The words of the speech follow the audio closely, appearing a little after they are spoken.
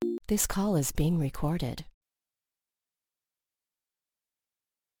This call is being recorded.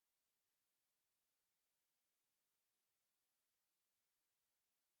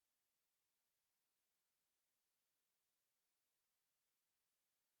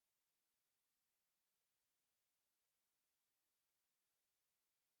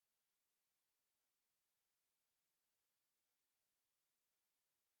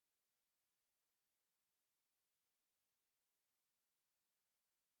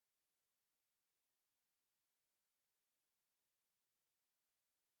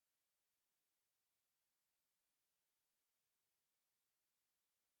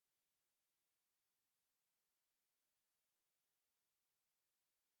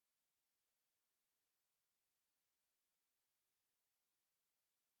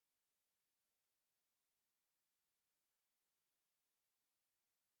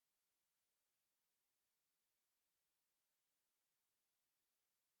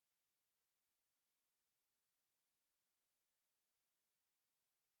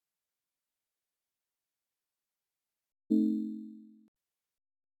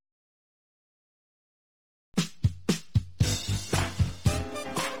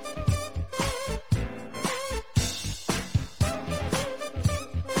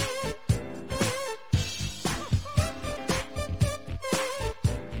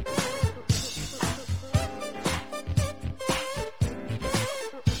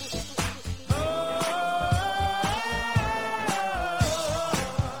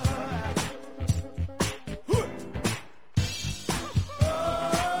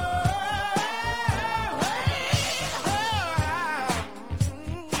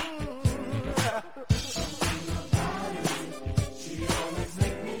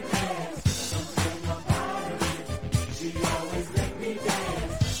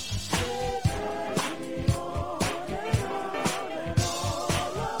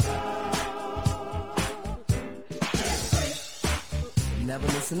 Never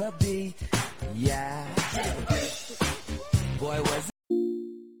listen a beat, yeah. Boy, was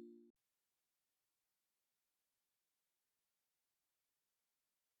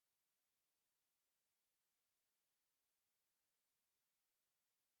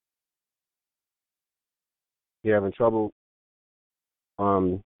You having trouble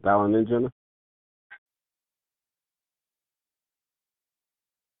dialing in, Jenna?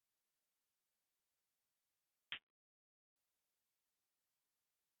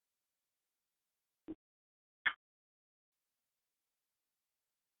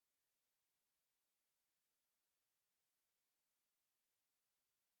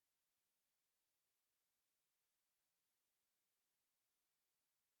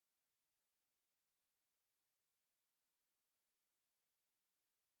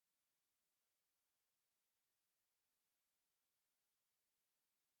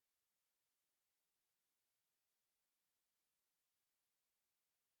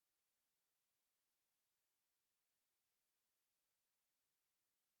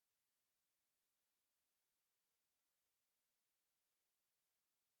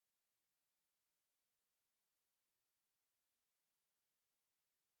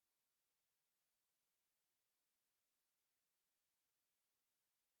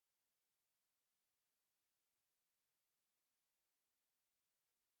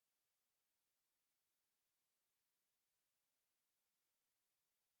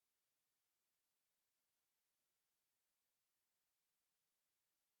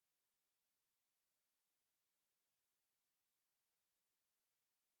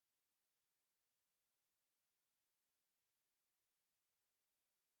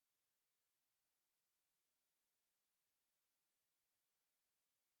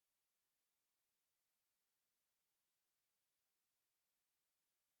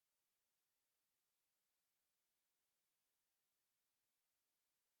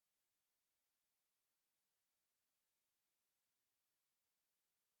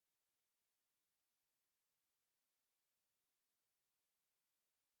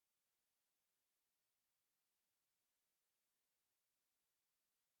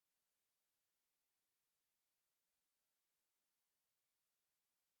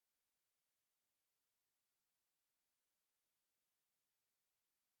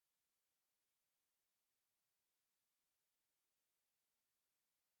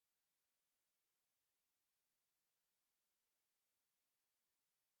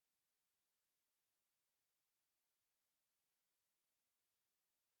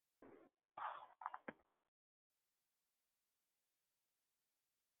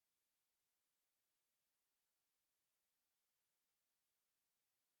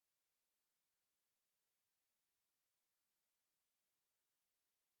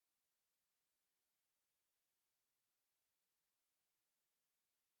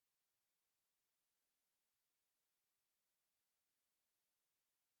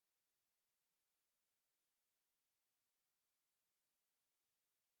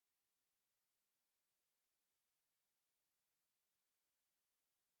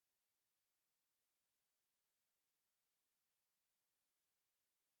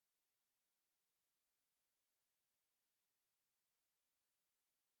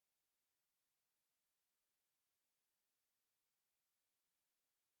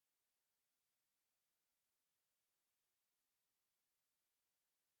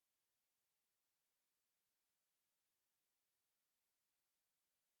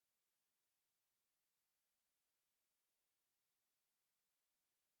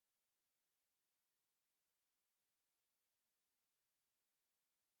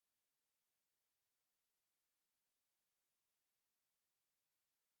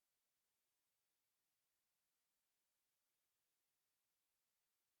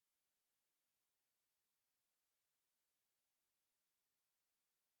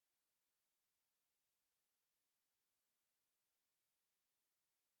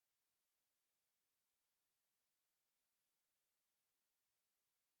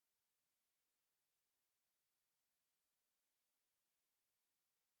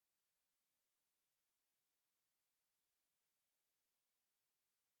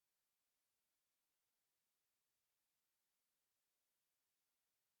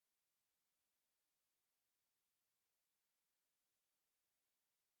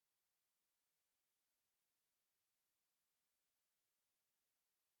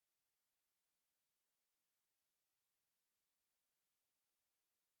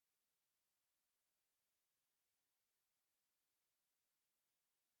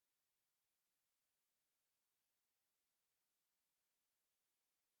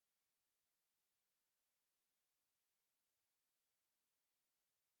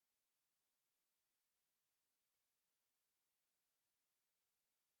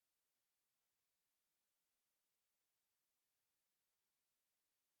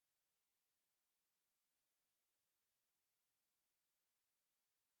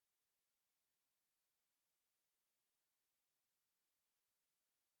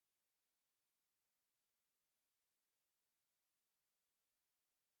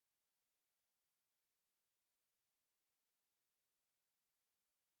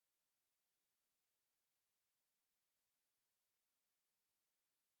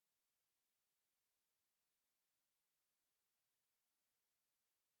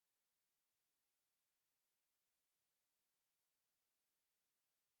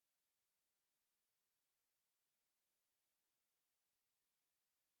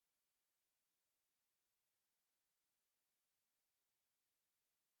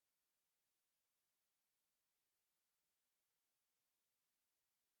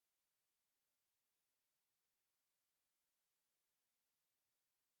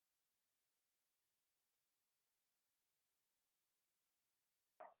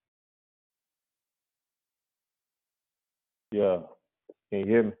 Yeah. Can you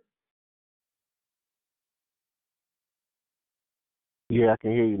hear me? Yeah, I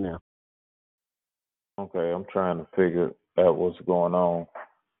can hear you now. Okay, I'm trying to figure out what's going on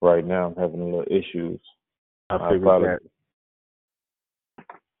right now. I'm having a little issues. I I figured apologize.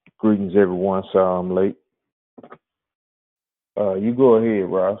 Greetings, everyone. Sorry I'm late. You go ahead,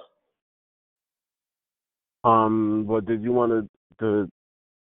 Ross. But did you want to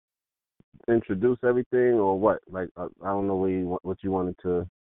introduce everything or what? Like, I don't know what you wanted to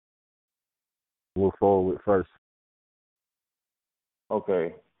move forward with first.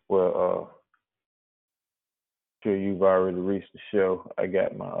 Okay. Well, sure you've already reached the show. I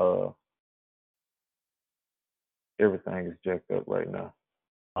got my everything is jacked up right now.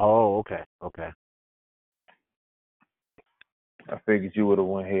 Oh, okay. I figured you would have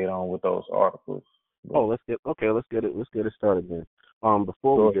went head on with those articles. Oh, let's get it started then.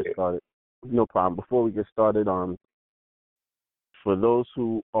 Before Go we get ahead. started, no problem. Before we get started, for those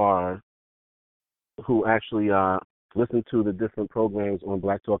who actually listen to the different programs on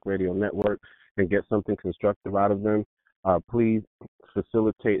Black Talk Radio Network and get something constructive out of them, please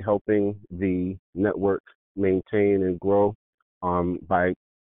facilitate helping the network maintain and grow by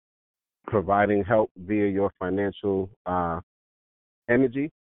providing help via your financial energy.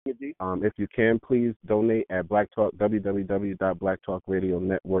 If you can, please donate at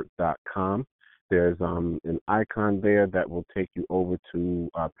www.blacktalkradionetwork.com. There's an icon there that will take you over to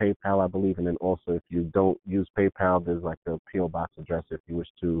PayPal, I believe, and then also if you don't use PayPal, there's like a PO box address if you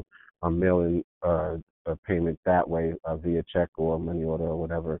wish to mail in a payment that way via check or money order or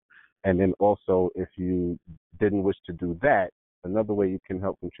whatever. And then also, if you didn't wish to do that, another way you can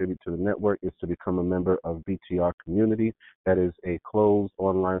help contribute to the network is to become a member of BTR Community. That is a closed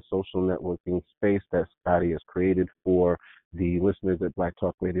online social networking space that Scotty has created for the listeners at Black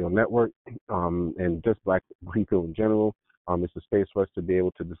Talk Radio Network and just Black people in general. It's a space for us to be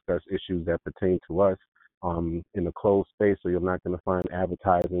able to discuss issues that pertain to us in a closed space, so you're not going to find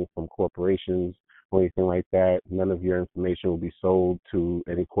advertising from corporations or anything like that. None of your information will be sold to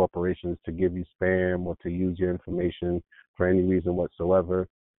any corporations to give you spam or to use your information for any reason whatsoever.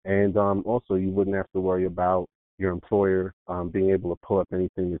 And also, you wouldn't have to worry about your employer being able to pull up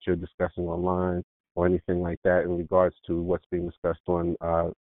anything that you're discussing online or anything like that in regards to what's being discussed on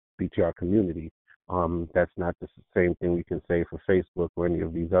BTR Community. That's not the same thing we can say for Facebook or any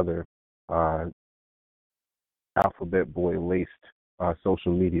of these other alphabet boy laced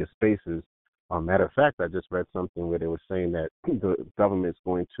social media spaces. Matter of fact, I just read something where they were saying that the government's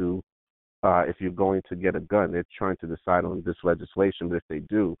going to, if you're going to get a gun, they're trying to decide on this legislation, but if they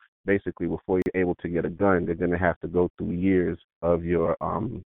do, basically before you're able to get a gun, they're going to have to go through years of your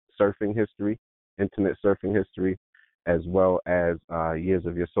surfing history, internet surfing history, as well as years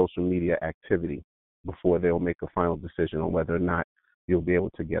of your social media activity before they'll make a final decision on whether or not you'll be able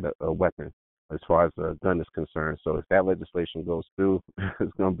to get a weapon as far as a gun is concerned. So if that legislation goes through,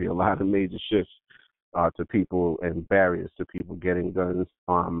 there's going to be a lot of major shifts to people and barriers to people getting guns.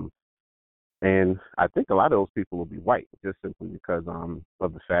 And I think a lot of those people will be white, just simply because of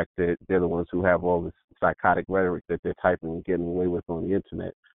the fact that they're the ones who have all this psychotic rhetoric that they're typing and getting away with on the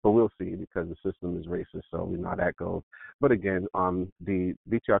internet. But we'll see, because the system is racist, so we know how that goes. But again, the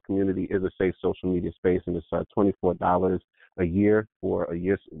BTR Community is a safe social media space, and it's $24 a year for a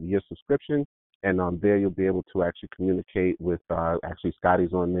year subscription. And there you'll be able to actually communicate with, actually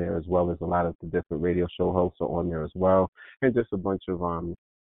Scotty's on there, as well as a lot of the different radio show hosts are on there as well, and just a bunch of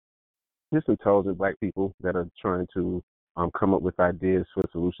just intelligent Black people that are trying to come up with ideas for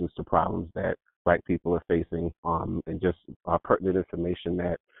solutions to problems that Black people are facing, and just pertinent information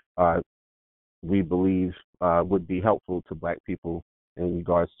that we believe would be helpful to Black people in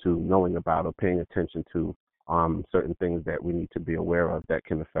regards to knowing about or paying attention to certain things that we need to be aware of that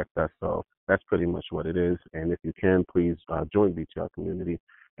can affect us. So that's pretty much what it is. And if you can, please join BTR Community.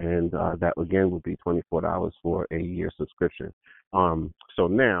 And that, again, would be $24 for a year subscription. So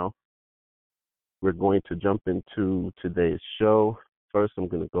now, we're going to jump into today's show. First, I'm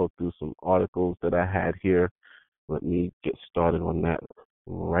going to go through some articles that I had here. Let me get started on that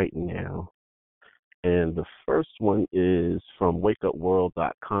right now. And the first one is from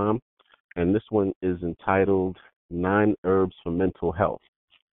wakeupworld.com, and this one is entitled 9 Herbs for Mental Health.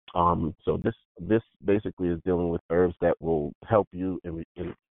 So this basically is dealing with herbs that will help you and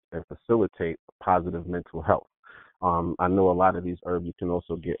facilitate positive mental health. I know a lot of these herbs you can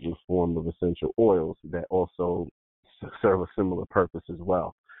also get in the form of essential oils that also serve a similar purpose as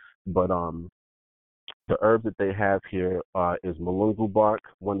well. But the herb that they have here is mulungu bark.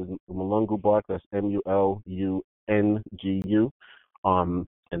 One is mulungu bark, that's Mulungu.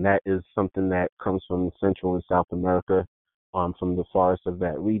 And that is something that comes from Central and South America. from the forests of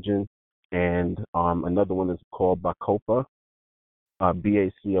that region. And another one is called Bacopa,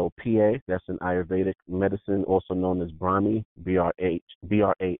 Bacopa. That's an Ayurvedic medicine, also known as Brahmi, Brahmi.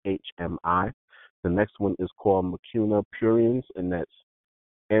 The next one is called Mucuna pruriens, and that's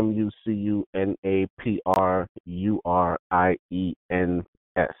Mucunapriens.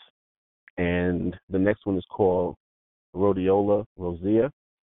 And the next one is called Rhodiola rosea,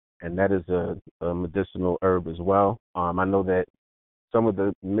 and that is a medicinal herb as well. I know that some of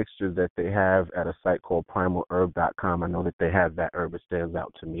the mixtures that they have at a site called primalherb.com, I know that they have that herb. It stands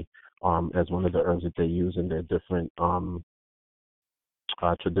out to me as one of the herbs that they use in their different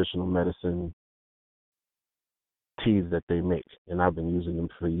traditional medicine teas that they make. And I've been using them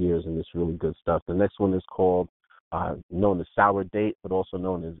for years, and it's really good stuff. The next one is called, known as sour date, but also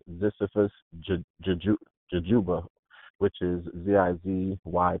known as Ziziphus jujube, which is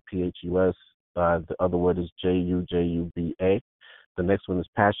Zizyphus. The other word is Jujuba. The next one is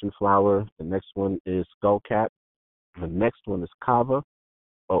passion flower. The next one is skullcap. The next one is kava,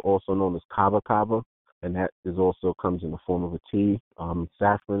 or also known as kava, and that is also comes in the form of a tea.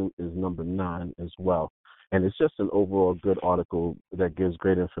 Saffron is number 9 as well. And it's just an overall good article that gives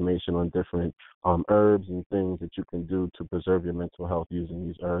great information on different herbs and things that you can do to preserve your mental health using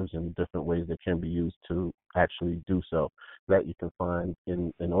these herbs, and different ways that can be used to actually do so. That you can find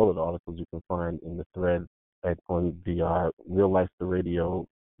in all of the articles you can find in the thread on the Real Life the Radio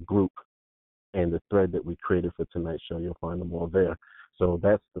group, and the thread that we created for tonight's show. You'll find them all there. So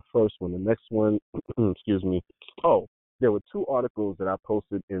that's the first one. The next one, excuse me. Oh, there were 2 articles that I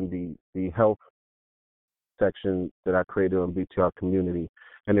posted in the health section that I created on BTR Community,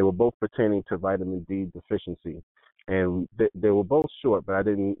 and they were both pertaining to vitamin D deficiency. And they were both short, but I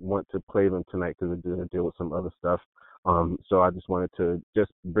didn't want to play them tonight because it didn't deal with some other stuff. So I just wanted to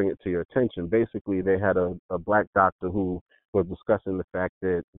just bring it to your attention. Basically, they had a black doctor who was discussing the fact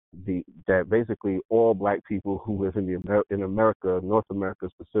that basically all black people who live in America, North America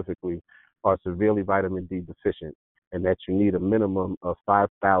specifically, are severely vitamin D deficient, and that you need a minimum of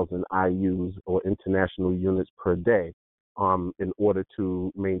 5,000 IUs, or international units, per day in order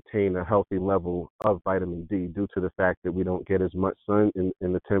to maintain a healthy level of vitamin D, due to the fact that we don't get as much sun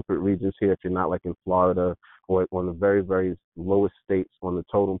in the temperate regions here. If you're not like in Florida or on the very, very lowest states on the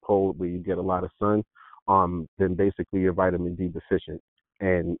totem pole where you get a lot of sun, then basically you're vitamin D deficient.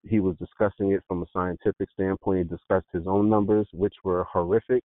 And he was discussing it from a scientific standpoint. He discussed his own numbers, which were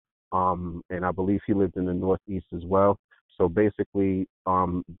horrific. And I believe he lived in the Northeast as well. So basically,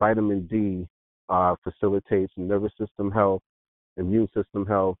 vitamin D facilitates nervous system health, immune system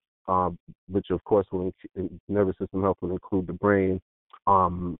health, which of course nervous system health will include the brain,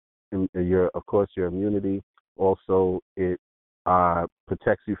 and your immunity. Also, it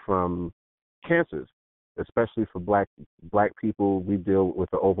protects you from cancers, especially for black people. We deal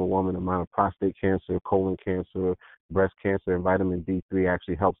with an overwhelming amount of prostate cancer, colon cancer, breast cancer, and vitamin D3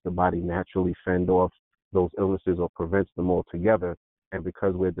 actually helps the body naturally fend off those illnesses or prevents them altogether. And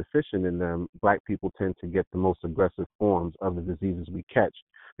because we're deficient in them, black people tend to get the most aggressive forms of the diseases we catch,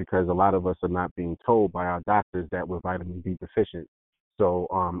 because a lot of us are not being told by our doctors that we're vitamin D deficient. So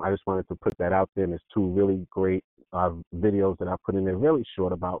I just wanted to put that out there. And there's 2 really great videos that I put in there, really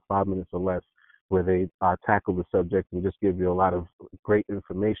short, about 5 minutes or less, where they tackle the subject and just give you a lot of great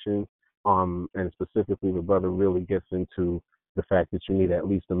information. And specifically, the brother really gets into the fact that you need at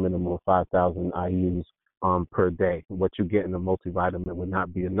least a minimum of 5,000 IUs per day. What you get in a multivitamin would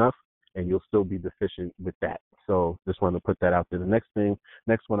not be enough, and you'll still be deficient with that. So just wanted to put that out there. The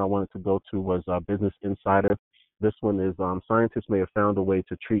next one I wanted to go to was Business Insider. This one is scientists may have found a way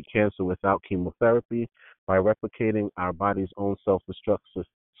to treat cancer without chemotherapy by replicating our body's own self-destruct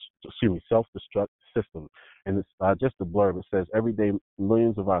system. And it's just a blurb. It says, every day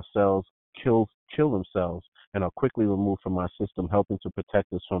millions of our cells kill themselves and are quickly removed from our system, helping to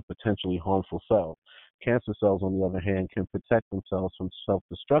protect us from potentially harmful cells. Cancer cells, on the other hand, can protect themselves from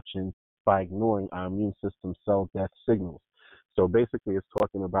self-destruction by ignoring our immune system cell death signals. So basically, it's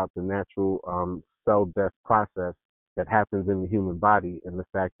talking about the natural cell death process that happens in the human body, and the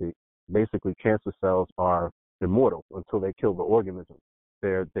fact that basically cancer cells are immortal until they kill the organism.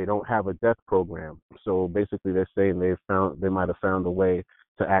 They don't have a death program. So basically, they're saying they might have found a way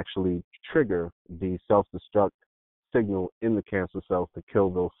to actually trigger the self-destruct signal in the cancer cells to kill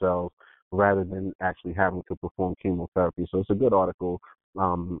those cells, rather than actually having to perform chemotherapy. So it's a good article.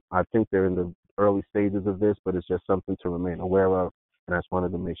 I think they're in the early stages of this, but it's just something to remain aware of. And I just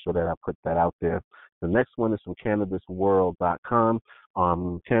wanted to make sure that I put that out there. The next one is from CannabisWorld.com.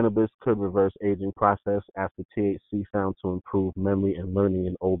 Cannabis could reverse aging process after THC found to improve memory and learning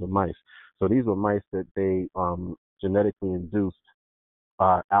in older mice. So these were mice that they genetically induced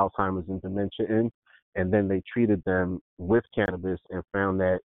Alzheimer's and dementia in, and then they treated them with cannabis and found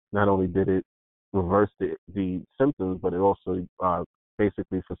that not only did it reverse the symptoms, but it also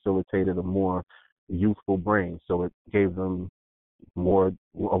basically facilitated a more youthful brain. So it gave them a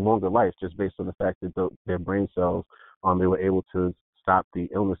longer life just based on the fact that their brain cells, they were able to stop the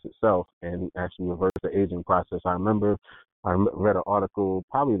illness itself and actually reverse the aging process. I remember I read an article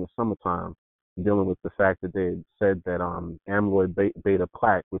probably in the summertime dealing with the fact that they had said that amyloid beta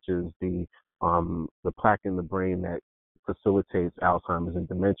plaque, which is the plaque in the brain that facilitates Alzheimer's and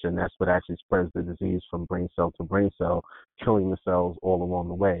dementia, and that's what actually spreads the disease from brain cell to brain cell, killing the cells all along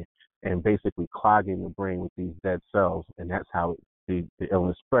the way and basically clogging the brain with these dead cells, and that's how the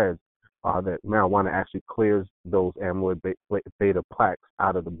illness spreads. That marijuana actually clears those amyloid beta plaques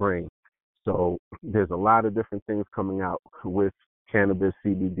out of the brain. So there's a lot of different things coming out with cannabis,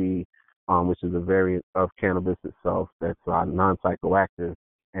 CBD, which is a variant of cannabis itself that's non-psychoactive,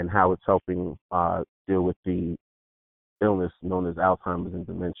 and how it's helping deal with the illness known as Alzheimer's and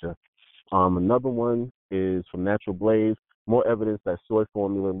dementia. Another one is from Natural Blaze, more evidence that soy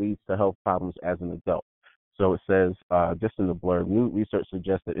formula leads to health problems as an adult. So it says, just in the blurb, new research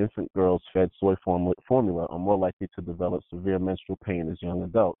suggests that infant girls fed soy formula are more likely to develop severe menstrual pain as young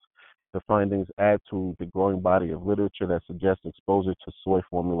adults. The findings add to the growing body of literature that suggests exposure to soy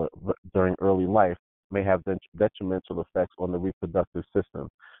formula during early life may have detrimental effects on the reproductive system.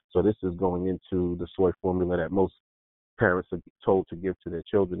 So this is going into the soy formula that most parents are told to give to their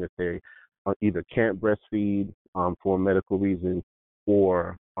children if they either can't breastfeed for a medical reason,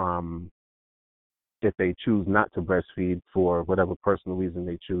 or if they choose not to breastfeed for whatever personal reason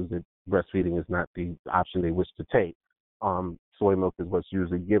they choose, that breastfeeding is not the option they wish to take. Soy milk is what's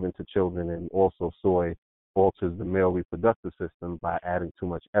usually given to children, and also soy alters the male reproductive system by adding too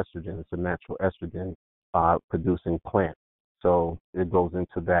much estrogen. It's a natural estrogen producing plant. So it goes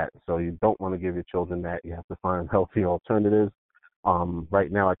into that. So you don't want to give your children that. You have to find healthy alternatives.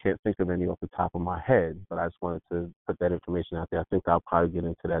 Right now, I can't think of any off the top of my head, but I just wanted to put that information out there. I think I'll probably get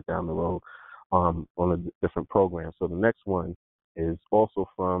into that down the road on a different program. So the next one is also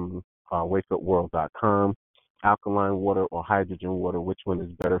from wakeupworld.com. Alkaline water or hydrogen water, which one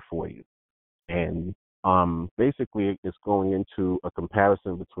is better for you? And basically, it's going into a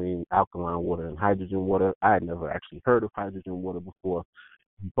comparison between alkaline water and hydrogen water. I had never actually heard of hydrogen water before,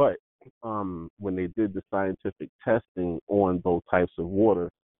 but when they did the scientific testing on both types of water,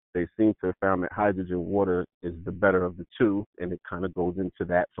 they seem to have found that hydrogen water is the better of the two, and it kind of goes into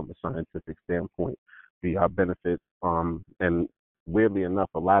that from a scientific standpoint, the benefits. And weirdly enough,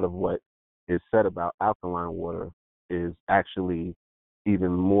 a lot of what is said about alkaline water is actually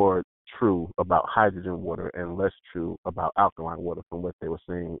even more true about hydrogen water and less true about alkaline water from what they were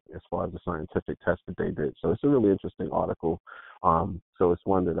saying as far as the scientific test that they did. So it's a really interesting article. So it's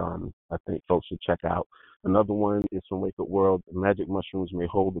one that I think folks should check out. Another one is from Wake Up World. Magic mushrooms may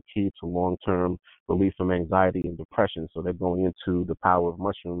hold the key to long-term relief from anxiety and depression. So they're going into the power of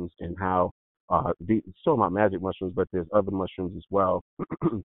mushrooms and how it's talking about magic mushrooms, but there's other mushrooms as well,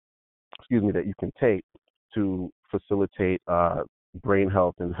 excuse me, that you can take to facilitate brain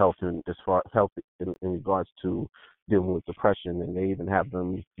health and health as far health in regards to dealing with depression. And they even have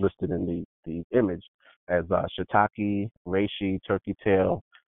them listed in the image as shiitake, reishi, turkey tail,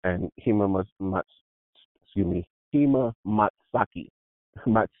 and himamatsaki,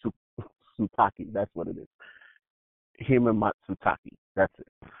 matsutake. That's what it is. Himamatsutake. That's it.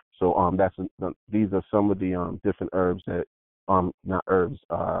 So these are some of the different herbs that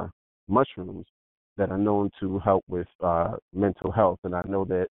mushrooms that are known to help with mental health. And I know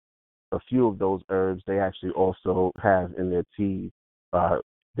that a few of those herbs they actually also have in their tea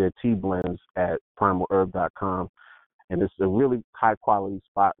blends at primalherb.com. And it's a really high quality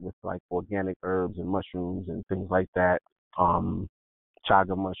spot with like organic herbs and mushrooms and things like that.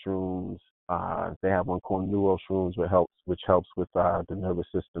 Chaga mushrooms. They have one called neuroshrooms, which helps with the nervous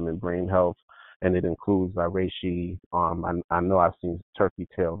system and brain health. And it includes reishi. I know I've seen turkey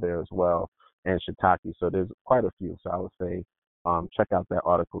tail there as well, and shiitake. So there's quite a few. So I would say check out that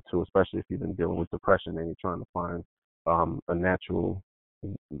article too, especially if you've been dealing with depression and you're trying to find a natural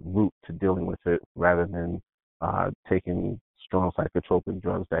route to dealing with it rather than taking strong psychotropic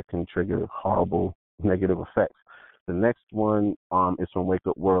drugs that can trigger horrible negative effects. The next one is from Wake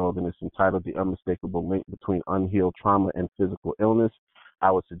Up World, and it's entitled The Unmistakable Link Between Unhealed Trauma and Physical Illness. I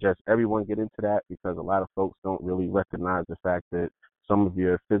would suggest everyone get into that because a lot of folks don't really recognize the fact that some of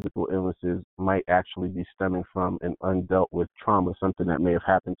your physical illnesses might actually be stemming from an undealt with trauma, something that may have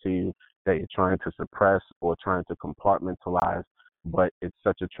happened to you that you're trying to suppress or trying to compartmentalize. but it's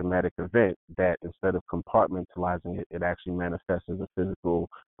such a traumatic event that instead of compartmentalizing it, it actually manifests as a physical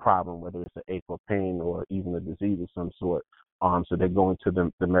problem, whether it's an ache or pain or even a disease of some sort. So they go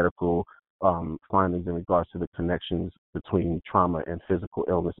into the medical findings in regards to the connections between trauma and physical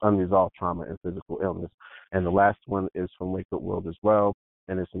illness, unresolved trauma and physical illness. And the last one is from Wake Up World as well,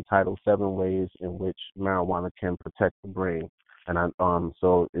 and it's entitled 7 Ways in Which Marijuana Can Protect the Brain. And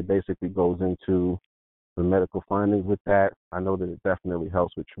so it basically goes into the medical findings with that. I know that it definitely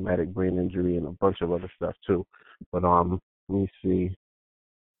helps with traumatic brain injury and a bunch of other stuff too. But let me see.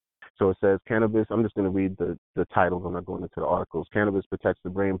 So it says cannabis. I'm just going to read the titles. I'm not going into the articles. Cannabis protects the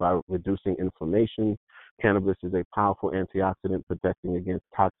brain by reducing inflammation. Cannabis is a powerful antioxidant protecting against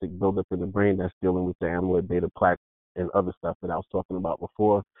toxic buildup in the brain that's dealing with the amyloid beta plaque and other stuff that I was talking about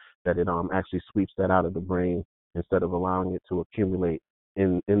before, that it actually sweeps that out of the brain instead of allowing it to accumulate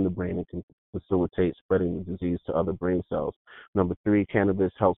in the brain and can facilitate spreading the disease to other brain cells. Number 3,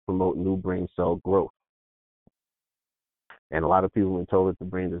 cannabis helps promote new brain cell growth. And a lot of people have been told that the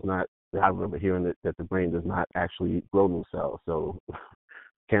brain does not, I remember hearing that the brain does not actually grow new cells. So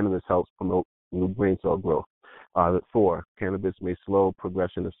cannabis helps promote new brain cell growth. 4, cannabis may slow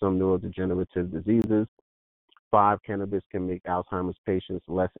progression of some neurodegenerative diseases. 5, cannabis can make Alzheimer's patients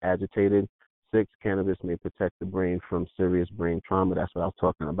less agitated. 6, cannabis may protect the brain from serious brain trauma. That's what I was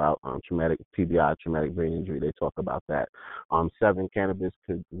talking about, traumatic TBI, traumatic brain injury. They talk about that. 7, cannabis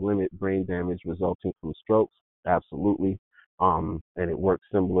could limit brain damage resulting from strokes. Absolutely. And it works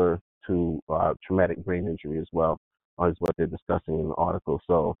similar to traumatic brain injury as well, is what they're discussing in the article.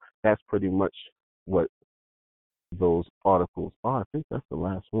 So that's pretty much what those articles are. I think that's the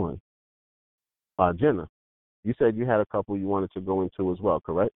last one. Jenna, you said you had a couple you wanted to go into as well,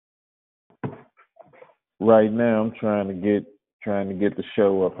 correct? Right now, I'm trying to get the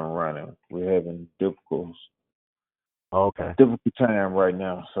show up and running. We're having difficult time right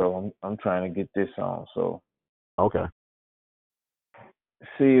now, so I'm trying to get this on. So okay,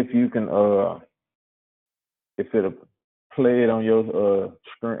 see if you can if it'll play it on your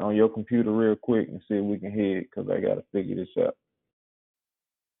screen on your computer real quick and see if we can hear it, because I got to figure this out.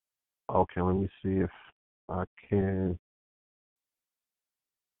 Okay, let me see if I can.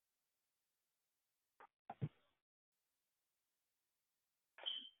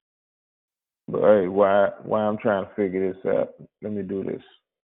 But hey, why I'm trying to figure this out, let me do this.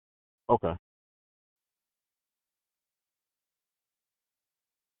 Okay.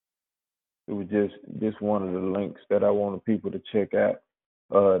 It was just one of the links that I wanted people to check out.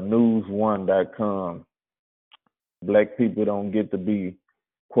 News1.com. Black people don't get to be,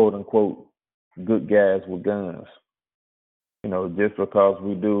 quote unquote, good guys with guns. You know, just because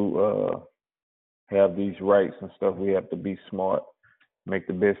we do have these rights and stuff, we have to be smart, make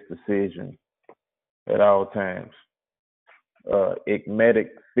the best decision at all times. Ekmetic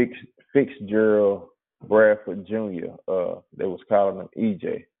Fitzgerald Bradford Jr., they was calling him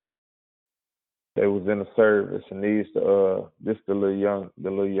EJ. They was in the service, and this the little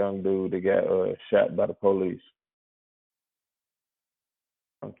young dude that got shot by the police.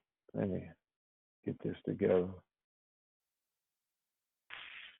 Let me get this together.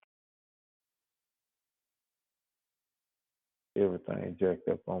 Everything jacked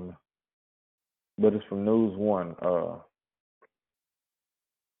up on me, but it's from News One.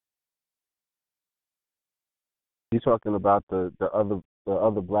 You talking about the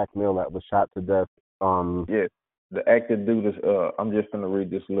other black male that was shot to death? Yes, the active duty. I'm just gonna read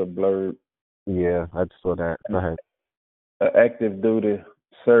this little blurb. Yeah, I just saw that. Go ahead. An active duty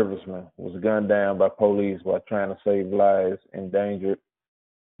serviceman was gunned down by police while trying to save lives endangered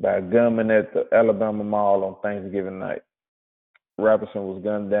by a gunman at the Alabama Mall on Thanksgiving night. Robinson was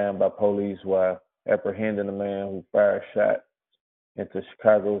gunned down by police while apprehending a man who fired shots into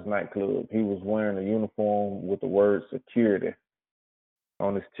Chicago's nightclub. He was wearing a uniform with the word security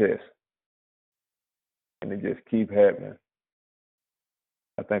on his chest. And it just keep happening.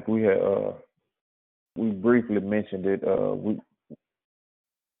 I think we briefly mentioned it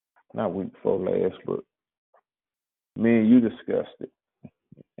not week before last, but me and you discussed it.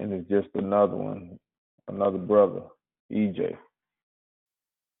 And it's just another brother, EJ,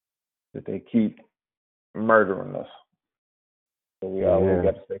 that they keep murdering us. So we always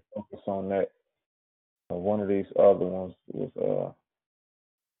got to stay focused on that. One of these other ones was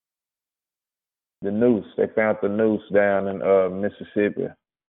the noose. They found the noose down in Mississippi.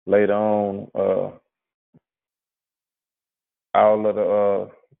 Later on, all of the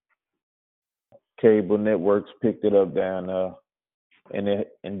cable networks picked it up down there,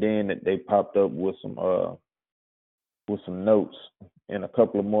 and then they popped up with some notes and a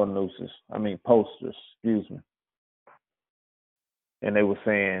couple of more posters. Excuse me. and they were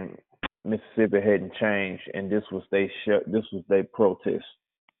saying Mississippi hadn't changed, and this was their protest.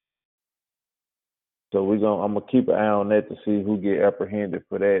 So I'm gonna keep an eye on that to see who get apprehended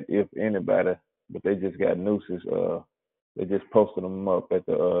for that, if anybody. But they just got nooses. They just posted them up at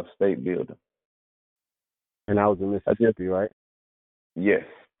the state building. And I was in Mississippi, right? Yes.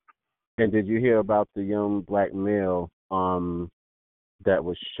 And did you hear about the young black male that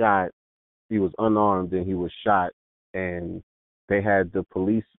was shot? He was unarmed and he was shot, and they had the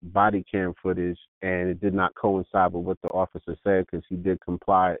police body cam footage, and it did not coincide with what the officer said because he did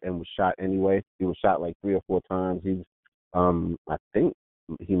comply and was shot anyway. He was shot like 3 or 4 times. He's, I think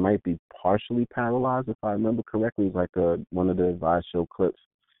he might be partially paralyzed if I remember correctly. It's like one of the Advice show clips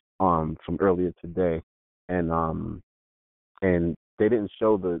from earlier today, and they didn't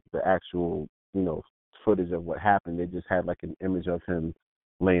show the actual footage of what happened. They just had like an image of him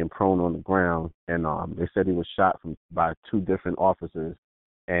laying prone on the ground, and they said he was shot by 2 different officers,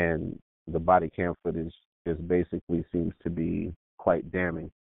 and the body cam footage just basically seems to be quite damning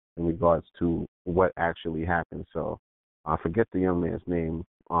in regards to what actually happened. So I forget the young man's name.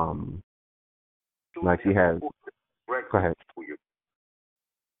 Like he has. Go ahead.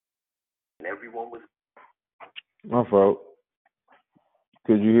 My fault.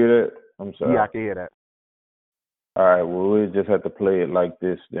 Could you hear that? I'm sorry. Yeah, I can hear that. All right. Well, we just have to play it like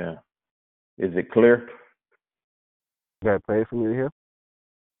this then. Is it clear? You got to play it for me to hear?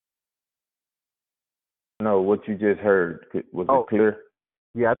 No, what you just heard, was it clear?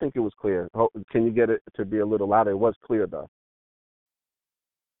 Yeah, I think it was clear. Can you get it to be a little louder? It was clear, though.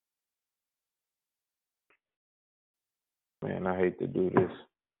 Man, I hate to do this.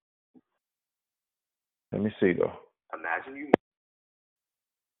 Let me see, though. Imagine you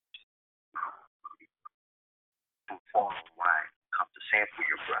from far and wide come to sample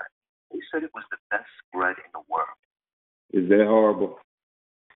your bread. They said it was the best bread in the world. Is that horrible?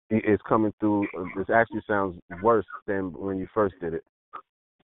 It's coming through. This actually sounds worse than when you first did it.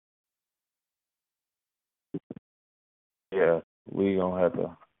 Yeah, we gonna have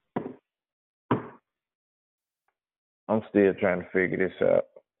to. I'm still trying to figure this out.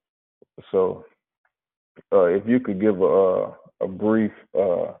 So, if you could give a brief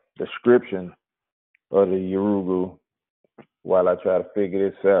description of the Yurugu while I try to figure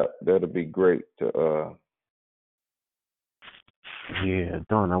this out, that'll be great to Yeah,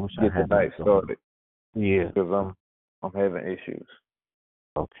 Don, I wish I get had the night started. Yeah, Because I'm having issues.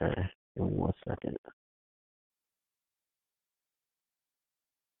 Okay, give me 1 second.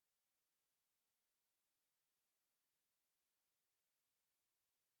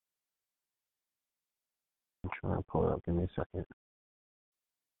 I'm trying to pull it up. Give me a second.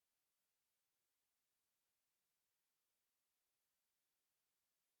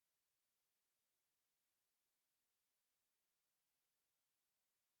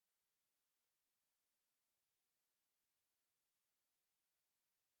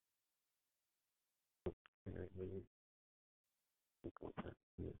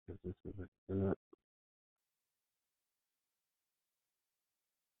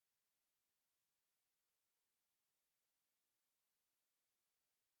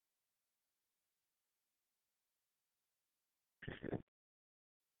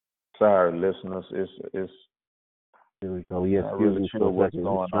 Sorry, listeners. It's Here we go. Yes, not excuse really me sure for a what's second.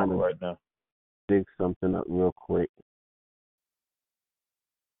 going Just trying on to right now. dig something up real quick.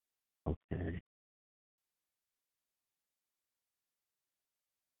 Okay.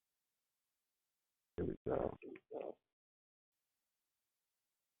 Here we go.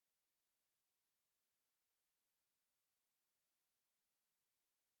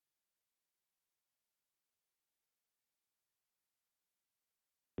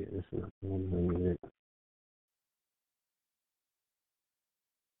 Yeah, this is not 1 minute.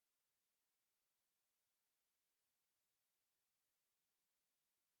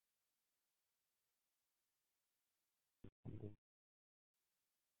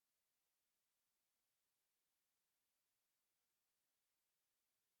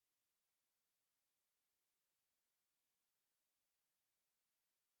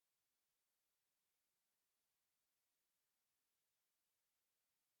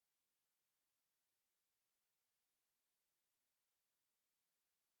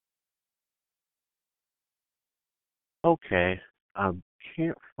 Okay, I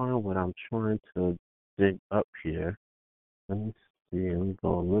can't find what I'm trying to dig up here. Let me see. Let me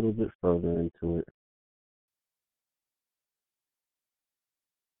go a little bit further into it.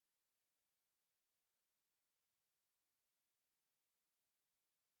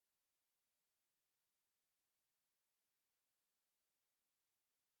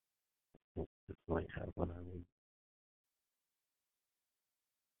 This might have what I need.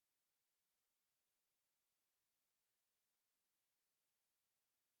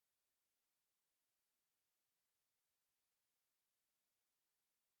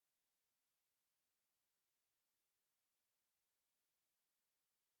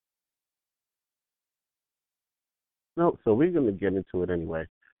 No, so we're gonna get into it anyway.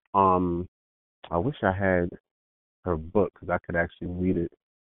 I wish I had her book because I could actually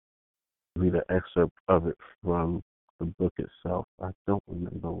read an excerpt of it from the book itself. I don't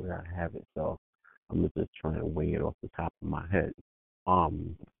remember where I have it, so I'm gonna just try and wing it off the top of my head.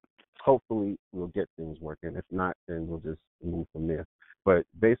 Um, Hopefully we'll get things working. If not, then we'll just move from there. But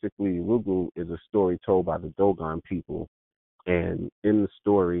basically, Rugu is a story told by the Dogon people, and in the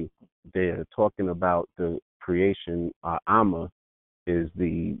story, they're talking about the creation. Amma is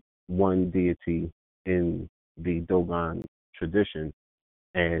the one deity in the Dogon tradition,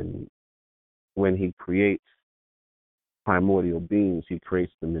 and when he creates primordial beings, he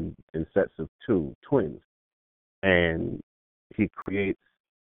creates them in sets of two, twins, and he creates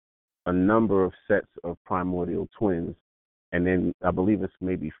a number of sets of primordial twins, and then I believe it's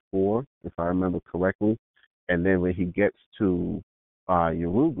maybe four, if I remember correctly. And then when he gets to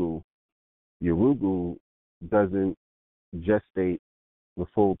Yurugu, Yurugu doesn't gestate the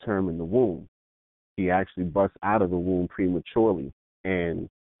full term in the womb. He actually busts out of the womb prematurely. And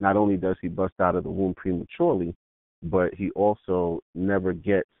not only does he bust out of the womb prematurely, but he also never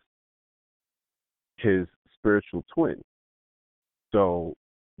gets his spiritual twin. So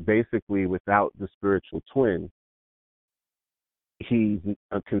basically, without the spiritual twin, he's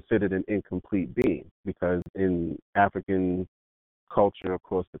considered an incomplete being, because in African culture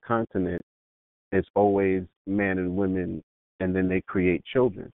across the continent, it's always man and women, and then they create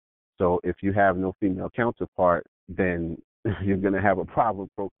children. So if you have no female counterpart, then you're going to have a problem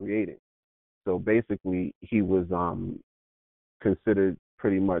procreating. So basically, he was considered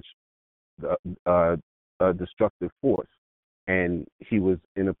pretty much a destructive force, and he was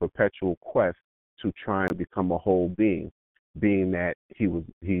in a perpetual quest to try and become a whole being, being that he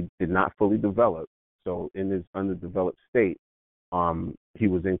did not fully develop. So in his underdeveloped state, he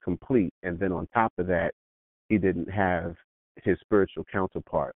was incomplete, and then on top of that, he didn't have his spiritual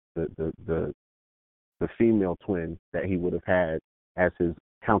counterpart, the female twin that he would have had as his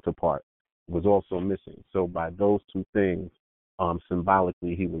counterpart was also missing. So by those two things,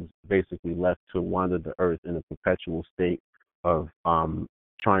 symbolically, he was basically left to wander the earth in a perpetual state of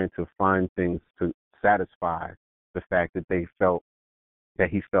trying to find things to satisfy the fact that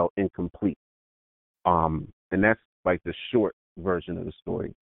he felt incomplete. And that's like the short version of the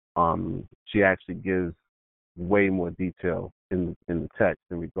story. She actually gives way more detail in the text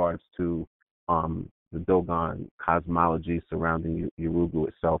in regards to the Dogon cosmology surrounding Yurugu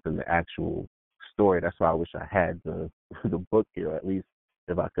itself and the actual story. That's why I wish I had the book here. At least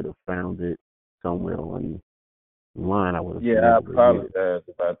if I could have found it somewhere online, I would have. Yeah, I apologize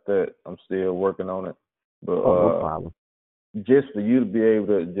about that. I'm still working on it, but no problem. Just for you to be able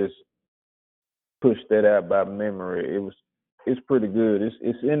to just push that out by memory, it's pretty good.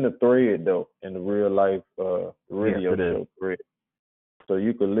 It's in the thread though, in the real life radio show thread, so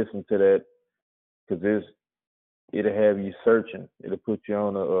you could listen to that, because it'll have you searching. It'll put you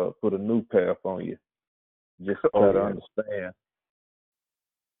on put a new path on you, just to try to understand.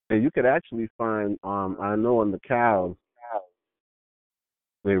 And you could actually find, I know on the cows,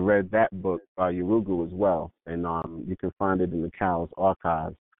 they read that book, Yurugu, as well, and you can find it in the cows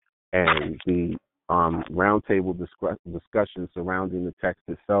archives. And the roundtable discussion surrounding the text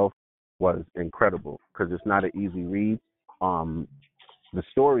itself was incredible, because it's not an easy read. The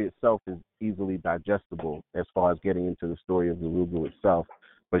story itself is easily digestible as far as getting into the story of Yurugu itself,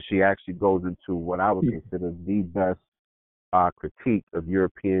 but she actually goes into what I would consider the best critique of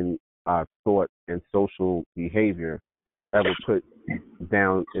European thought and social behavior ever put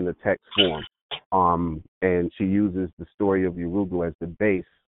down in a text form. And she uses the story of Yurugu as the base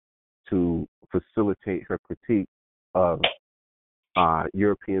to facilitate her critique of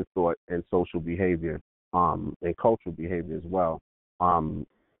European thought and social behavior, and cultural behavior as well. And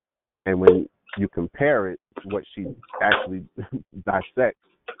when you compare it, what she actually dissects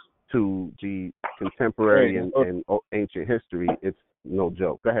to the contemporary and ancient history, it's no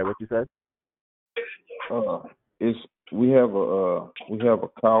joke. Go ahead, what you said? We have a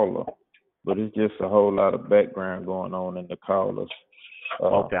caller, but it's just a whole lot of background going on in the callers.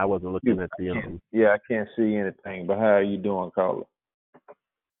 Okay, I wasn't looking at the. Yeah, I can't see anything. But how are you doing, caller?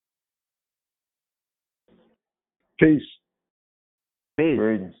 Peace.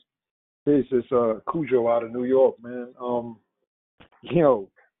 Greetings. Peace. It's Cujo out of New York, man.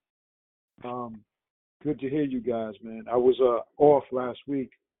 Good to hear you guys, man. I was off last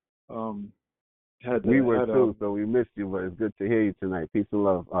week. We were too, so we missed you, but it's good to hear you tonight. Peace and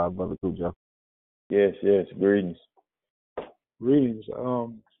love, Brother Cujo. Yes, greetings. Greetings.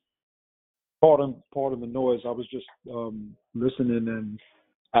 Pardon the noise. I was just listening, and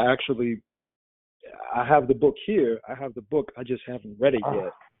I actually I have the book here. I have the book. I just haven't read it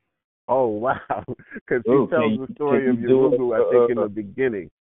yet. Oh, wow. Because he Ooh, tells the story of Yurugu, I think, in the beginning.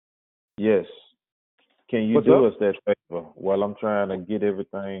 Yes. Can you What's do up? us that favor while I'm trying to get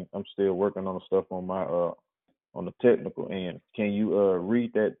everything? I'm still working on the stuff on my on the technical end. Can you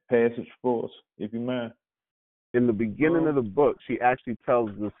read that passage for us, if you mind? In the beginning of the book, she actually tells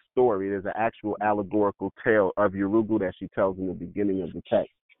the story. There's an actual allegorical tale of Yurugu that she tells in the beginning of the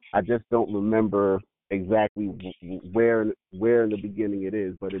text. I just don't remember exactly where in the beginning it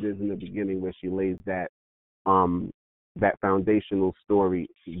is, but it is in the beginning where she lays that foundational story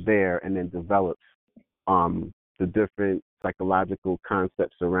there, and then develops the different psychological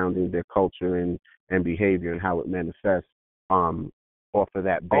concepts surrounding their culture and behavior and how it manifests off of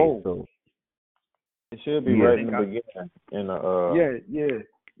that base. Oh, so it should be right in the beginning. In the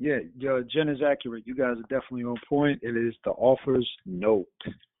Yeah. Jen is accurate. You guys are definitely on point. It is the author's note.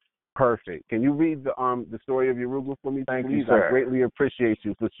 Perfect. Can you read the story of Yurugu for me, Thank please? you, sir. I greatly appreciate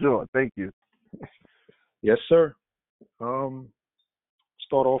you, for sure. Thank you. Yes, sir.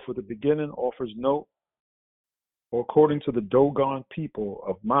 Start off with the beginning, author's note. According to the Dogon people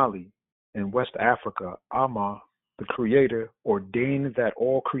of Mali in West Africa, Amma, the creator, ordained that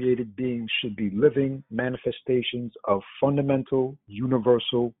all created beings should be living manifestations of fundamental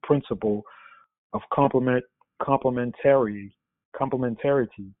universal principle of complementarity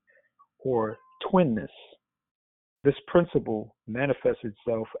or twinness. This principle manifests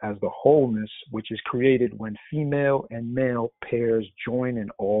itself as the wholeness which is created when female and male pairs join in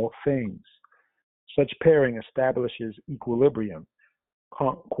all things. Such pairing establishes equilibrium,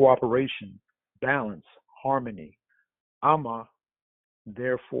 cooperation, balance, harmony. Amma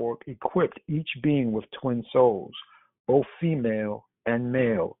therefore equipped each being with twin souls, both female and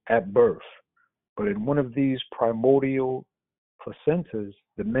male, at birth. But in one of these primordial placentas,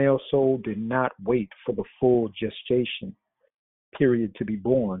 the male soul did not wait for the full gestation period to be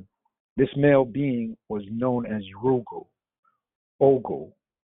born. This male being was known as Yurugu, Ogo,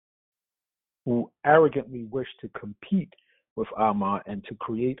 who arrogantly wished to compete with Amma and to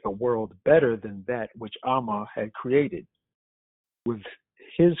create a world better than that which Amma had created. With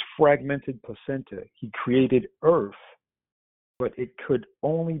his fragmented placenta, he created Earth, but it could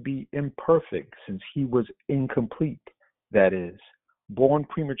only be imperfect since he was incomplete, that is, born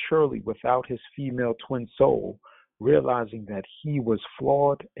prematurely without his female twin soul, realizing that he was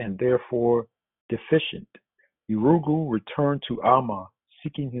flawed and therefore deficient. Yurugu returned to Amma,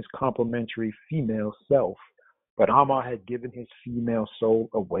 seeking his complementary female self, but Amma had given his female soul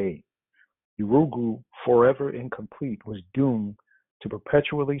away. Yurugu, forever incomplete, was doomed to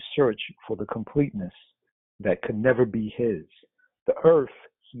perpetually search for the completeness that could never be his. The earth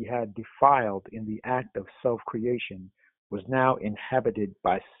he had defiled in the act of self-creation was now inhabited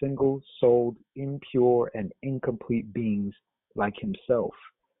by single-souled, impure, and incomplete beings like himself.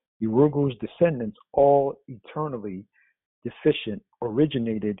 Yurugu's descendants, all eternally deficient,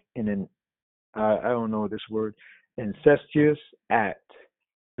 originated in an, I don't know this word, incestuous act.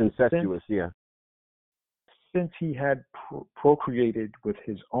 Incestuous, yeah. Since he had procreated with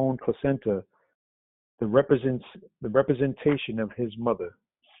his own placenta, the representation of his mother.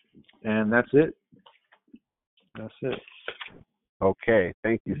 And that's it. That's it. Okay,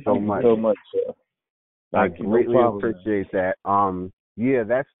 thank you so much. So much, sir. I Thank you. greatly No problem, appreciate that. Yeah,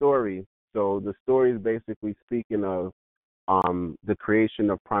 that story. So the story is basically speaking of the creation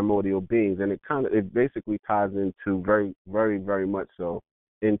of primordial beings, and it basically ties into very, very, very much so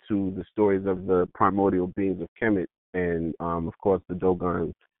into the stories of the primordial beings of Kemet, and of course the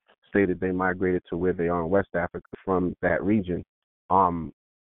Dogon stated they migrated to where they are in West Africa from that region.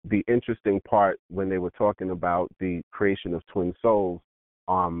 The interesting part when they were talking about the creation of twin souls,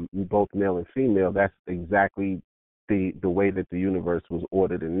 both male and female, that's exactly the way that the universe was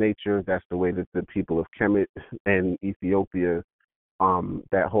ordered in nature. That's the way that the people of Kemet and Ethiopia,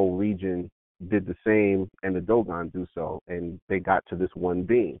 that whole region, did the same, and the Dogon do so, and they got to this one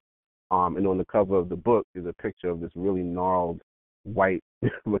being. And on the cover of the book is a picture of this really gnarled, white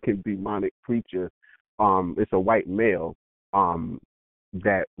looking demonic creature. It's a white male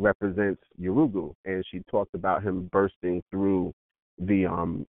that represents Yurugu, and she talked about him bursting through the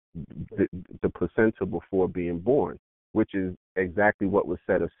placenta before being born, which is exactly what was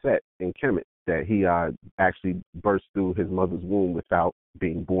said of Set in Kemet, that he actually burst through his mother's womb without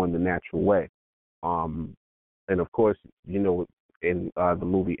being born the natural way. And of course, in the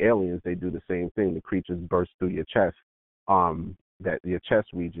movie Aliens, they do the same thing. The creatures burst through your chest, that your chest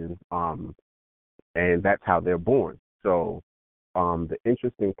region, and that's how they're born. So the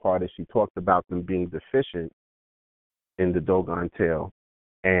interesting part is she talked about them being deficient in the Dogon tale,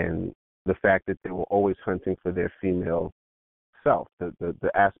 and the fact that they were always hunting for their female self,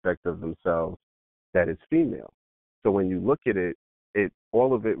 the aspect of themselves that is female. So when you look at it,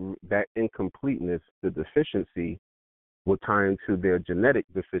 all of it, that incompleteness, the deficiency, will tie into their genetic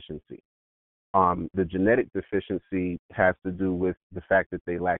deficiency. The genetic deficiency has to do with the fact that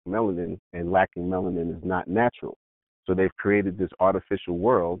they lack melanin, and lacking melanin is not natural. So they've created this artificial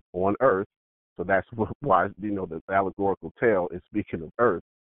world on Earth. So that's why, the allegorical tale is speaking of Earth.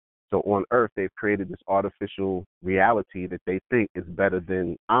 So on Earth, they've created this artificial reality that they think is better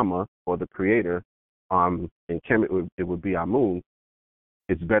than Amma, or the creator. In Kemet, it would be Amun.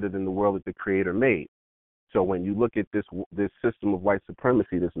 It's better than the world that the creator made. So when you look at this system of white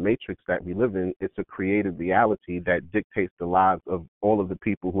supremacy, this matrix that we live in, it's a created reality that dictates the lives of all of the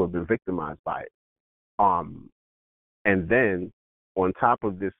people who have been victimized by it. And then on top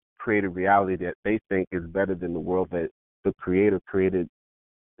of this created reality that they think is better than the world that the creator created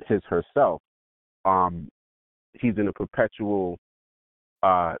herself, he's in a perpetual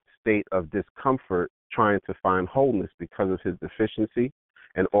state of discomfort, trying to find wholeness because of his deficiency,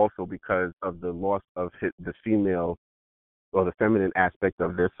 and also because of the loss of the female or the feminine aspect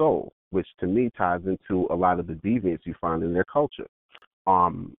of their soul, which to me ties into a lot of the deviance you find in their culture.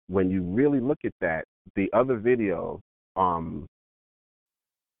 When you really look at that, the other video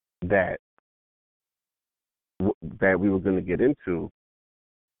that we were going to get into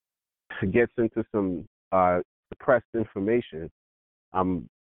gets into some suppressed information. I'm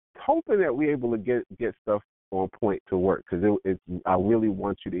hoping that we're able to get stuff on point to work, because I really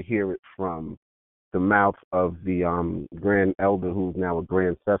want you to hear it from the mouth of the grand elder, who's now a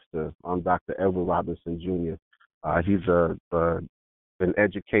grand sester, Dr. Edward Robinson Jr. He's an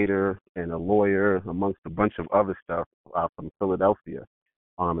educator and a lawyer, amongst a bunch of other stuff, from Philadelphia.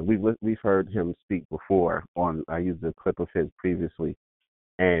 And we've heard him speak before. I used a clip of his previously,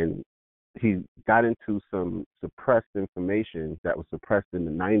 and he got into some suppressed information that was suppressed in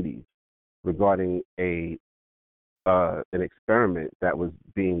the 90s regarding an experiment that was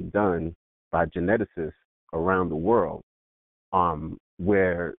being done by geneticists around the world,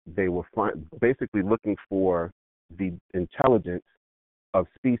 where they were basically looking for the intelligence of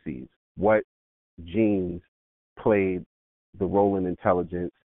species, what genes played the role in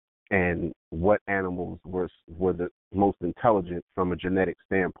intelligence, and what animals were the most intelligent from a genetic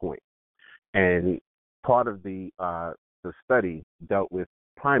standpoint. And part of the study dealt with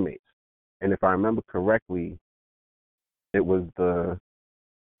primates, and if I remember correctly, it was the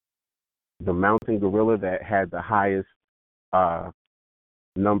mountain gorilla that had the highest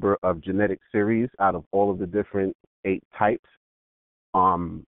number of genetic series out of all of the different 8 types.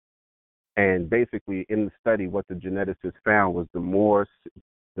 And basically, in the study, what the geneticists found was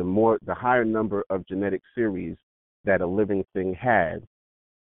the higher number of genetic series that a living thing had,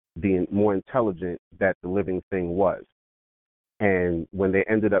 the more intelligent that the living thing was. And when they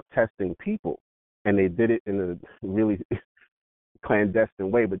ended up testing people, and they did it in a really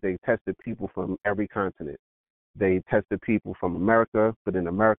clandestine way, but they tested people from every continent. They tested people from America, but in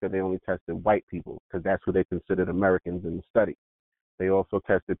America they only tested white people, because that's who they considered Americans in the study. They also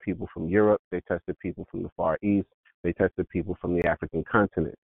tested people from Europe. They tested people from the Far East. They tested people from the African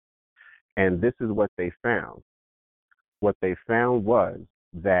continent. And this is what they found. What they found was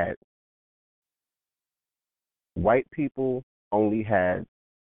that white people only had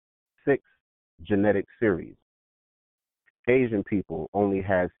 6 genetic series. Asian people only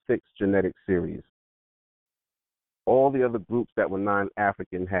had 6 genetic series. All the other groups that were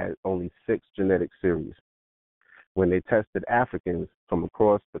non-African had only 6 genetic series. When they tested Africans from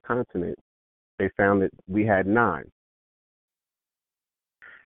across the continent, they found that we had 9.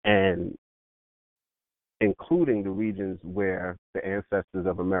 And including the regions where the ancestors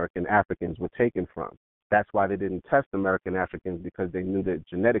of American Africans were taken from. That's why they didn't test American Africans, because they knew that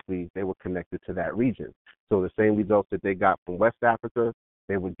genetically they were connected to that region. So the same results that they got from West Africa,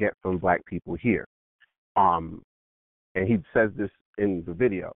 they would get from black people here. And he says this in the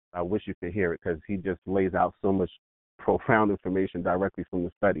video. I wish you could hear it, because he just lays out so much profound information directly from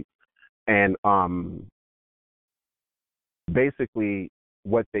the study. And basically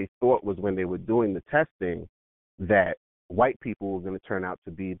what they thought was, when they were doing the testing, that white people were going to turn out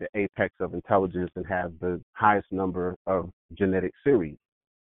to be the apex of intelligence and have the highest number of genetic series.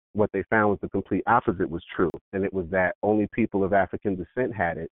 What they found was the complete opposite was true, and it was that only people of African descent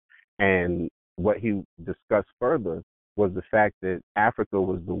had it. And what he discussed further was the fact that Africa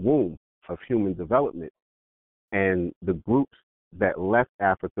was the womb of human development, and the groups that left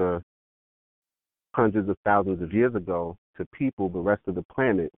Africa hundreds of thousands of years ago to people the rest of the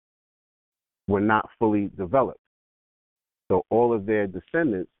planet were not fully developed. So all of their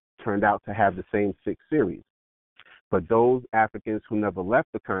descendants turned out to have the same 6 series. But those Africans who never left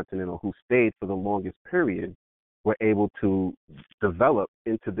the continent or who stayed for the longest period were able to develop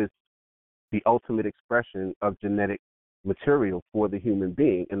into the ultimate expression of genetic material for the human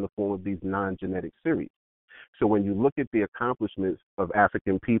being in the form of these non-genetic series. So when you look at the accomplishments of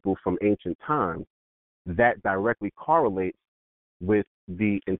African people from ancient times, that directly correlates with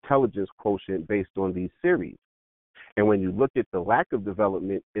the intelligence quotient based on these series. And when you look at the lack of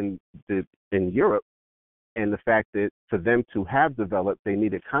development in Europe, and the fact that for them to have developed, they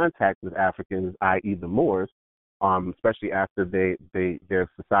needed contact with Africans, i.e. the Moors, especially after their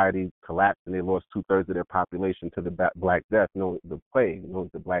society collapsed and they lost 2/3 of their population to the Black Death, the plague, known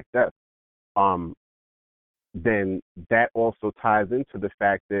as the Black Death. Then that also ties into the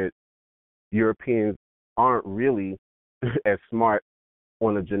fact that Europeans aren't really as smart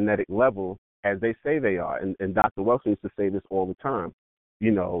on a genetic level as they say they are. And Dr. Wilson used to say this all the time.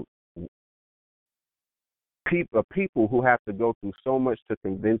 You know, people who have to go through so much to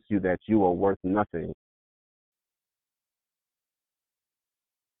convince you that you are worth nothing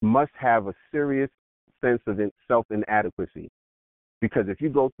must have a serious sense of self-inadequacy. Because if you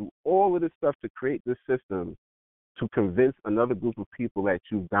go through all of this stuff to create this system to convince another group of people that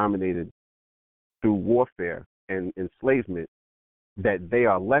you've dominated through warfare and enslavement that they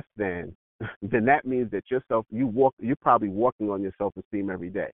are less than, then that means that you're probably walking on your self-esteem every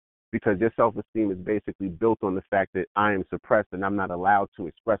day, because your self-esteem is basically built on the fact that I am suppressed and I'm not allowed to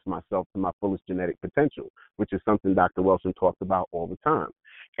express myself to my fullest genetic potential, which is something Dr. Wilson talked about all the time.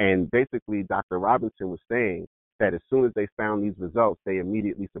 And basically, Dr. Robinson was saying that as soon as they found these results, they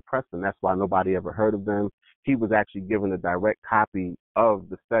immediately suppressed them. That's why nobody ever heard of them. He was actually given a direct copy of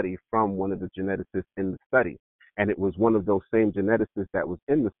the study from one of the geneticists in the study. And it was one of those same geneticists that was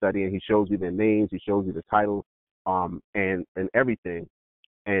in the study, and he shows you their names, he shows you the titles, and everything.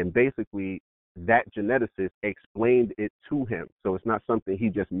 And basically, that geneticist explained it to him. So it's not something he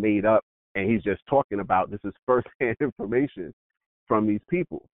just made up and he's just talking about. This is firsthand information from these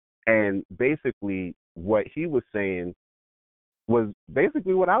people. And basically, what he was saying was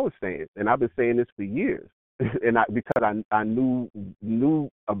basically what I was saying. And I've been saying this for years. And because I knew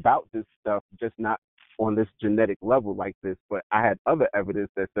about this stuff, just not on this genetic level like this, but I had other evidence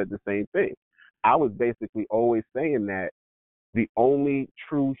that said the same thing. I was basically always saying that the only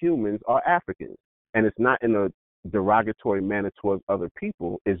true humans are Africans. And it's not in a derogatory manner towards other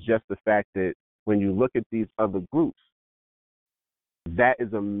people. It's just the fact that when you look at these other groups, that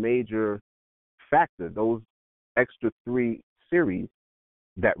is a major factor. Those extra 3 series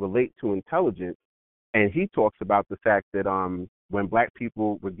that relate to intelligence. And he talks about the fact that when Black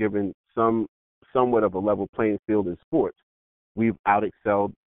people were given somewhat of a level playing field in sports, we've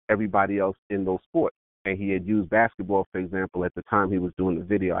out-excelled everybody else in those sports. And he had used basketball, for example, at the time he was doing the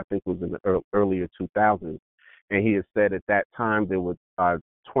video. I think it was in the earlier 2000s. And he had said at that time there were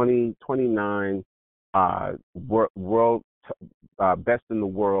 29 world best in the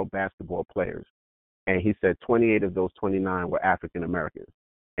world basketball players. And he said 28 of those 29 were African Americans.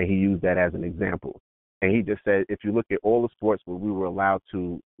 And he used that as an example. And he just said, if you look at all the sports where we were allowed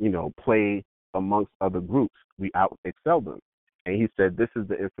to, play amongst other groups, we out-excelled them. And he said, this is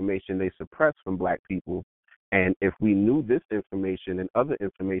the information they suppress from Black people. And if we knew this information and other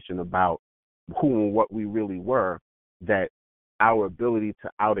information about who and what we really were, that our ability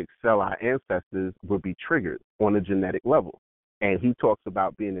to out-excel our ancestors would be triggered on a genetic level. And he talks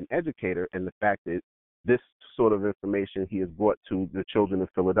about being an educator and the fact that this sort of information he has brought to the children of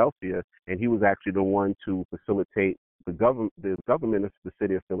Philadelphia, and he was actually the one to facilitate the government of the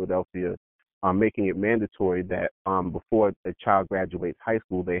city of Philadelphia making it mandatory that before a child graduates high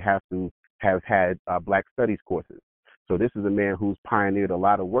school, they have to have had Black studies courses. So this is a man who's pioneered a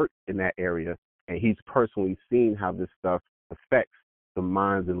lot of work in that area, and he's personally seen how this stuff affects the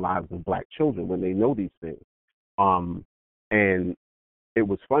minds and lives of Black children when they know these things. And it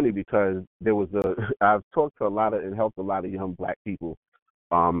was funny because I've talked to a lot of and helped a lot of young Black people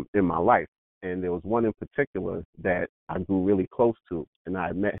in my life. And there was one in particular that I grew really close to, and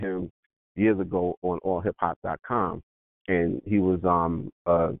I met him years ago on allhiphop.com. And he was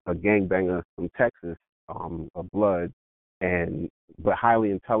a gangbanger from Texas, a blood, but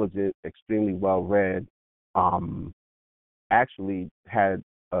highly intelligent, extremely well read. Actually had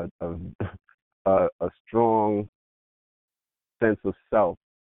a strong sense of self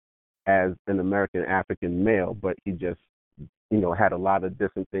as an American African male, but he just, had a lot of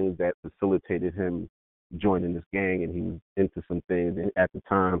different things that facilitated him joining this gang, and he was into some things. And at the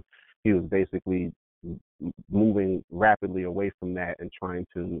time, he was basically moving rapidly away from that and trying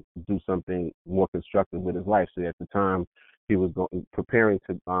to do something more constructive with his life. So at the time, he was preparing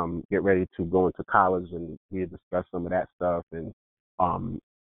to get ready to go into college, and we had discussed some of that stuff, and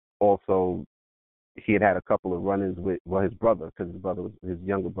also he had a couple of run-ins with his brother, because his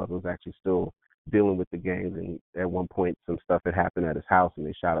younger brother was actually still dealing with the gangs, and at one point some stuff had happened at his house, and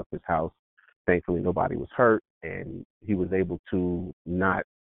they shot up his house. Thankfully, nobody was hurt, and he was able to not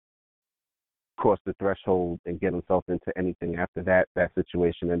cross the threshold and get himself into anything after that. That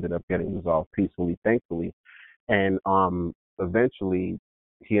situation ended up getting resolved peacefully, thankfully, and eventually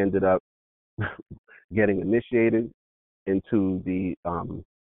he ended up getting initiated into the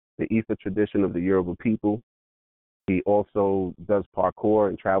Ifa tradition of the Yoruba people. He also does parkour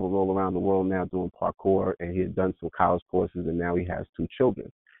and travels all around the world now doing parkour, and he had done some college courses, and now he has 2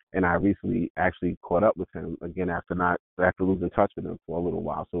 children. And I recently actually caught up with him again after losing touch with him for a little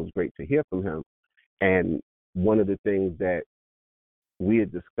while. So it was great to hear from him. And one of the things that he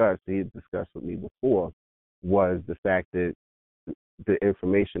had discussed with me before, was the fact that the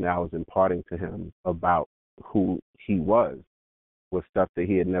information that I was imparting to him about who he was stuff that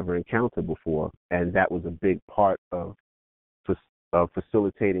he had never encountered before, and that was a big part of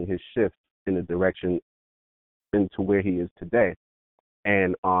facilitating his shift in the direction into where he is today.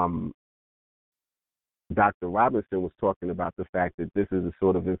 And Dr. Robinson was talking about the fact that this is the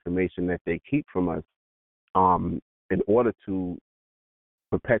sort of information that they keep from us in order to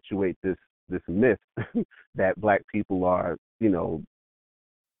perpetuate this myth that Black people are,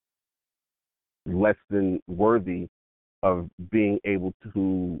 less than worthy of being able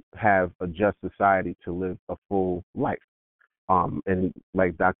to have a just society to live a full life. And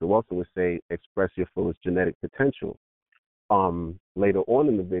like Dr. Wilson would say, express your fullest genetic potential. Later on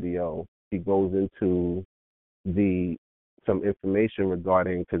in the video, he goes into some information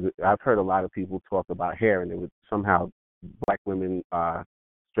regarding, because I've heard a lot of people talk about hair, and it was somehow Black women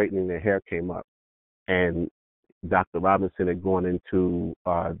straightening their hair came up, and Dr. Robinson had gone into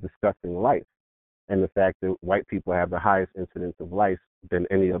discussing lice, and the fact that white people have the highest incidence of lice than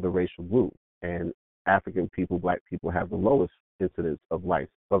any other racial group, and African people, Black people have the lowest incidence of lice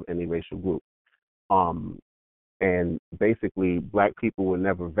of any racial group. And basically, Black people were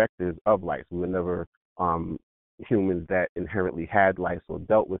never vectors of lice. We were never humans that inherently had lice or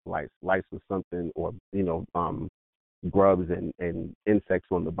dealt with lice. Lice was something, or grubs and insects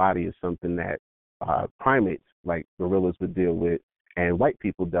on the body is something that primates like gorillas would deal with, and white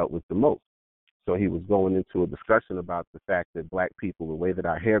people dealt with the most. So he was going into a discussion about the fact that Black people, the way that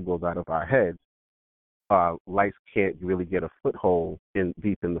our hair goes out of our heads, lice can't really get a foothold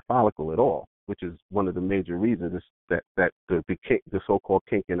deep in the follicle at all, which is one of the major reasons that the so-called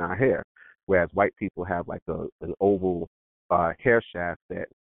kink in our hair, whereas white people have like an oval hair shaft that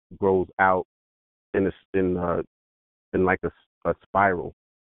grows out in like a spiral,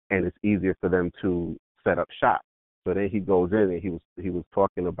 and it's easier for them to set up shop. So then he goes in and he was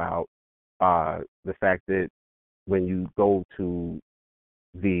talking about the fact that when you go to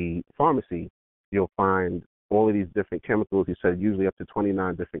the pharmacy, you'll find all of these different chemicals. He said usually up to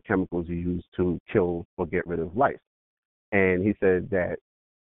 29 different chemicals you use to kill or get rid of lice. And he said that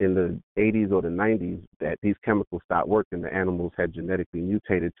in the 80s or the 90s, that these chemicals stopped working. The animals had genetically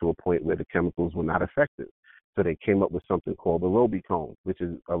mutated to a point where the chemicals were not effective. So they came up with something called a Robicone, which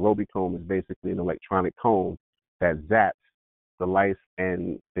is a Robicone is basically an electronic cone that zaps the lice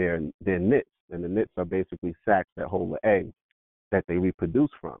and their nits. And the nits are basically sacs that hold the eggs that they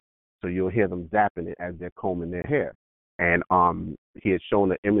reproduce from. So you'll hear them zapping it as they're combing their hair. And he had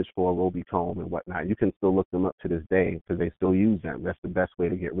shown an image for a Robicone and whatnot. You can still look them up to this day because they still use them. That's the best way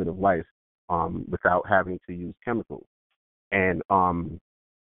to get rid of lice without having to use chemicals. And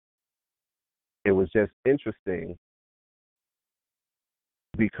it was just interesting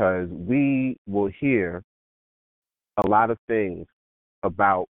because we will hear a lot of things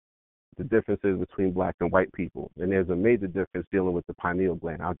about the differences between Black and white people. And there's a major difference dealing with the pineal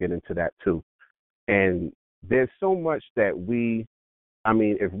gland. I'll get into that too. And there's so much that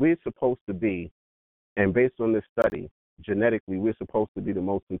if we're supposed to be, and based on this study, genetically, we're supposed to be the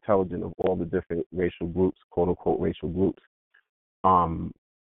most intelligent of all the different racial groups, quote unquote racial groups.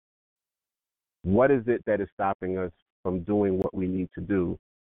 What is it that is stopping us from doing what we need to do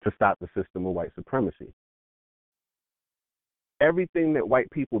to stop the system of white supremacy? Everything that white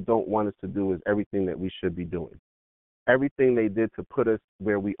people don't want us to do is everything that we should be doing. Everything they did to put us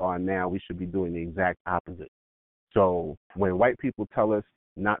where we are now, we should be doing the exact opposite. So when white people tell us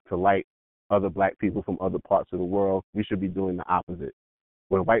not to like other Black people from other parts of the world, we should be doing the opposite.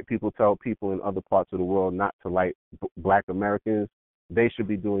 When white people tell people in other parts of the world not to like Black Americans, they should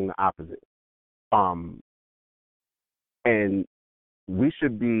be doing the opposite. And we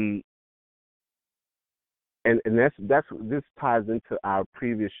should be and that's this ties into our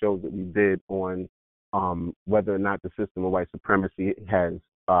previous shows that we did on whether or not the system of white supremacy has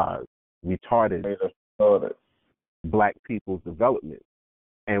retarded black people's development.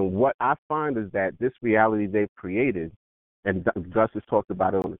 And what I find is that this reality they've created, and Gus has talked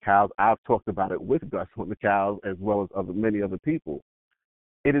about it on the cows. I've talked about it with Gus on the cows, as well as many other people.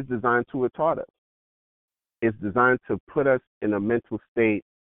 It is designed to retard us. It's designed to put us in a mental state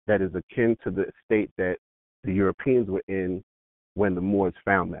that is akin to the state that the Europeans were in when the Moors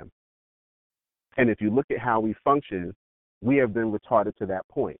found them. And if you look at how we function, we have been retarded to that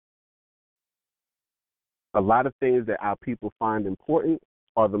point. A lot of things that our people find important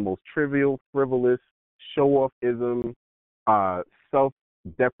are the most trivial, frivolous, show-offism,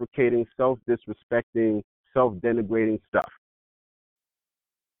 self-deprecating, self-disrespecting, self-denigrating stuff.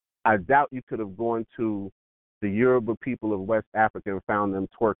 I doubt you could have gone to the Yoruba people of West Africa and found them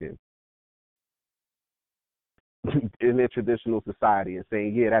twerking in their traditional society and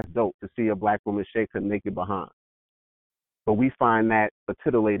saying, yeah, that's dope to see a black woman shake her naked behind. But we find that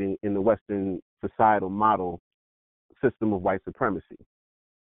titillating in the Western societal model system of white supremacy.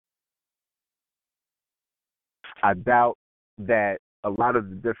 I doubt that a lot of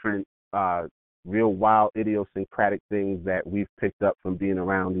the different real wild idiosyncratic things that we've picked up from being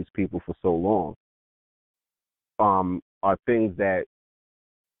around these people for so long are things that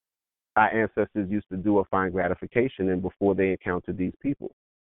our ancestors used to do or find gratification in before they encountered these people.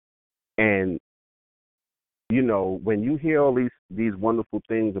 And, you know, when you hear all these wonderful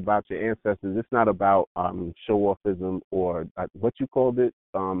things about your ancestors, it's not about show-offism or what you called it,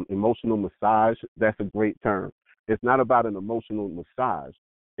 emotional massage. That's a great term. It's not about an emotional massage.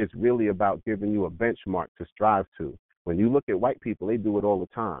 It's really about giving you a benchmark to strive to. When you look at white people, they do it all the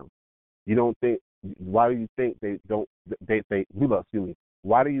time. You don't think, why do you think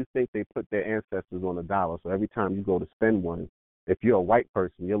why do you think they put their ancestors on $1? So every time you go to spend one, if you're a white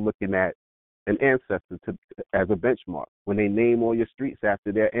person, you're looking at an ancestor as a benchmark. When they name all your streets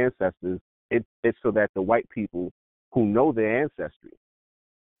after their ancestors, it's so that the white people who know their ancestry.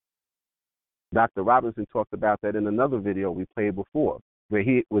 Dr. Robinson talked about that in another video we played before, where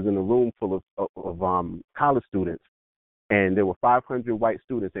he was in a room full of college students, and there were 500 white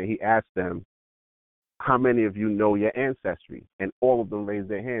students, and he asked them, how many of you know your ancestry? And all of them raised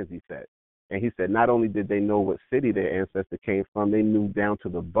their hands, he said. And he said not only did they know what city their ancestor came from, they knew down to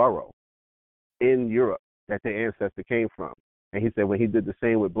the borough in Europe that their ancestor came from. And he said when he did the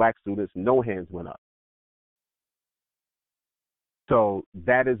same with black students, no hands went up. So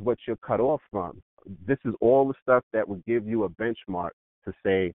that is what you're cut off from. This is all the stuff that would give you a benchmark to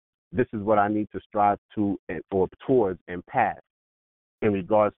say, this is what I need to strive to or towards and pass in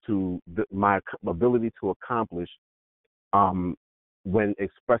regards to my ability to accomplish when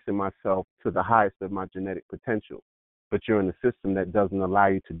expressing myself to the highest of my genetic potential. But you're in a system that doesn't allow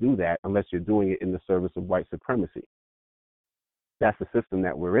you to do that unless you're doing it in the service of white supremacy. That's the system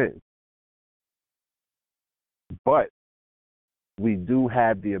that we're in. But we do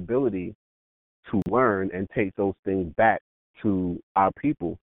have the ability to learn and take those things back to our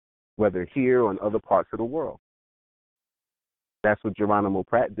people, whether here or in other parts of the world. That's what Geronimo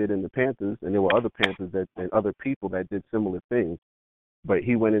Pratt did in the Panthers, and there were other Panthers and other people that did similar things. But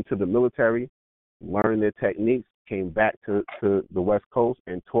he went into the military, learned their techniques, came back to the West Coast,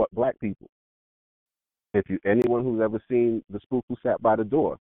 and taught black people. Anyone who's ever seen The Spook Who Sat by the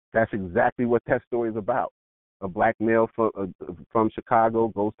Door, that's exactly what that story is about. A black male from Chicago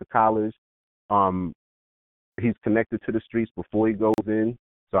goes to college. He's connected to the streets before he goes in.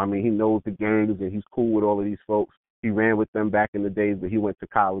 So, I mean, he knows the gangs and he's cool with all of these folks. He ran with them back in the days, but he went to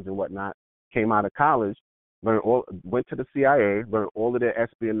college and whatnot. Came out of college, went to the CIA, learned all of their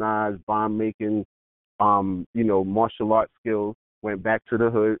espionage, bomb making, martial arts skills. Went back to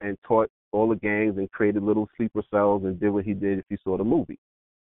the hood and taught all the gangs and created little sleeper cells and did what he did if you saw the movie.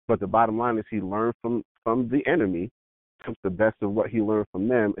 But the bottom line is he learned from the enemy, took the best of what he learned from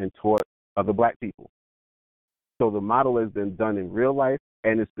them, and taught other black people. So the model has been done in real life,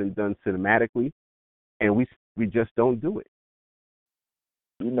 and it's been done cinematically, and we just don't do it.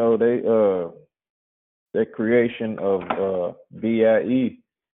 You know, their creation of BIE,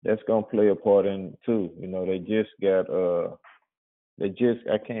 that's gonna play a part in it too. You know, I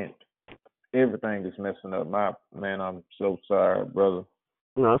can't. Everything is messing up. I'm so sorry, brother.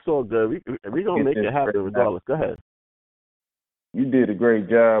 No, it's all good. We gonna make it happen regardless. Go ahead. You did a great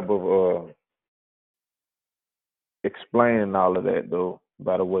job of explaining all of that, though.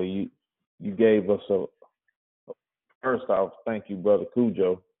 By the way, you gave us first off, thank you, brother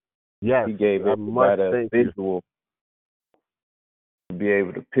Cujo. Yes, he gave everybody a visual to be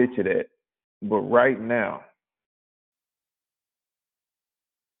able to picture that. But right now,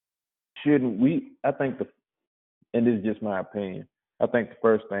 shouldn't we? I think and this is just my opinion. I think the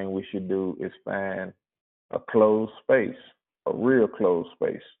first thing we should do is find a closed space, a real closed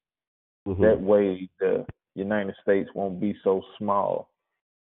space. Mm-hmm. That way, the United States won't be so small.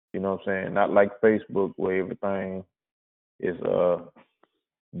 You know what I'm saying? Not like Facebook where everything is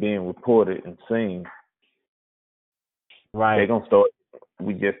being reported and seen. Right. They're gonna start.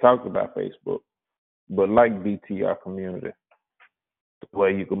 We just talked about Facebook, but like BTR community,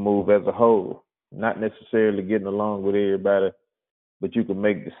 where you can move as a whole, not necessarily getting along with everybody, but you can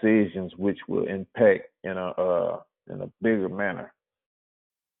make decisions which will impact in a bigger manner.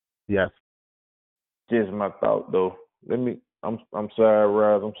 Yes. Just my thought though. I'm sorry,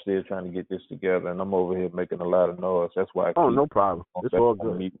 Roz. I'm still trying to get this together, and I'm over here making a lot of noise. That's why I keep No problem. It's all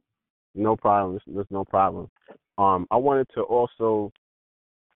good. mute. No problem. There's no problem. I wanted to also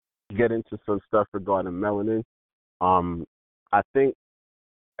get into some stuff regarding melanin. I think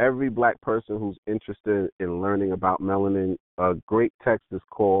every black person who's interested in learning about melanin, a great text is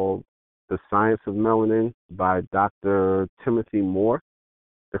called The Science of Melanin by Dr. Timothy Moore,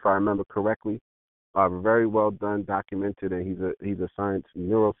 if I remember correctly. Very well done, documented, and he's a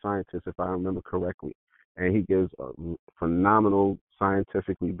neuroscientist, if I remember correctly. And he gives phenomenal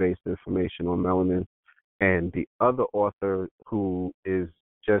scientifically based information on melanin. And the other author who is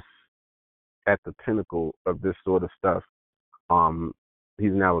just at the pinnacle of this sort of stuff,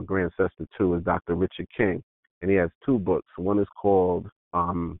 he's now a grandcessor too, is Dr. Richard King. And he has two books. One is called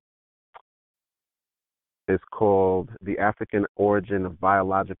The African Origin of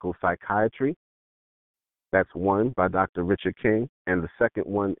Biological Psychiatry. That's one by Dr. Richard King. And the second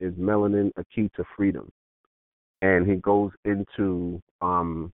one is Melanin, A Key to Freedom. And he goes into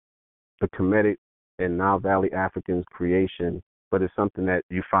the Kemetic and Nile Valley Africans' creation, but it's something that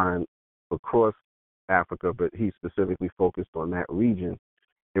you find across Africa, but he specifically focused on that region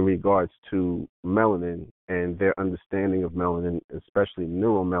in regards to melanin and their understanding of melanin, especially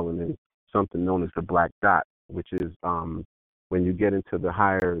neuromelanin, something known as the black dot, which is when you get into the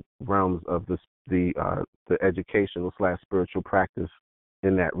higher realms of the educational / spiritual practice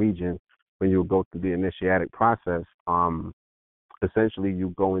in that region, when you go through the initiatic process, essentially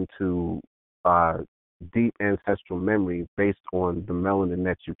you go into deep ancestral memory based on the melanin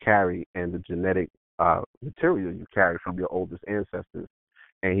that you carry and the genetic material you carry from your oldest ancestors.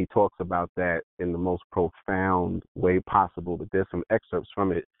 And he talks about that in the most profound way possible. But there's some excerpts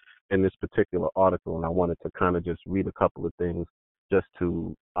from it in this particular article, and I wanted to kind of just read a couple of things just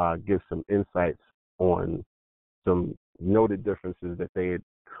to give some insights on some noted differences that they had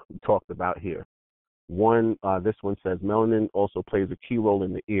talked about here. One, this one says, melanin also plays a key role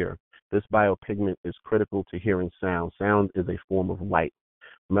in the ear. This biopigment is critical to hearing sound. Sound is a form of light.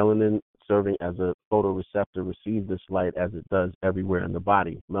 Melanin, serving as a photoreceptor, receives this light as it does everywhere in the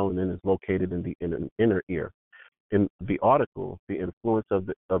body. Melanin is located in the inner ear. In the article, The Influence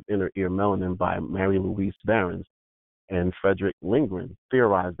of Inner Ear Melanin by Mary Louise Behrens and Frederick Lindgren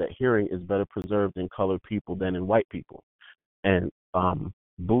theorized that hearing is better preserved in colored people than in white people. And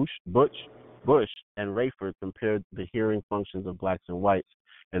Bush and Rayford compared the hearing functions of blacks and whites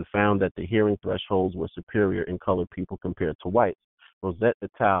and found that the hearing thresholds were superior in colored people compared to whites. Rosette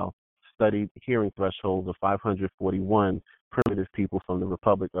et al. Studied hearing thresholds of 541 primitive people from the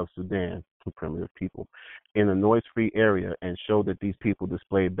Republic of Sudan, primitive people, in a noise-free area and showed that these people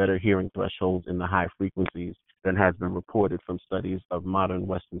displayed better hearing thresholds in the high frequencies than has been reported from studies of modern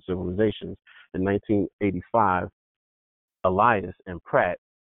Western civilizations. In 1985, Elias and Pratt,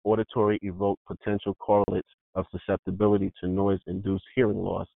 auditory evoked potential correlates of susceptibility to noise-induced hearing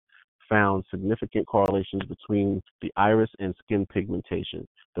loss, found significant correlations between the iris and skin pigmentation.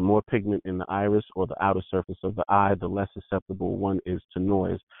 The more pigment in the iris or the outer surface of the eye, the less susceptible one is to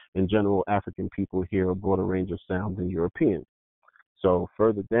noise. In general, African people hear a broader range of sound than Europeans. So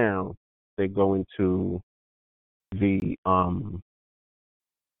further down, they go into the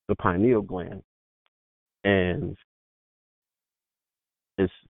pineal gland, and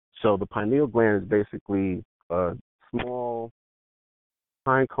so the pineal gland is basically a small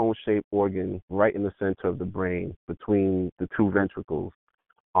pine cone shaped organ right in the center of the brain between the two ventricles.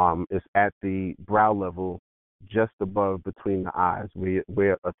 It's at the brow level, just above between the eyes,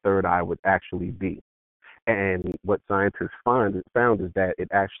 where a third eye would actually be. And what scientists found is that it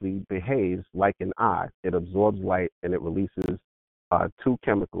actually behaves like an eye. It absorbs light and it releases two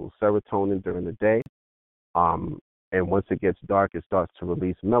chemicals, serotonin during the day, and once it gets dark, it starts to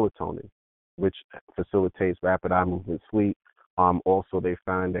release melatonin, which facilitates rapid eye movement sleep. Also, they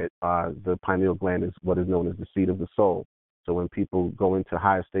find that the pineal gland is what is known as the seat of the soul. So when people go into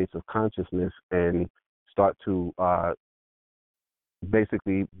higher states of consciousness and start to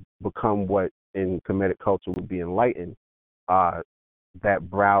basically become what in Kemetic culture would be enlightened, that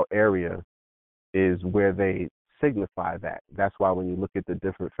brow area is where they signify that. That's why when you look at the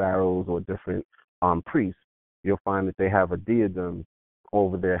different pharaohs or different priests, you'll find that they have a diadem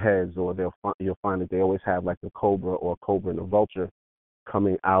over their heads, or you'll find that they always have like a cobra or a cobra and a vulture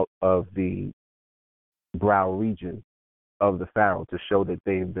coming out of the brow region of the pharaoh to show that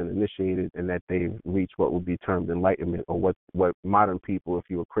they've been initiated and that they've reached what would be termed enlightenment, or what modern people, if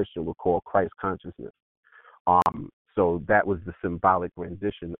you're a Christian, would call Christ consciousness. So that was the symbolic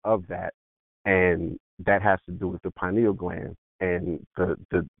rendition of that, and that has to do with the pineal gland and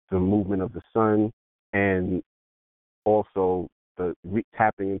the movement of the sun, and also the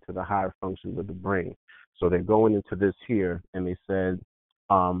tapping into the higher functions of the brain. So they're going into this here, and they said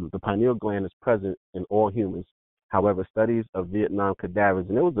the pineal gland is present in all humans. However, studies of Vietnam cadavers,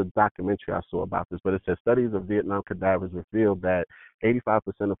 and there was a documentary I saw about this, but it says studies of Vietnam cadavers revealed that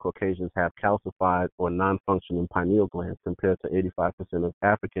 85% of Caucasians have calcified or non-functioning pineal glands, compared to 85% of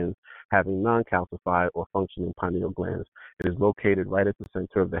Africans having non-calcified or functioning pineal glands. It is located right at the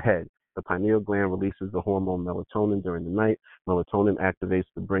center of the head. The pineal gland releases the hormone melatonin during the night. Melatonin activates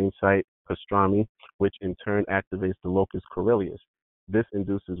the brain site pastrami, which in turn activates the locus coeruleus. This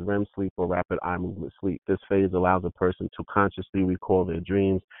induces REM sleep, or rapid eye movement sleep. This phase allows a person to consciously recall their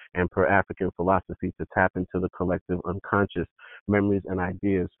dreams and, per African philosophy, to tap into the collective unconscious memories and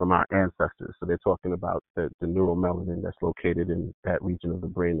ideas from our ancestors. So they're talking about the neuromelanin that's located in that region of the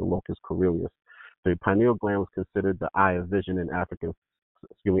brain, the locus coeruleus. The pineal gland was considered the eye of vision in African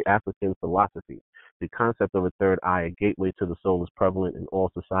philosophy. The concept of a third eye, a gateway to the soul, is prevalent in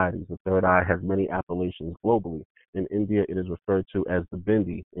all societies. The third eye has many appellations globally. In India, it is referred to as the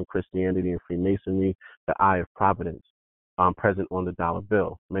bindi. In Christianity and Freemasonry, the eye of providence, present on the dollar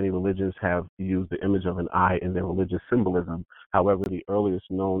bill. Many religions have used the image of an eye in their religious symbolism. However, the earliest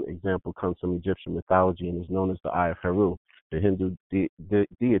known example comes from Egyptian mythology and is known as the Eye of Heru. The Hindu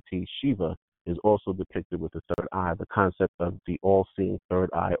deity Shiva is also depicted with the third eye. The concept of the all-seeing third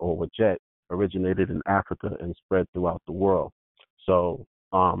eye, or Wajet, originated in Africa and spread throughout the world. So,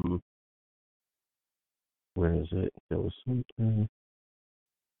 where is it? There was something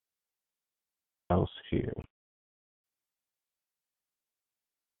else here.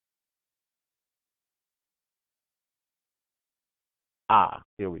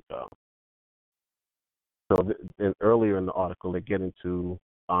 Here we go. So then earlier in the article, they get into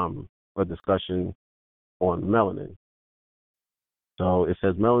a discussion on melanin. So it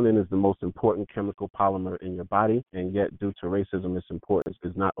says melanin is the most important chemical polymer in your body, and yet due to racism, its importance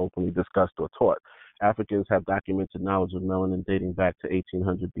is not openly discussed or taught. Africans have documented knowledge of melanin dating back to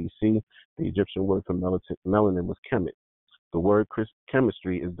 1800 BC. The Egyptian word for melanin was kemet. The word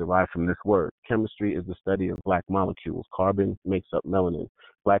chemistry is derived from this word. Chemistry is the study of black molecules. Carbon makes up melanin.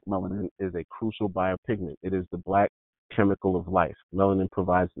 Black melanin is a crucial biopigment. It is the black chemical of life. Melanin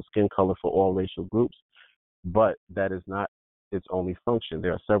provides the skin color for all racial groups, but that is not its only function.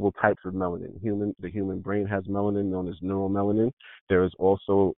 There are several types of melanin. The human brain has melanin known as neuromelanin. There is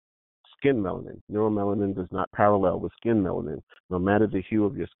also skin melanin. Neuromelanin does not parallel with skin melanin. No matter the hue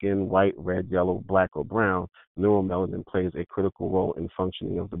of your skin, white, red, yellow, black, or brown, neuromelanin plays a critical role in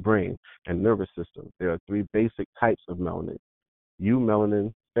functioning of the brain and nervous system. There are three basic types of melanin: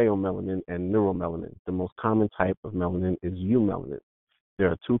 eumelanin, pheomelanin, and neuromelanin. The most common type of melanin is eumelanin.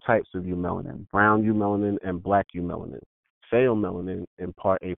 There are two types of eumelanin: brown eumelanin and black eumelanin. Pheomelanin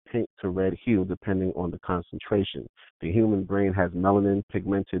impart a pink to red hue depending on the concentration. The human brain has melanin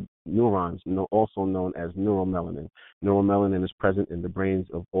pigmented neurons, also known as neuromelanin. Neuromelanin is present in the brains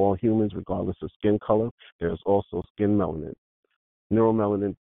of all humans regardless of skin color. There is also skin melanin.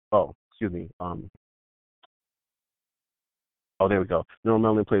 Neuromelanin, there we go.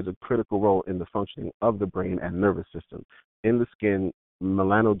 Neuromelanin plays a critical role in the functioning of the brain and nervous system. In the skin,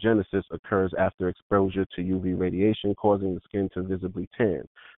 melanogenesis occurs after exposure to UV radiation, causing the skin to visibly tan.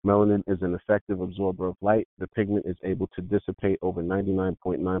 Melanin is an effective absorber of light. The pigment is able to dissipate over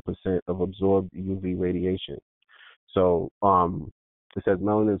 99.9% of absorbed UV radiation. So it says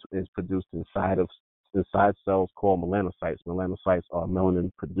melanin is produced inside cells called melanocytes. Melanocytes are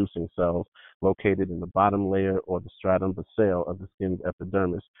melanin-producing cells located in the bottom layer or the stratum basale of the skin's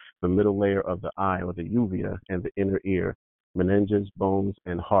epidermis, the middle layer of the eye or the uvea, and the inner ear, meninges, bones,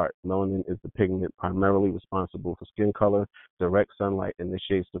 and heart. Melanin is the pigment primarily responsible for skin color. Direct sunlight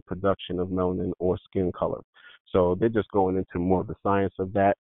initiates the production of melanin or skin color. So they're just going into more of the science of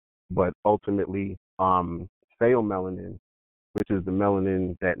that, but ultimately, pheomelanin, which is the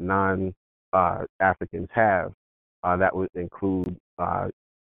melanin that non-Africans have, that would include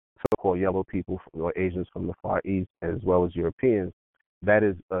so-called yellow people or Asians from the Far East, as well as Europeans. that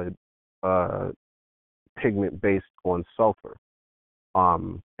is a pigment based on sulfur.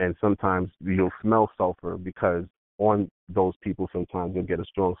 And sometimes you'll smell sulfur because on those people sometimes you'll get a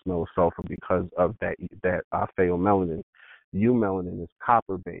strong smell of sulfur because of that pheomelanin. Eumelanin is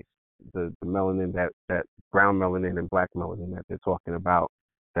copper based. The melanin that brown melanin and black melanin that they're talking about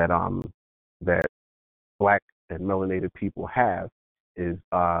that black and melanated people have is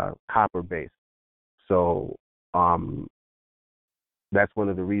copper based. So that's one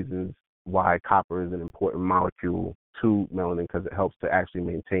of the reasons why copper is an important molecule to melanin, because it helps to actually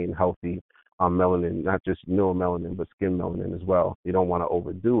maintain healthy melanin, not just neuromelanin, but skin melanin as well. You don't want to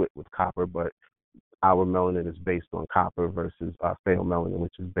overdo it with copper, but our melanin is based on copper versus pheomelanin,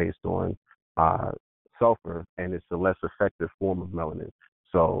 which is based on sulfur, and it's a less effective form of melanin.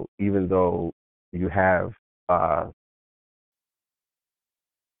 So even though you have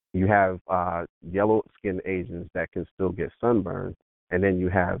yellow skinned Asians that can still get sunburned, and then you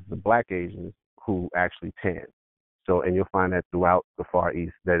have the black Asians who actually tan. So, and you'll find that throughout the Far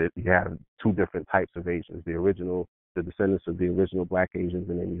East that you have two different types of Asians: the descendants of the original black Asians,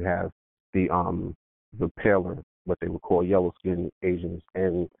 and then you have the paler, what they would call yellow skinned Asians,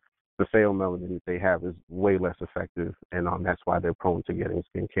 and the pheomelanin that they have is way less effective, and that's why they're prone to getting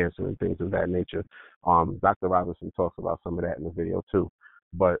skin cancer and things of that nature. Dr. Robinson talks about some of that in the video too.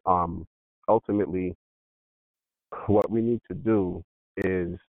 But ultimately, what we need to do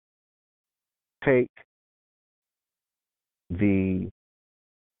is take the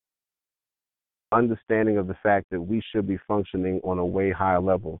understanding of the fact that we should be functioning on a way higher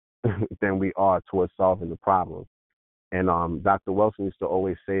level than we are towards solving the problem. And Dr. Wilson used to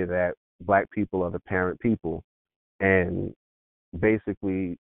always say that black people are the parent people, and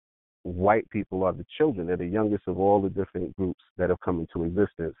basically white people are the children. They're the youngest of all the different groups that have come into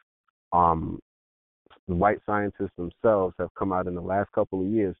existence. The white scientists themselves have come out in the last couple of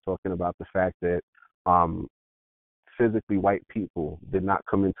years talking about the fact that physically white people did not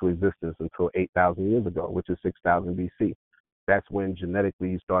come into existence until 8,000 years ago, which is 6,000 BC. That's when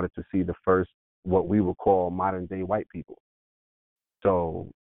genetically you started to see the first, what we would call modern day white people. So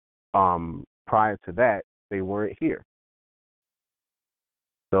prior to that, they weren't here.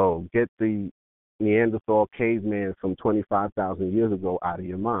 So get the Neanderthal caveman from 25,000 years ago out of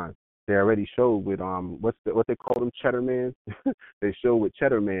your mind. They already showed with what they call them, Cheddar Man. They showed with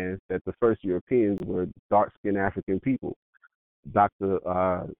Cheddar Man that the first Europeans were dark-skinned African people. Dr.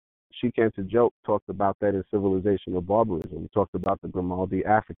 Shikan Joke talked about that in Civilization of Barbarism. He talked about the Grimaldi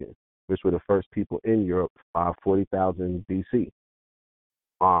Africans, which were the first people in Europe, 40,000 BC.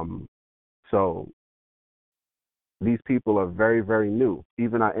 So these people are very, very new.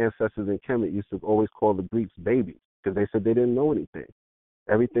 Even our ancestors in Kemet used to always call the Greeks babies because they said they didn't know anything.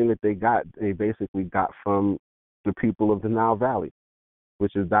 Everything that they got, they basically got from the people of the Nile Valley,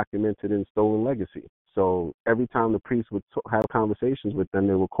 which is documented in Stolen Legacy. So every time the priests would have conversations with them,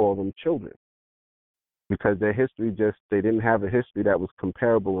 they would call them children, because their history they didn't have a history that was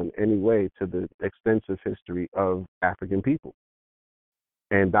comparable in any way to the extensive history of African people.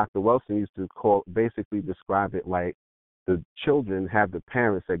 And Dr. Wilson used to basically describe it like the children have the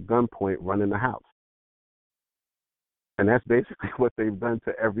parents at gunpoint running the house. And that's basically what they've done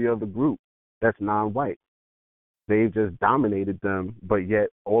to every other group that's non-white. They've just dominated them, but yet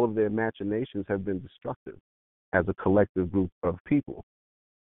all of their machinations have been destructive as a collective group of people.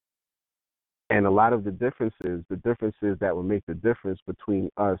 And a lot of the differences that will make the difference between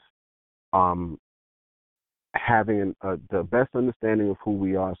us having the best understanding of who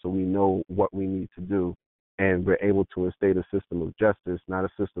we are, so we know what we need to do, and we're able to instate a system of justice, not a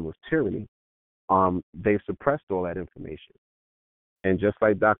system of tyranny. They've suppressed all that information. And just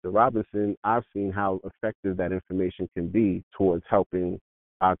like Dr. Robinson, I've seen how effective that information can be towards helping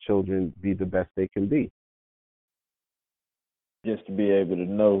our children be the best they can be. Just to be able to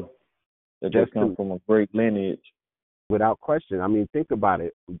know that they come from a great lineage. Without question. I mean, think about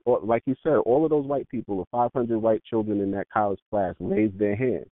it. Like you said, all of those white people, the 500 white children in that college class, raised their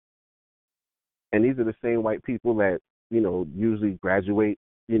hand. And these are the same white people that, usually graduate,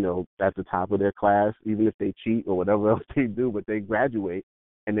 at the top of their class, even if they cheat or whatever else they do, but they graduate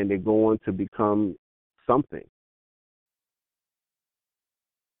and then they go on to become something.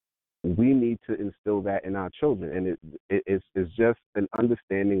 We need to instill that in our children, and it's just an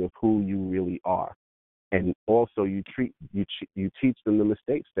understanding of who you really are. And also you teach them the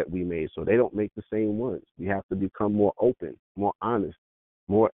mistakes that we made so they don't make the same ones. We have to become more open, more honest,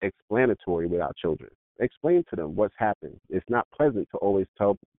 more explanatory with our children. Explain to them what's happened. It's not pleasant to always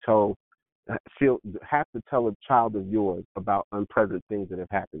have to tell a child of yours about unpleasant things that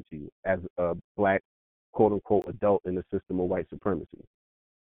have happened to you as a black quote unquote adult in the system of white supremacy.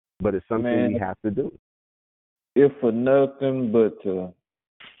 But it's something Man, we have to do. if for nothing but to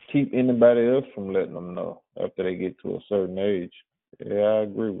keep anybody else from letting them know after they get to a certain age. Yeah, I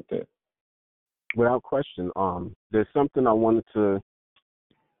agree with that. Without question. There's something I wanted to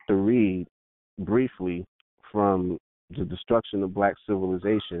read briefly from the destruction of black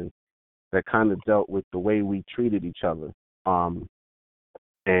civilization that kind of dealt with the way we treated each other.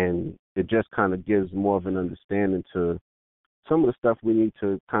 And it just kind of gives more of an understanding to some of the stuff we need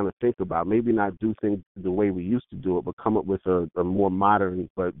to kind of think about. Maybe not do things the way we used to do it, but come up with a more modern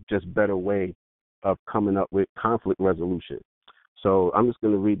but just better way of coming up with conflict resolution. So I'm just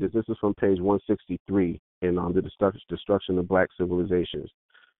going to read this. This is from page 163 in the destruction of black civilizations.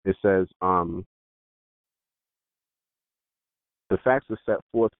 It says, the facts are set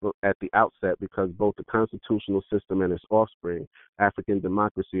forth at the outset because both the constitutional system and its offspring, African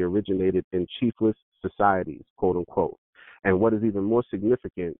democracy, originated in chiefless societies, quote unquote. And what is even more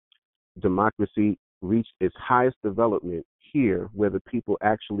significant, democracy reached its highest development here, where the people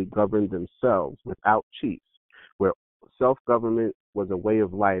actually governed themselves without chiefs, where self-government was a way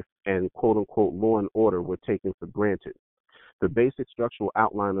of life and quote unquote law and order were taken for granted. The basic structural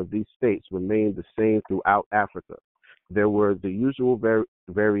outline of these states remained the same throughout Africa. There were the usual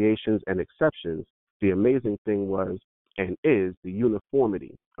variations and exceptions. The amazing thing was and is the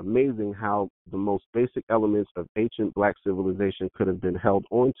uniformity. Amazing how the most basic elements of ancient black civilization could have been held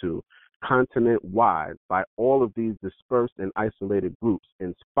onto continent-wide by all of these dispersed and isolated groups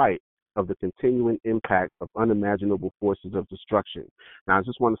in spite of the continuing impact of unimaginable forces of destruction. Now, I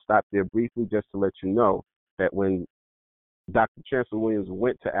just want to stop there briefly just to let you know that when Dr. Chancellor Williams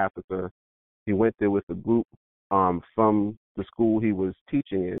went to Africa, he went there with a group from the school he was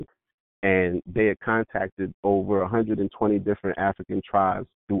teaching in, and they had contacted over 120 different African tribes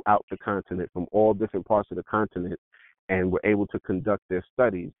throughout the continent from all different parts of the continent, and were able to conduct their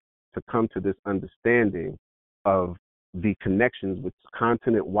studies to come to this understanding of the connections with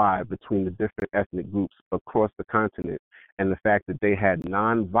continent-wide between the different ethnic groups across the continent, and the fact that they had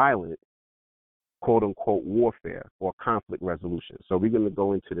nonviolent, quote-unquote, warfare or conflict resolution. So we're going to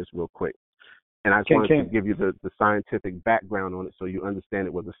go into this real quick. And I just wanted to give you the scientific background on it so you understand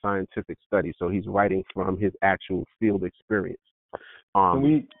it was a scientific study. So he's writing from his actual field experience.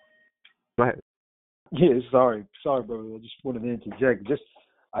 Go ahead. Yeah, sorry, brother. I just wanted to interject.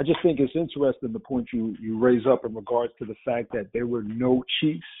 I just think it's interesting the point you raise up in regards to the fact that there were no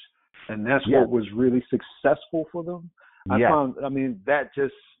chiefs, and that's what was really successful for them. That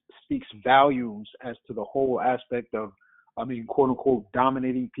just speaks volumes as to the whole aspect of, quote unquote,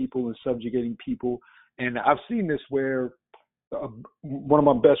 dominating people and subjugating people. And I've seen this where one of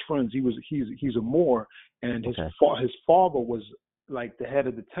my best friends, he's a Moor, and his father was like the head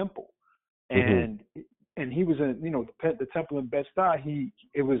of the temple, and he was in the temple in Bed-Stuy.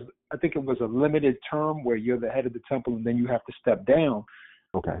 I think it was a limited term where you're the head of the temple and then you have to step down.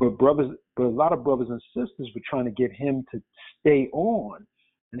 Okay. But a lot of brothers and sisters were trying to get him to stay on,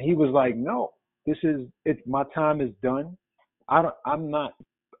 and he was like, "No, my time is done. I'm not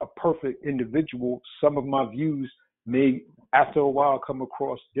a perfect individual. Some of my views may, after a while, come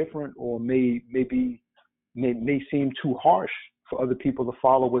across different, or may seem too harsh for other people to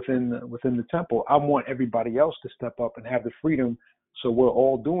follow within the temple. I want everybody else to step up and have the freedom, so we're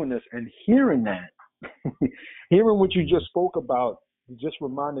all doing this." And hearing that, hearing what you just spoke about, just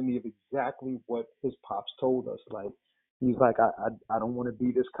reminded me of exactly what his pops told us. Like, he's like, I don't want to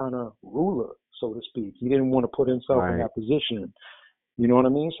be this kind of ruler, so to speak. He didn't want to put himself in that position. You know what I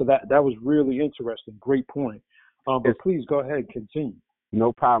mean? So that was really interesting. Great point. But please go ahead, continue.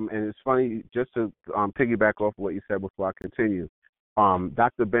 No problem. And it's funny, just to piggyback off what you said before I continue.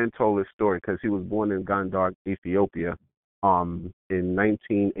 Dr. Ben told his story because he was born in Gondar, Ethiopia, in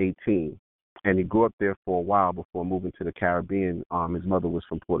 1918. And he grew up there for a while before moving to the Caribbean. His mother was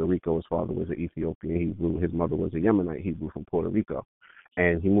from Puerto Rico. His father was an Ethiopian Hebrew. His mother was a Yemenite Hebrew from Puerto Rico.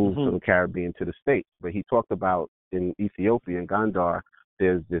 And he moved from the Caribbean to the States. But he talked about in Ethiopia, in Gondar,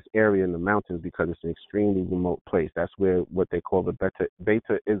 there's this area in the mountains because it's an extremely remote place. That's where what they call the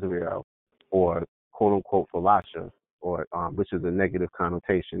Beta Israel, or quote-unquote Falasha, or which is a negative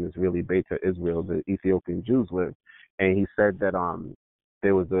connotation. It's really Beta Israel, the Ethiopian Jews live. And he said that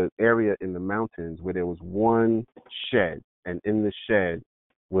there was an area in the mountains where there was one shed, and in the shed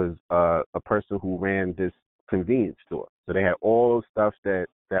was a person who ran this convenience store. So they had all the stuff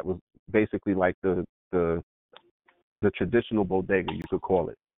that was basically like the traditional bodega, you could call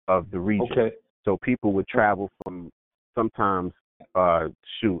it, of the region. Okay. So people would travel from sometimes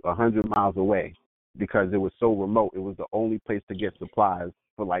 100 miles away because it was so remote. It was the only place to get supplies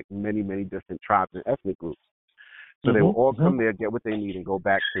for like many, many different tribes and ethnic groups. So they would all come there, get what they need, and go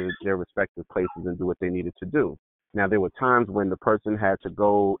back to their respective places and do what they needed to do. Now, there were times when the person had to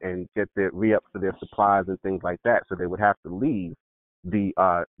go and get their re-up for their supplies and things like that, so they would have to leave the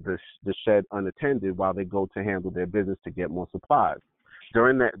shed unattended while they go to handle their business to get more supplies.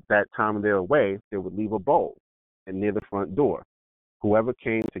 During that time when they're away, they would leave a bowl near the front door. Whoever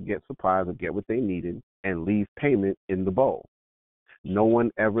came to get supplies would get what they needed and leave payment in the bowl. No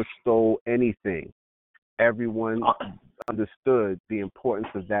one ever stole anything. Everyone understood the importance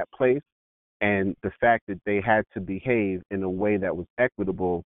of that place and the fact that they had to behave in a way that was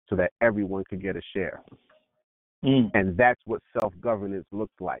equitable so that everyone could get a share. And that's what self-governance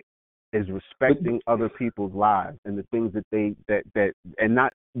looks like, is respecting other people's lives and the things that that and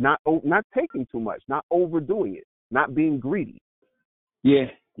not taking too much, not overdoing it, not being greedy. Yeah.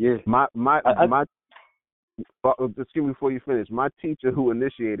 Excuse me before you finish. My teacher who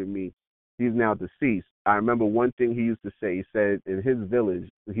initiated me, he's now deceased. I remember one thing he used to say. He said in his village,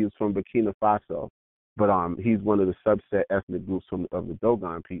 he was from Burkina Faso, but he's one of the subset ethnic groups of the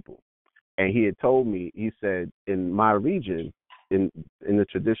Dogon people. And he had told me, he said, in my region, in the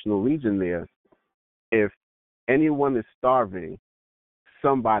traditional region there, if anyone is starving,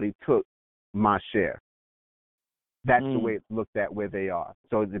 somebody took my share. That's the way it's looked at where they are.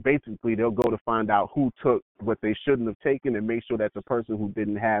 So basically, they'll go to find out who took what they shouldn't have taken and make sure that the person who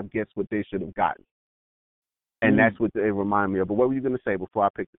didn't have gets what they should have gotten. And that's what they remind me of. But what were you going to say before I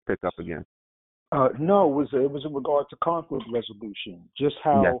pick up again? No, it was in regard to conflict resolution. Just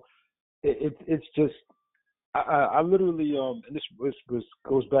how it's just I literally and this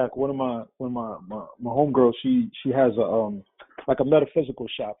goes back. One of my homegirls, she has a metaphysical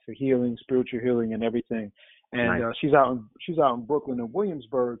shop for healing, spiritual healing, and everything. And she's out in Brooklyn and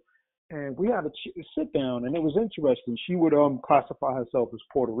Williamsburg, and we had a sit down, and it was interesting. She would classify herself as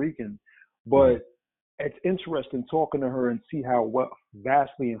Puerto Rican, but it's interesting talking to her and see how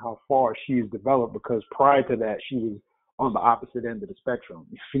vastly and how far she's developed, because prior to that she was on the opposite end of the spectrum.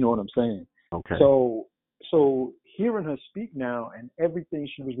 If you know what I'm saying? Okay. So hearing her speak now, and everything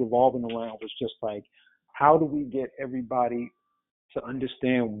she was revolving around was just like, how do we get everybody to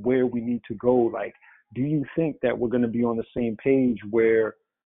understand where we need to go? Like, do you think that we're going to be on the same page where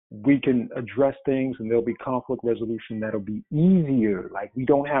we can address things and there'll be conflict resolution that'll be easier? Like, we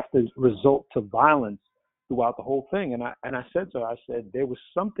don't have to resort to violence throughout the whole thing. And I said to her, I said, there was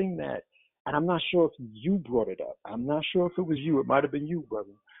something that, and I'm not sure if you brought it up. I'm not sure if it was you. It might have been you,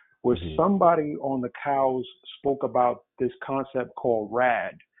 brother, where somebody on the cows spoke about this concept called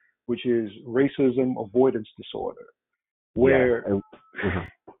RAD, which is racism avoidance disorder, where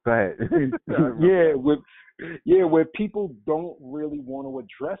go ahead. where people don't really want to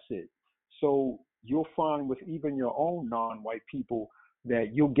address it. So you'll find with even your own non-white people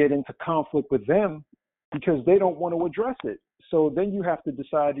that you'll get into conflict with them because they don't want to address it. So then you have to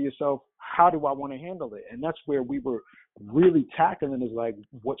decide to yourself, how do I want to handle it? And that's where we were really tackling, is like,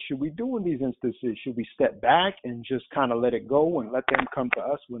 what should we do in these instances? Should we step back and just kind of let it go and let them come to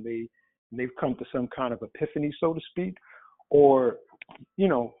us when they've come to some kind of epiphany, so to speak? Or,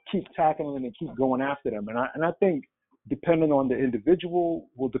 keep tackling them and keep going after them. And I think depending on the individual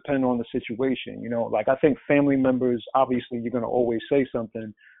will depend on the situation. Like, I think family members, obviously you're going to always say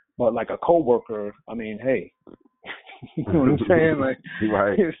something, but like a coworker, I mean, hey, you know what I'm saying? Like,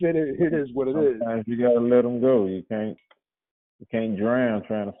 right. It is what it is. Sometimes you got to let them go. You can't drown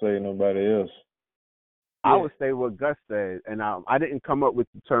trying to save nobody else. I would say what Gus said, and I didn't come up with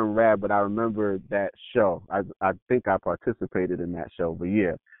the term RAD, but I remember that show. I think I participated in that show, but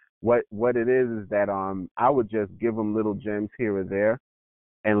yeah, what it is that I would just give them little gems here or there,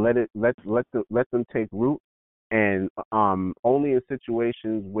 and let them take root, and only in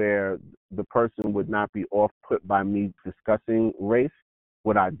situations where the person would not be off put by me discussing race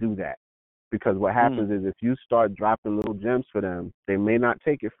would I do that. Because what happens is, if you start dropping little gems for them, they may not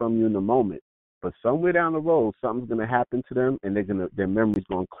take it from you in the moment, but somewhere down the road, something's going to happen to them, and their memory's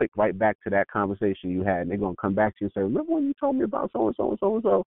going to click right back to that conversation you had, and they're going to come back to you and say, remember when you told me about so-and-so and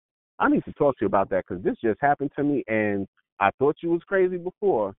so-and-so? I need to talk to you about that, because this just happened to me, and I thought you was crazy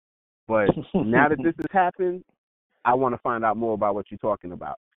before, but now that this has happened, I want to find out more about what you're talking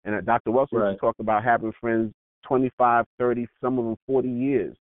about. And Dr. Wilson used to talk about having friends 25, 30, some of them 40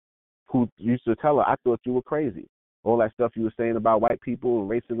 years, who used to tell her, I thought you were crazy. All that stuff you were saying about white people and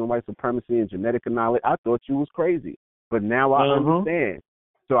racism, white supremacy, and genetic anomaly, I thought you was crazy. But now I understand.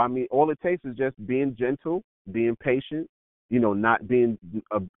 So, I mean, all it takes is just being gentle, being patient, not being,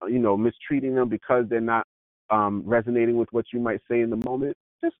 mistreating them because they're not resonating with what you might say in the moment.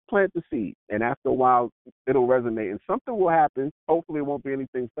 just plant the seed. And after a while, it'll resonate and something will happen. Hopefully it won't be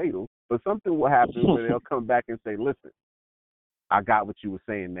anything fatal, but something will happen where they'll come back and say, listen, I got what you were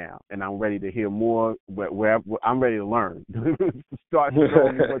saying now, and I'm ready to hear more. Where I'm ready to learn. Start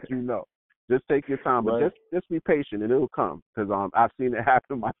showing me what you know. Just take your time, but Right. just be patient, and it'll come. Because I've seen it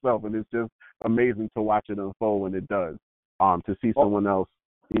happen myself, and it's just amazing to watch it unfold when it does. To see someone else,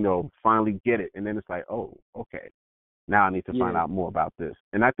 finally get it, and then it's like, oh, okay, now I need to find Yeah. out more about this.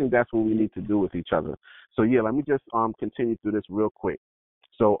 And I think that's what we need to do with each other. So yeah, let me just continue through this real quick.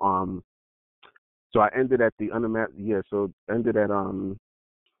 So so I ended at the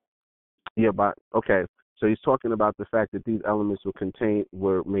So he's talking about the fact that these elements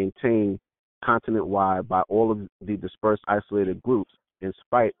were maintained continent-wide by all of the dispersed, isolated groups in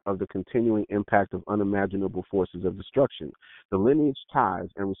spite of the continuing impact of unimaginable forces of destruction. The lineage ties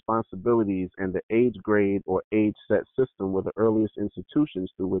and responsibilities and the age grade or age set system were the earliest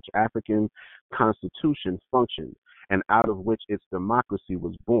institutions through which African constitution functioned and out of which its democracy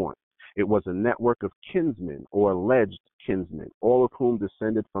was born. It was a network of kinsmen or alleged kinsmen, all of whom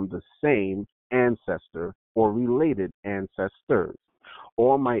descended from the same ancestor or related ancestors.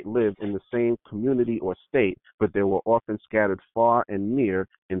 All might live in the same community or state, but they were often scattered far and near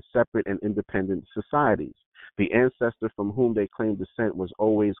in separate and independent societies. The ancestor from whom they claimed descent was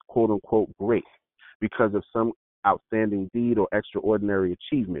always quote unquote great because of some outstanding deed or extraordinary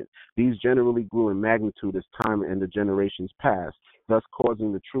achievement. These generally grew in magnitude as time and the generations passed, thus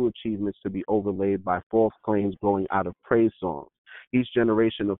causing the true achievements to be overlaid by false claims growing out of praise songs. Each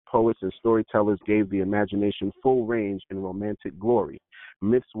generation of poets and storytellers gave the imagination full range in romantic glory.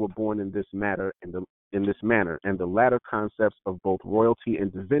 Myths were born in this manner, and the latter concepts of both royalty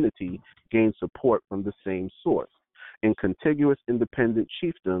and divinity gained support from the same source. In contiguous independent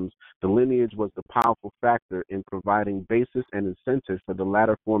chiefdoms, the lineage was the powerful factor in providing basis and incentive for the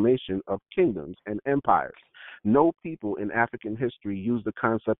latter formation of kingdoms and empires. No people in African history used the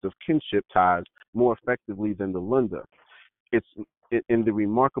concept of kinship ties more effectively than the Lunda. It's in the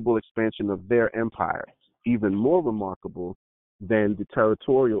remarkable expansion of their empire. Even more remarkable than the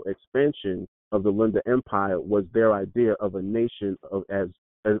territorial expansion of the Lunda Empire was their idea of a nation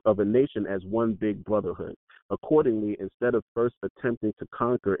as one big brotherhood. Accordingly, instead of first attempting to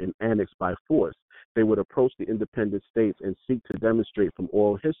conquer and annex by force, they would approach the independent states and seek to demonstrate from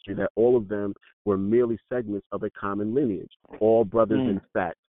oral history that all of them were merely segments of a common lineage, all brothers in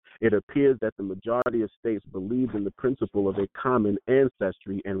fact. It appears that the majority of states believed in the principle of a common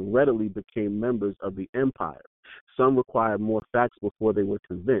ancestry and readily became members of the empire. Some required more facts before they were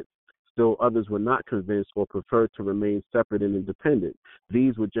convinced. Still others were not convinced or preferred to remain separate and independent.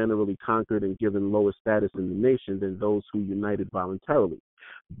 These were generally conquered and given lower status in the nation than those who united voluntarily.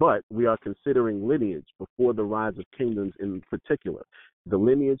 But we are considering lineage before the rise of kingdoms in particular. The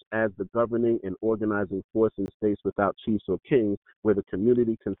lineage as the governing and organizing force in states without chiefs or kings, where the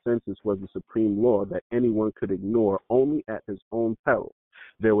community consensus was the supreme law that anyone could ignore only at his own peril.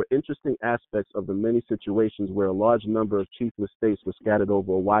 There were interesting aspects of the many situations where a large number of chiefless states were scattered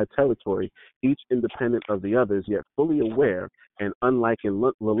over a wide territory, each independent of the others, yet fully aware, and unlike in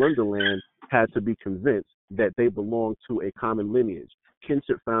Lulundaland, had to be convinced that they belonged to a common lineage.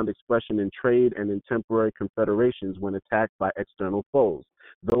 Kinship found expression in trade and in temporary confederations when attacked by external foes,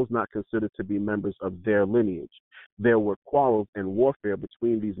 those not considered to be members of their lineage. There were quarrels and warfare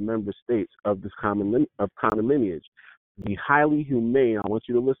between these member states of this common lineage. The highly humane, I want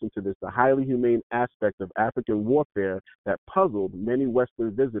you to listen to this, the highly humane aspect of African warfare that puzzled many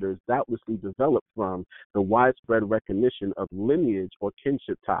Western visitors doubtlessly developed from the widespread recognition of lineage or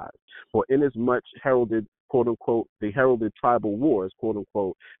kinship ties. For inasmuch heralded, quote unquote, the heralded tribal wars, quote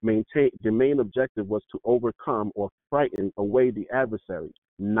unquote, the main objective was to overcome or frighten away the adversary,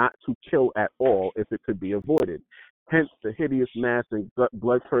 not to kill at all if it could be avoided. Hence the hideous mass and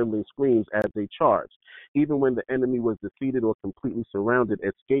blood-curdling screams as they charged. Even when the enemy was defeated or completely surrounded,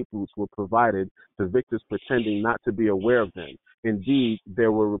 escape routes were provided, the victors pretending not to be aware of them. Indeed,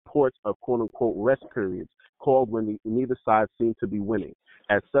 there were reports of quote-unquote rest periods, called when neither side seemed to be winning.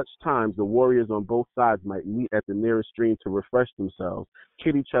 At such times, the warriors on both sides might meet at the nearest stream to refresh themselves,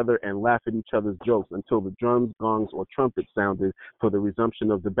 kid each other, and laugh at each other's jokes until the drums, gongs, or trumpets sounded for the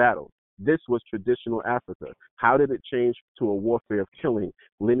resumption of the battle. This was traditional Africa. How did it change to a warfare of killing,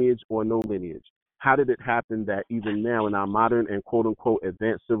 lineage or no lineage? How did it happen that even now in our modern and quote-unquote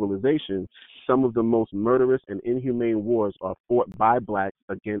advanced civilization, some of the most murderous and inhumane wars are fought by blacks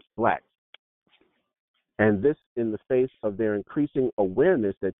against blacks? And this in the face of their increasing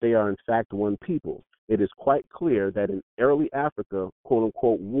awareness that they are in fact one people. It is quite clear that in early Africa,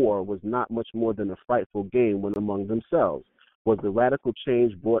 quote-unquote war was not much more than a frightful game when among themselves. was the radical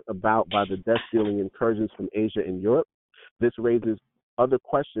change brought about by the death-dealing incursions from Asia and Europe? This raises other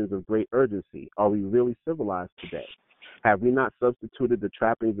questions of great urgency. Are we really civilized today? Have we not substituted the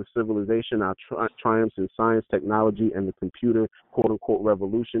trappings of civilization, our triumphs in science, technology, and the computer quote-unquote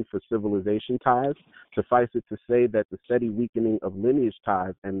revolution for civilization ties? Suffice it to say that the steady weakening of lineage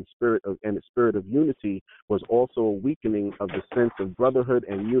ties and the spirit of unity was also a weakening of the sense of brotherhood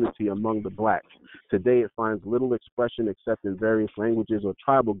and unity among the blacks. Today it finds little expression except in various languages or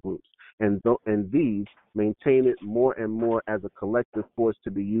tribal groups, and these maintain it more and more as a collective force to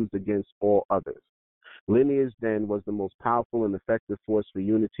be used against all others. Lineage then was the most powerful and effective force for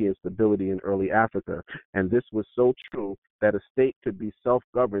unity and stability in early Africa, and this was so true that a state could be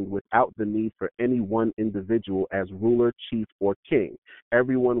self-governed without the need for any one individual as ruler, chief, or king.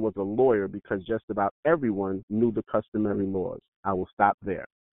 Everyone was a lawyer because just about everyone knew the customary laws. I will stop there.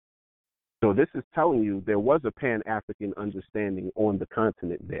 So this is telling you there was a Pan-African understanding on the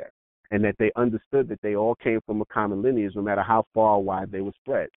continent there, and that they understood that they all came from a common lineage no matter how far or wide they were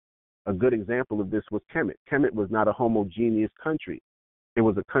spread. A good example of this was Kemet. Kemet was not a homogeneous country. It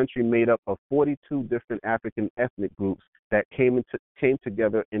was a country made up of 42 different African ethnic groups that came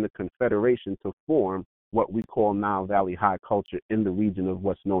together in a confederation to form what we call Nile Valley High culture in the region of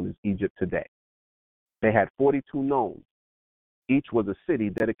what's known as Egypt today. They had 42 nomes. Each was a city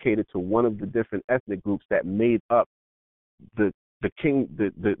dedicated to one of the different ethnic groups that made up the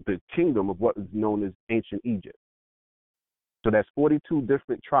kingdom of what is known as ancient Egypt. So that's 42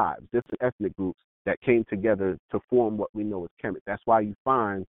 different tribes, different ethnic groups that came together to form what we know as Kemet. That's why you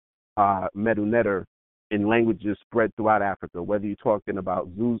find Medu Neter in languages spread throughout Africa, whether you're talking about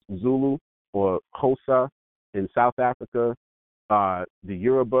Zulu or Xhosa in South Africa, the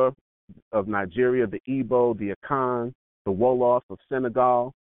Yoruba of Nigeria, the Igbo, the Akan, the Wolof of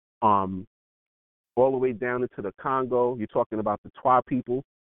Senegal, all the way down into the Congo. You're talking about the Twa people.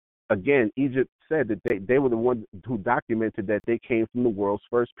 Again, Egypt said that they were the ones who documented that they came from the world's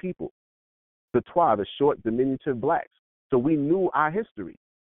first people, the Twa, the short, diminutive blacks. So we knew our history.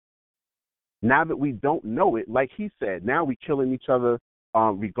 Now that we don't know it, like he said, now we're killing each other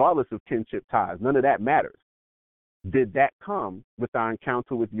regardless of kinship ties. None of that matters. Did that come with our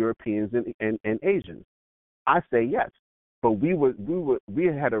encounter with Europeans and Asians? I say yes. But we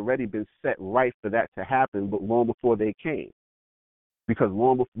had already been set right for that to happen, but long before they came. Because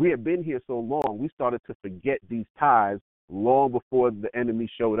long before we had been here so long, we started to forget these ties long before the enemy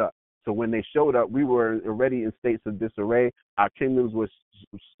showed up. So when they showed up, we were already in states of disarray. Our kingdoms were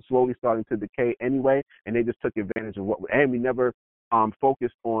slowly starting to decay anyway, and they just took advantage of and we never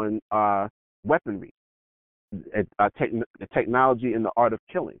focused on weaponry, technology, and the art of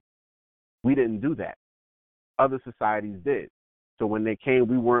killing. We didn't do that. Other societies did. So when they came,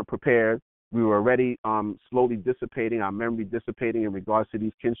 we weren't prepared. We were already slowly dissipating, our memory dissipating in regards to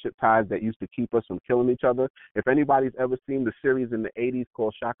these kinship ties that used to keep us from killing each other. If anybody's ever seen the series in the 80s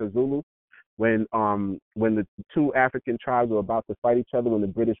called Shaka Zulu, when the two African tribes were about to fight each other, when the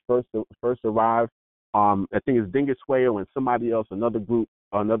British first arrived, I think it's Dingiswayo and somebody else, another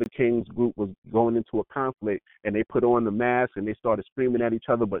king's group was going into a conflict, and they put on the mask and they started screaming at each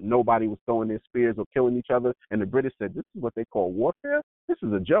other, but nobody was throwing their spears or killing each other. And the British said, "This is what they call warfare? This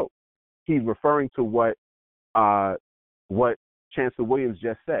is a joke." He's referring to what Chancellor Williams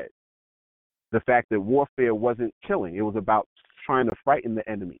just said. The fact that warfare wasn't killing. It was about trying to frighten the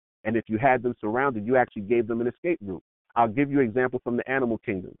enemy. And if you had them surrounded, you actually gave them an escape route. I'll give you an example from the animal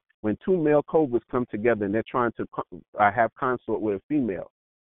kingdom. When two male cobras come together and they're trying to have consort with a female,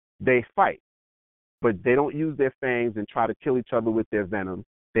 they fight. But they don't use their fangs and try to kill each other with their venom.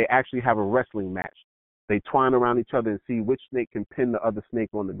 They actually have a wrestling match. They twine around each other and see which snake can pin the other snake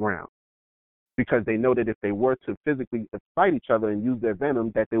on the ground. Because they know that if they were to physically fight each other and use their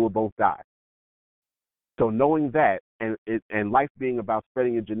venom, that they will both die. So knowing that, and life being about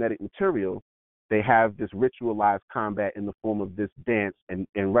spreading your genetic material, they have this ritualized combat in the form of this dance and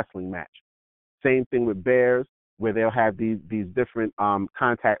wrestling match. Same thing with bears, where they'll have these different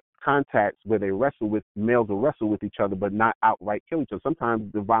contacts where they wrestle with, males will wrestle with each other, but not outright kill each other.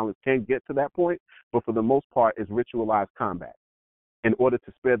 Sometimes the violence can get to that point, but for the most part, it's ritualized combat in order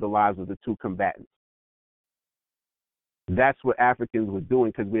to spare the lives of the two combatants. That's what Africans were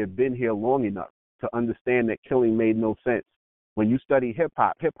doing because we had been here long enough to understand that killing made no sense. When you study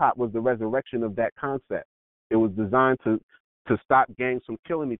hip-hop was the resurrection of that concept. It was designed to stop gangs from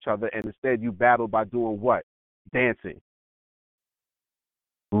killing each other, and instead you battle by doing what? Dancing.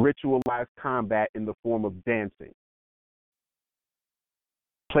 Ritualized combat in the form of dancing.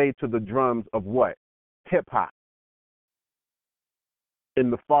 Played to the drums of what? Hip-hop. In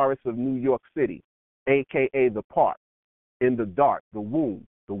the forests of New York City, a.k.a. the park. in the dark, the womb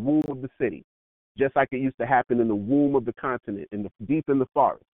of the city, just like it used to happen in the womb of the continent, deep in the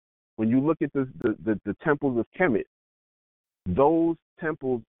forest. When you look at the temples of Kemet, those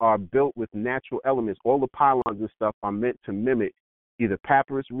temples are built with natural elements. All the pylons and stuff are meant to mimic either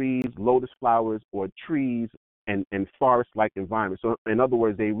papyrus reeds, lotus flowers, or trees and forest-like environments. So in other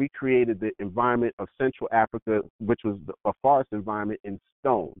words, they recreated the environment of Central Africa, which was a forest environment, in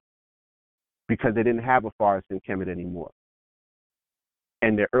stone, because they didn't have a forest in Kemet anymore.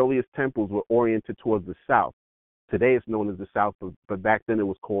 And their earliest temples were oriented towards the south. Today it's known as the south, but back then it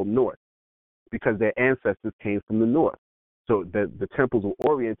was called north, because their ancestors came from the north. So the temples were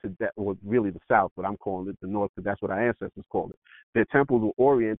oriented, that was really the south, but I'm calling it the north because that's what our ancestors called it. Their temples were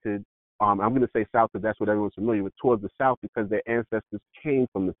oriented, I'm going to say south because that's what everyone's familiar with, towards the south, because their ancestors came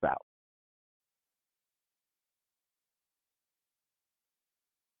from the south.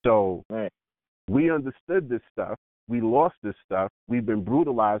 So we understood this stuff. We lost this stuff. We've been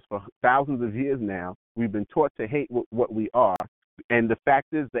brutalized for thousands of years now. We've been taught to hate what we are. And the fact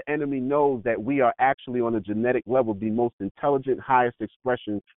is, the enemy knows that we are actually on a genetic level the most intelligent, highest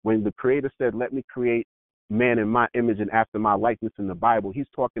expression. When the Creator said, let me create man in my image and after my likeness in the Bible, he's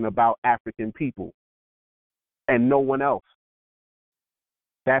talking about African people and no one else.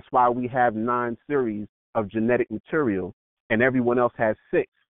 That's why we have 9 series of genetic material and everyone else has 6.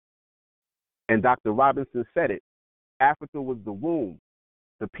 And Dr. Robinson said it. Africa was the womb.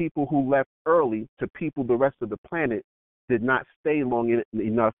 The people who left early to people the rest of the planet did not stay long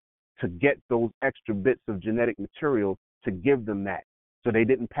enough to get those extra bits of genetic material to give them that. So they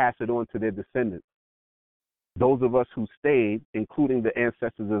didn't pass it on to their descendants. Those of us who stayed, including the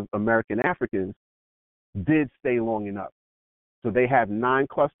ancestors of American Africans, did stay long enough. So they have 9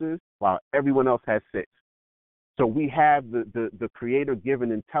 clusters while everyone else has 6. So we have the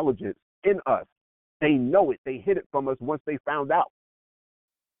Creator-given intelligence in us. They know it. They hid it from us once they found out.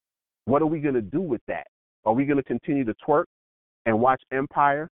 What are we going to do with that? Are we going to continue to twerk and watch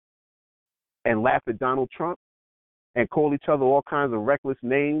Empire and laugh at Donald Trump and call each other all kinds of reckless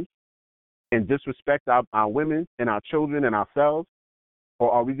names and disrespect our women and our children and ourselves?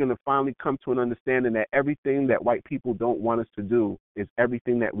 Or are we going to finally come to an understanding that everything that white people don't want us to do is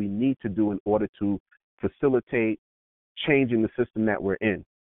everything that we need to do in order to facilitate changing the system that we're in?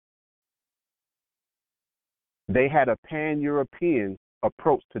 They had a pan-European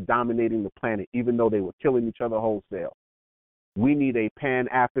approach to dominating the planet, even though they were killing each other wholesale. We need a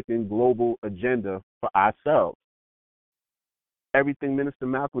pan-African global agenda for ourselves. Everything Minister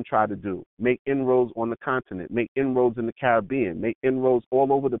Malcolm tried to do, make inroads on the continent, make inroads in the Caribbean, make inroads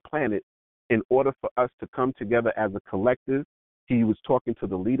all over the planet in order for us to come together as a collective. He was talking to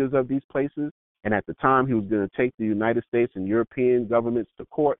the leaders of these places, and at the time he was going to take the United States and European governments to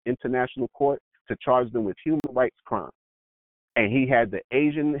court, international court, to charge them with human rights crimes. And he had the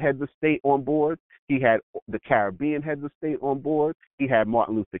Asian heads of state on board. He had the Caribbean heads of state on board. He had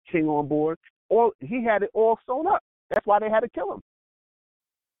Martin Luther King on board. He had it all sewn up. That's why they had to kill him.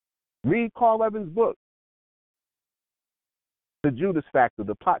 Read Carl Evans' book, The Judas Factor,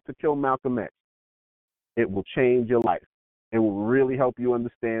 The Plot to Kill Malcolm X. It will change your life. It will really help you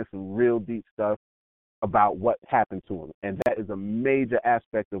understand some real deep stuff about what happened to him. And that is a major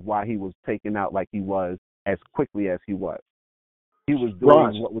aspect of why he was taken out like he was as quickly as he was. He was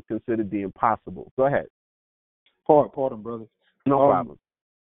doing what was considered the impossible. Go ahead. Pardon, brother. No problem.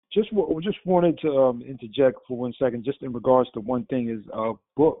 Just wanted to interject for 1 second, just in regards to one thing is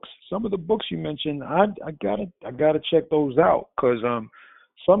books. Some of the books you mentioned, I gotta check those out because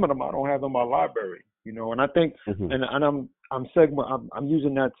some of them I don't have in my library, you know. And I think, and I'm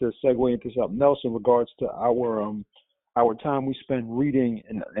using that to segue into something else in regards to our time we spend reading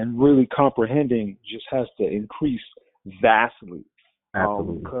and really comprehending just has to increase vastly.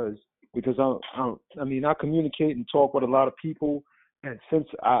 Absolutely. Because I mean I communicate and talk with a lot of people, and since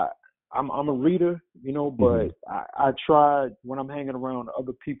I'm a reader, you know, but I try when I'm hanging around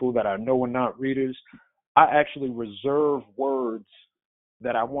other people that I know are not readers, I actually reserve words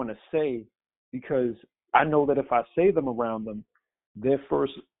that I want to say because I know that if I say them around them, their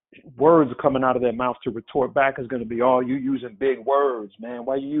first words coming out of their mouth to retort back is going to be, "Oh, you using big words, man.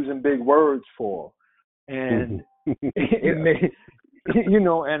 Why you using big words for?" And it may, you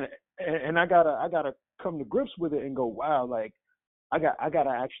know, and I gotta come to grips with it and go, wow, like I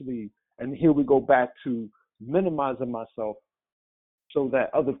gotta actually, and here we go back to minimizing myself so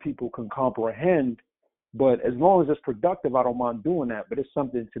that other people can comprehend. But as long as it's productive, I don't mind doing that. But it's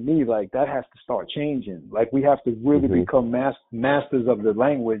something to me like that has to start changing. Like we have to really become masters of the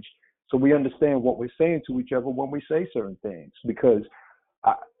language so we understand what we're saying to each other when we say certain things. Because,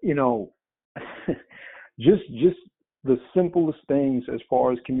 you know, just the simplest things as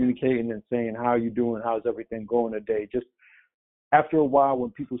far as communicating and saying how you doing, how's everything going today. Just after a while,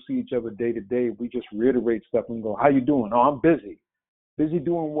 when people see each other day to day, we just reiterate stuff and go, "How you doing?" "Oh, I'm busy." Busy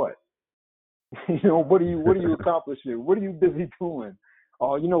doing what? What are you accomplishing? What are you busy doing?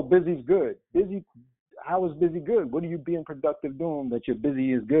 Oh, busy's good. Busy, how is busy good? What are you being productive doing that you're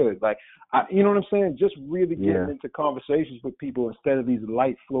busy is good? Like, you know what I'm saying? Just really getting into conversations with people instead of these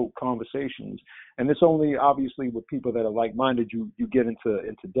light float conversations. And it's only obviously with people that are like-minded you get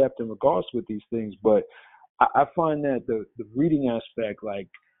into depth in regards with these things. But I find that the reading aspect, like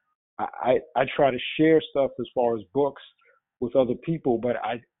I try to share stuff as far as books with other people, but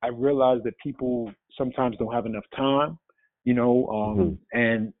I realize that people sometimes don't have enough time, and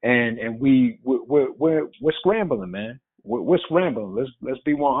we're scrambling, man. We're scrambling. Let's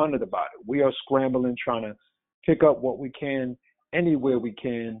be 100 about it. We are scrambling, trying to pick up what we can anywhere we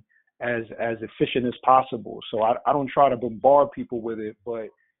can as efficient as possible. So I don't try to bombard people with it, but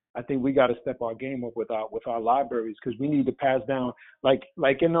I think we got to step our game up with our libraries, because we need to pass down like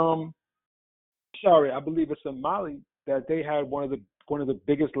in I believe it's in Mali that they had one of the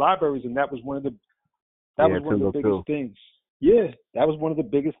biggest libraries, and that was one of the biggest things. Yeah, that was one of the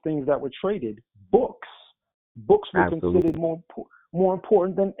biggest things that were traded. Books were considered more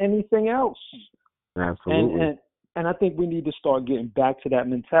important than anything else. Absolutely. And I think we need to start getting back to that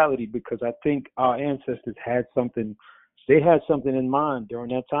mentality, because I think our ancestors had something. They had something in mind during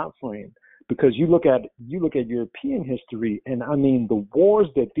that time frame. Because you look at European history, and I mean the wars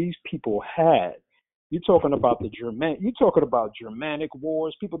that these people had. You're talking about Germanic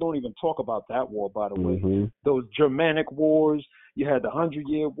wars. People don't even talk about that war, by the way. Mm-hmm. Those Germanic wars. You had the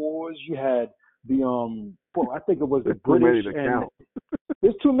 100-Year Wars. You had the I think it was the British. And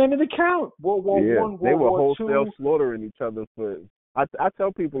there's too many to count. World War I, World they were War wholesale II. slaughtering each other for. I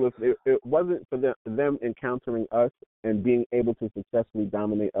tell people, if it wasn't for them encountering us and being able to successfully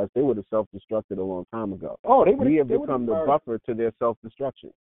dominate us, they would have self-destructed a long time ago. Oh, we have become the buffer to their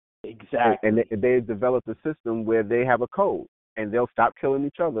self-destruction. Exactly. And they've developed a system where they have a code, and they'll stop killing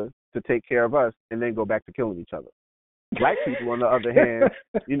each other to take care of us, and then go back to killing each other. Black people, on the other hand,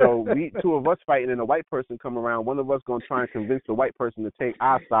 we two of us fighting, and a white person come around. One of us gonna try and convince the white person to take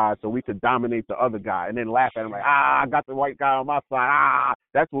our side so we could dominate the other guy, and then laugh at him like, I got the white guy on my side.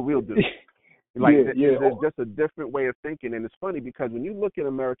 That's what we'll do. There's just a different way of thinking, and it's funny because when you look at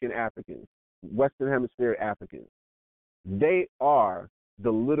American Africans, Western Hemisphere Africans, they are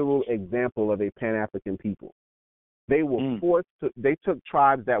the literal example of a Pan-African people. They were forced to. They took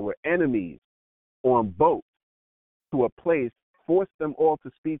tribes that were enemies on boats to a place, forced them all to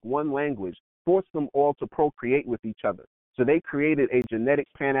speak one language, forced them all to procreate with each other. So they created a genetic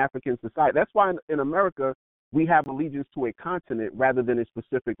Pan-African society. That's why in America we have allegiance to a continent rather than a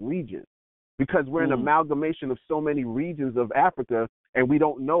specific region, because we're an amalgamation of so many regions of Africa, and we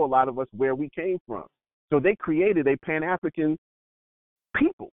don't know, a lot of us, where we came from. So they created a Pan-African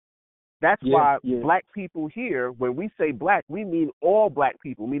people. That's why black people here, when we say black, we mean all black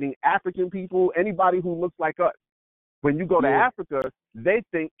people, meaning African people, anybody who looks like us. When you go to Africa, they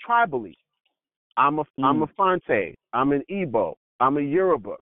think tribally. I'm a Fante, I'm an Igbo, I'm a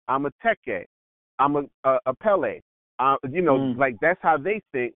Yoruba, I'm a Teke, I'm a Pele. Like that's how they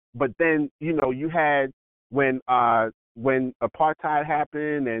think. But then, you had when apartheid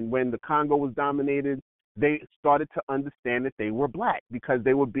happened and when the Congo was dominated, they started to understand that they were black because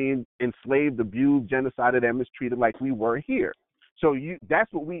they were being enslaved, abused, genocided, and mistreated like we were here. So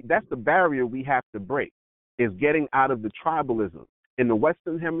that's the barrier we have to break, is getting out of the tribalism. In the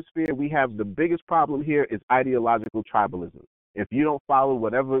Western Hemisphere, we have the biggest problem here is ideological tribalism. If you don't follow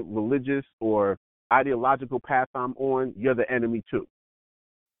whatever religious or ideological path I'm on, you're the enemy too.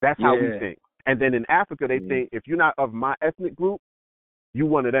 That's how we think. And then in Africa, they think if you're not of my ethnic group, you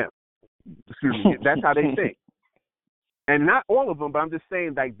one of them. Excuse me. That's how they think. And not all of them, but I'm just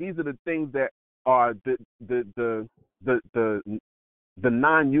saying, like, these are the things that are the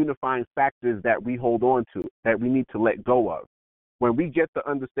non-unifying factors that we hold on to, that we need to let go of. When we get the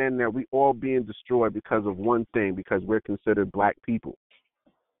understanding that we all being destroyed because of one thing, because we're considered black people,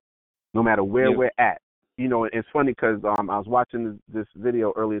 no matter where we're at. It's funny because I was watching this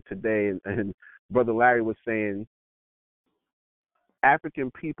video earlier today, and Brother Larry was saying African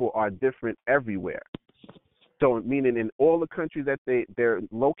people are different everywhere. So meaning in all the countries that they're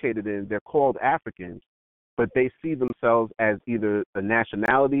located in, they're called Africans, but they see themselves as either a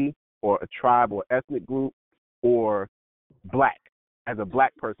nationality or a tribe or ethnic group or black, as a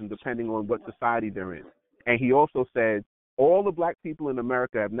black person, depending on what society they're in. And he also said all the black people in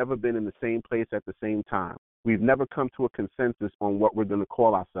America have never been in the same place at the same time. We've never come to a consensus on what we're going to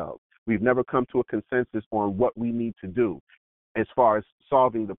call ourselves. We've never come to a consensus on what we need to do as far as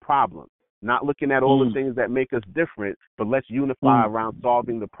solving the problem. Not looking at all the things that make us different, but let's unify around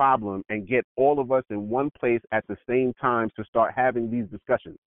solving the problem and get all of us in one place at the same time to start having these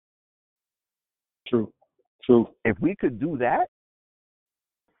discussions. True. If we could do that,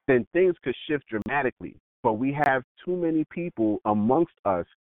 then things could shift dramatically. But we have too many people amongst us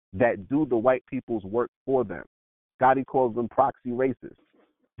that do the white people's work for them. Scotty calls them proxy racists.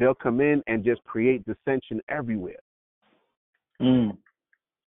 They'll come in and just create dissension everywhere. And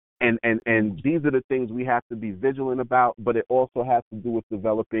these are the things we have to be vigilant about, but it also has to do with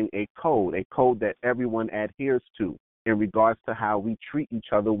developing a code that everyone adheres to in regards to how we treat each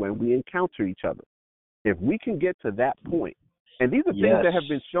other when we encounter each other. If we can get to that point, and these are things that have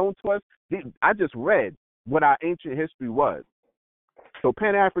been shown to us. I just read what our ancient history was. So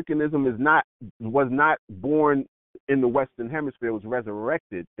Pan-Africanism was not born in the Western Hemisphere. It was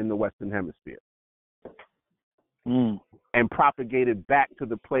resurrected in the Western Hemisphere and propagated back to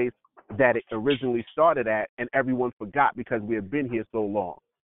the place that it originally started at, and everyone forgot because we have been here so long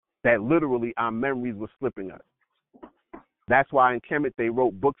that literally our memories were slipping us. That's why in Kemet they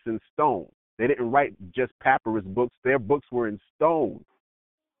wrote books in stone. They didn't write just papyrus books. Their books were in stone.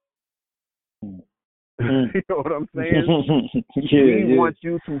 You know what I'm saying? We want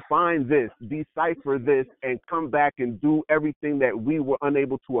you to find this, decipher this, and come back and do everything that we were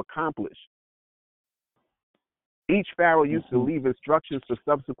unable to accomplish. Each pharaoh used to leave instructions for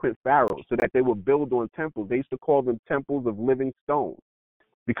subsequent pharaohs so that they would build on temples. They used to call them temples of living stones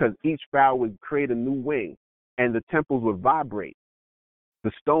because each pharaoh would create a new wing and the temples would vibrate.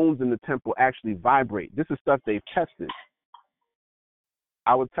 The stones in the temple actually vibrate. This is stuff they've tested.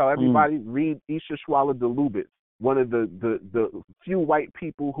 I would tell everybody, read Isha Shwala de Lubitz, one of the few white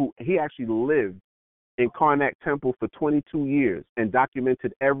people who, he actually lived in Karnak Temple for 22 years and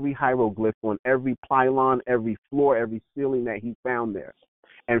documented every hieroglyph on every pylon, every floor, every ceiling that he found there.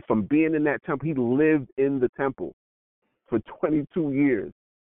 And from being in that temple, he lived in the temple for 22 years.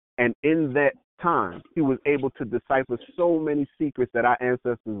 And in that time, he was able to decipher so many secrets that our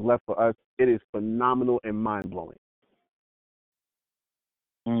ancestors left for us. It is phenomenal and mind-blowing.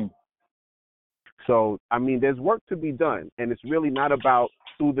 So, I mean, there's work to be done, and it's really not about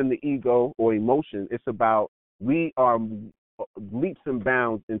soothing the ego or emotion. It's about we are leaps and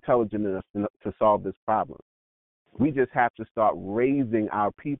bounds intelligent enough to solve this problem. We just have to start raising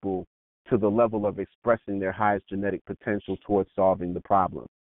our people to the level of expressing their highest genetic potential towards solving the problem.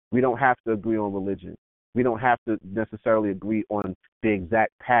 We don't have to agree on religion. We don't have to necessarily agree on the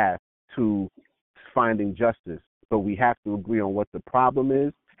exact path to finding justice, but we have to agree on what the problem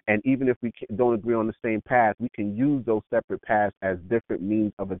is. And even if we don't agree on the same path, we can use those separate paths as different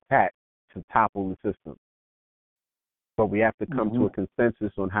means of attack to topple the system. But we have to come to a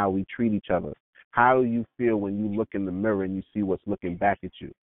consensus on how we treat each other. How do you feel when you look in the mirror and you see what's looking back at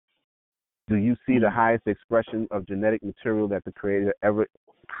you? Do you see the highest expression of genetic material that the Creator ever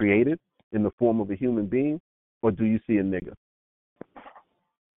created in the form of a human being, or do you see a nigger?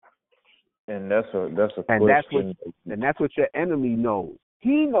 And that's a question. That's what your enemy knows.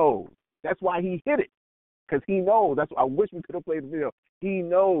 He knows. That's why he hit it, because he knows. That's why I wish we could have played the video. He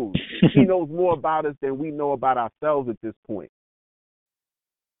knows. He knows more about us than we know about ourselves at this point.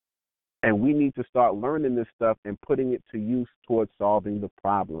 And we need to start learning this stuff and putting it to use towards solving the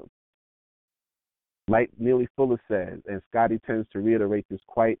problem. Like Neely Fuller says, and Scotty tends to reiterate this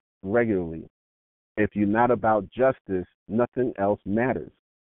quite regularly, if you're not about justice, nothing else matters.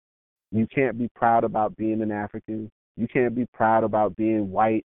 You can't be proud about being an African. You can't be proud about being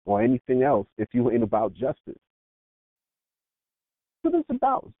white or anything else if you ain't about justice. What it's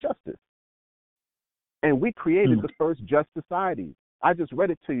about is justice. And we created the first just societies. I just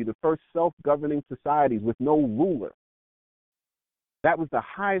read it to you, the first self-governing societies with no ruler. That was the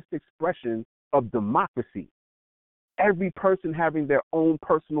highest expression of democracy. Every person having their own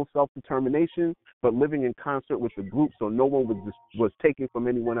personal self-determination, but living in concert with the group so no one was taken from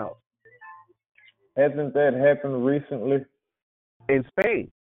anyone else. Hasn't that happened recently? In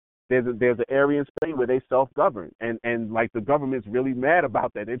Spain, there's an area in Spain where they self-govern, and like the government's really mad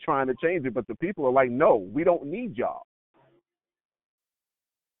about that. They're trying to change it, but the people are like, no, we don't need y'all.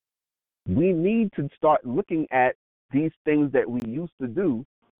 We need to start looking at these things that we used to do,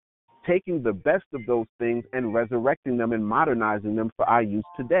 taking the best of those things and resurrecting them and modernizing them for our use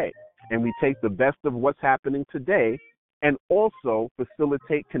today. And we take the best of what's happening today and also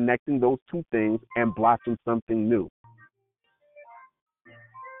facilitate connecting those two things and blossom something new.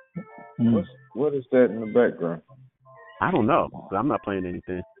 What is that in the background? I don't know. But I'm not playing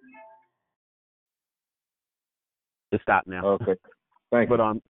anything. It stopped now. Okay. Thank you.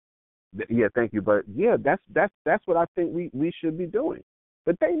 But Yeah, thank you. But yeah, that's what I think we should be doing.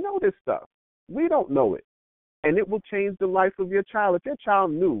 But they know this stuff. We don't know it. And it will change the life of your child. If your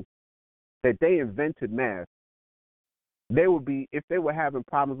child knew that they invented math, they would be, if they were having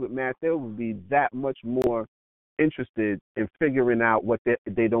problems with math, they would be that much more interested in figuring out what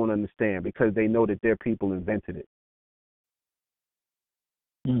they don't understand because they know that their people invented it.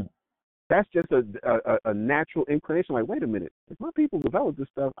 Mm. That's just a natural inclination. Like, wait a minute, if my people develop this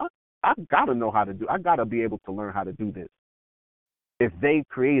stuff, I gotta know how to do. I gotta be able to learn how to do this. If they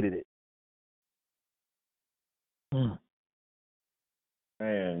created it,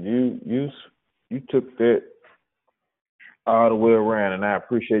 Man, you took that all the way around, and I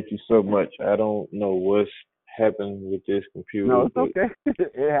appreciate you so much. I don't know what's happened with this computer. no, it's okay.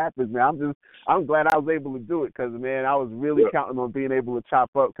 It happens, man. I'm glad I was able to do it because, man, I was really counting on being able to chop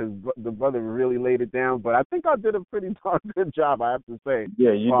up because the brother really laid it down. But I think I did a pretty darn good job, I have to say.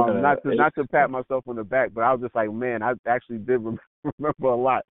 Yeah, you not to pat myself on the back, but I was just like, man, I actually did remember a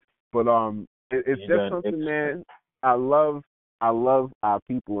lot. But it's just something, man. I love our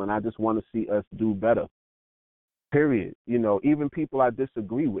people, and I just want to see us do better. Period. You know, even people I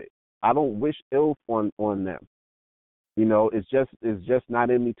disagree with, I don't wish ill on them. You know, it's just not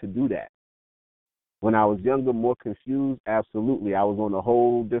in me to do that. When I was younger, more confused, absolutely. I was on a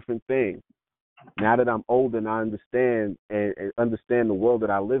whole different thing. Now that I'm older and I understand and understand the world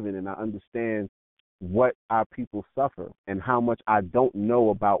that I live in, and I understand what our people suffer and how much I don't know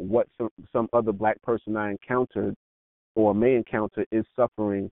about what some other black person I encountered or may encounter is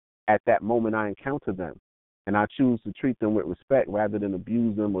suffering at that moment I encounter them. And I choose to treat them with respect rather than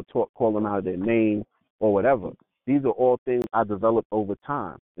abuse them or call them out of their name or whatever. These are all things I developed over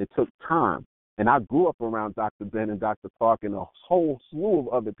time. It took time. And I grew up around Dr. Ben and Dr. Clark and a whole slew of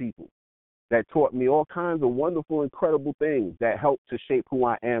other people that taught me all kinds of wonderful, incredible things that helped to shape who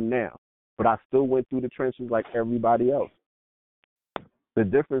I am now. But I still went through the trenches like everybody else. The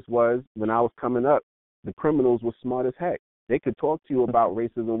difference was when I was coming up, the criminals were smart as heck. They could talk to you about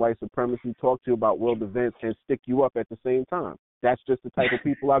racism, white supremacy, talk to you about world events, and stick you up at the same time. That's just the type of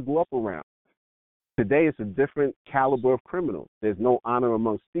people I grew up around. Today, it's a different caliber of criminal. There's no honor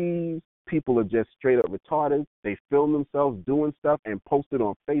amongst thieves. People are just straight up retarded. They film themselves doing stuff and post it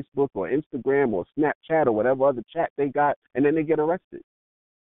on Facebook or Instagram or Snapchat or whatever other chat they got, and then they get arrested.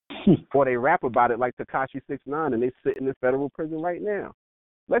 Or they rap about it like Tekashi 6ix9ine, and they sit in the federal prison right now.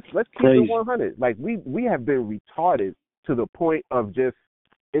 Let's keep it 100. Like we have been retarded to the point of just,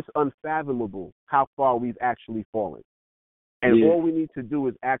 it's unfathomable how far we've actually fallen. And all we need to do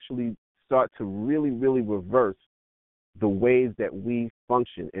is actually start to really, really reverse the ways that we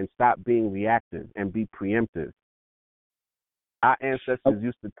function and stop being reactive and be preemptive. Our ancestors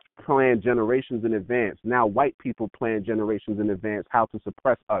used to plan generations in advance. Now white people plan generations in advance how to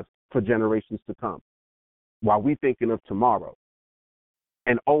suppress us for generations to come while we thinking of tomorrow.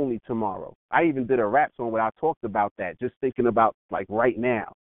 And only tomorrow. I even did a rap song where I talked about that, just thinking about like right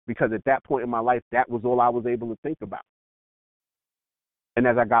now, because at that point in my life, that was all I was able to think about. And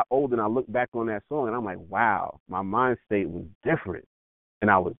as I got older and I look back on that song and I'm like, wow, my mind state was different.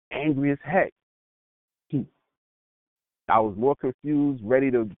 And I was angry as heck. I was more confused, ready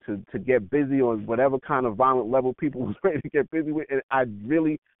to get busy on whatever kind of violent level people was ready to get busy with. And I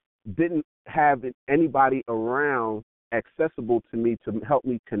really didn't have anybody around accessible to me to help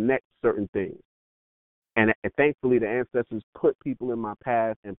me connect certain things. And thankfully, the ancestors put people in my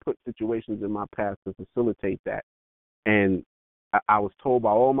path and put situations in my path to facilitate that. And I was told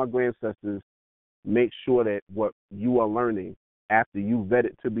by all my grandsters, make sure that what you are learning, after you vet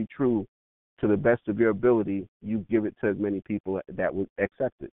it to be true to the best of your ability, you give it to as many people that would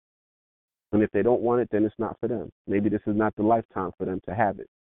accept it. And if they don't want it, then it's not for them. Maybe this is not the lifetime for them to have it.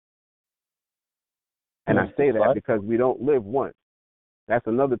 And I say that because we don't live once. That's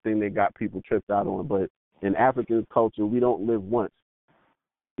another thing they got people tripped out on. But in African culture, we don't live once.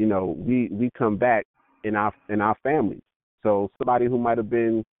 You know, we come back in our families. So somebody who might have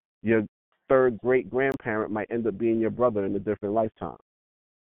been your third great grandparent might end up being your brother in a different lifetime.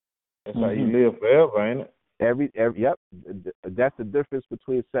 That's how you live forever, ain't it? Yep. That's the difference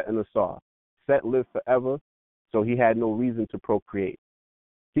between Set and Asar. Set lived forever, so he had no reason to procreate.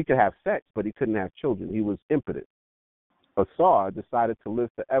 He could have sex, but he couldn't have children. He was impotent. Asar decided to live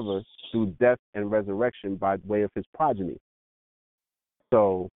forever through death and resurrection by way of his progeny.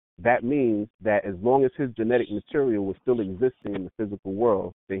 So that means that as long as his genetic material was still existing in the physical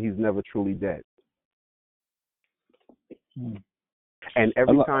world, then he's never truly dead. And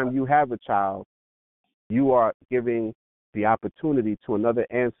every time you have a child, you are giving the opportunity to another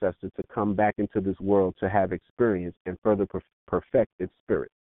ancestor to come back into this world to have experience and further perfect its spirit.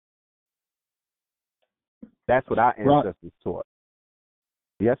 That's what our Ross, ancestors taught.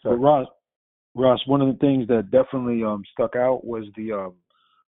 Yes, but sir. Ross, one of the things that definitely stuck out was the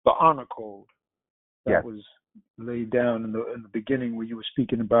honor code that Yes. was laid down in the beginning where you were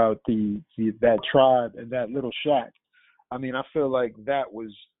speaking about that tribe and that little shack. I mean, I feel like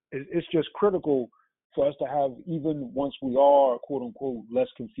it's just critical for us to have, even once we are quote unquote less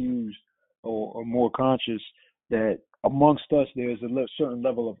confused or more conscious, that amongst us there's a certain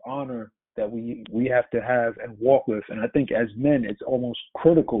level of honor that we have to have and walk with. And I think as men, it's almost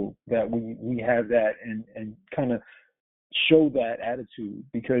critical that we have that and kind of show that attitude,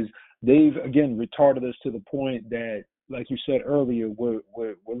 because they've again retarded us to the point that, like you said earlier, we're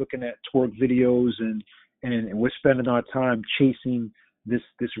looking at twerk videos and we're spending our time chasing this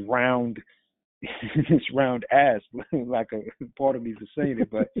round this round ass, like a part of me is saying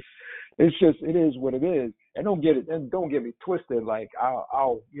it, but it is what it is. And don't get me twisted. Like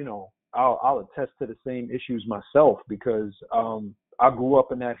I'll attest to the same issues myself, because I grew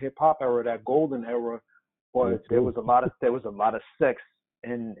up in that hip hop era, that golden era, but there was a lot of sex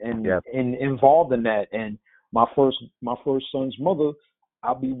and involved in that. And my first son's mother,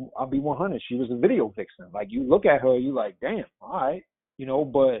 I'll be 100. She was a video vixen. Like, you look at her, you like, damn, all right,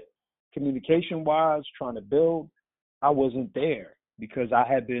 but communication wise, trying to build, I wasn't there because I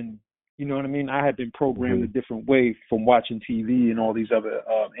had been, you know what I mean? I had been programmed a different way from watching TV and all these other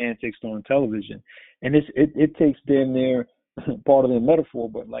antics on television. And it takes damn near part of the metaphor,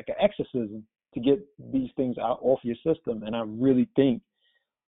 but like an exorcism to get these things out off your system. And I really think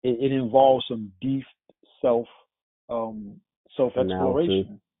it involves some deep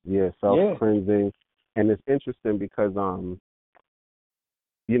self-exploration. Self-cleansing. And it's interesting because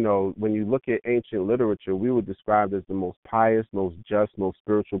when you look at ancient literature, we were described as the most pious, most just, most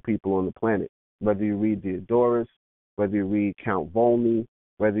spiritual people on the planet. Whether you read Diodorus, whether you read Count Volney,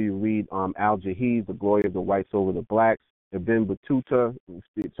 whether you read Al-Jahiz, The Glory of the Whites Over the Blacks, Ibn Battuta.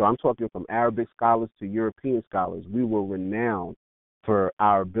 So I'm talking from Arabic scholars to European scholars. We were renowned for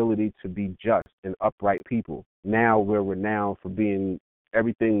our ability to be just and upright people. Now we're renowned for being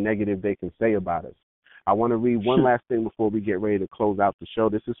everything negative they can say about us. I want to read one last thing before we get ready to close out the show.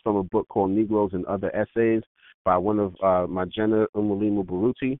 This is from a book called Negroes and Other Essays by one of Majena Umulimu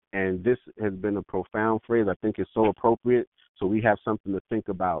Baruti, and this has been a profound phrase. I think it's so appropriate, so we have something to think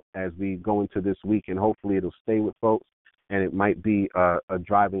about as we go into this week, and hopefully it'll stay with folks, and it might be a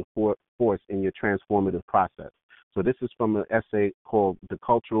driving force in your transformative process. So this is from an essay called The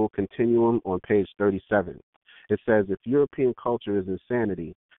Cultural Continuum on page 37. It says, if European culture is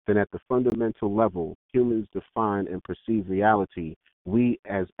insanity, then at the fundamental level, humans define and perceive reality. We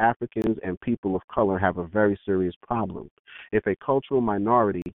as Africans and people of color have a very serious problem. If a cultural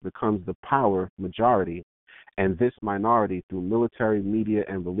minority becomes the power majority, and this minority through military, media,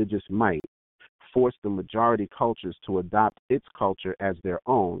 and religious might force the majority cultures to adopt its culture as their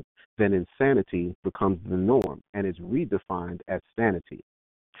own, then insanity becomes the norm and is redefined as sanity.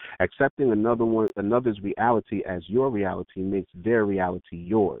 Accepting another's reality as your reality makes their reality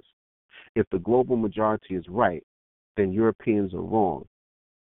yours. If the global majority is right, then Europeans are wrong.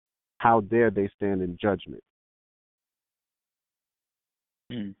 How dare they stand in judgment?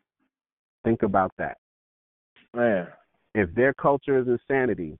 Think about that. Man. If their culture is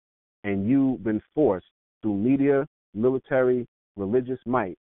insanity and you've been forced through media, military, religious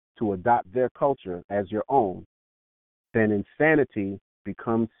might to adopt their culture as your own, then insanity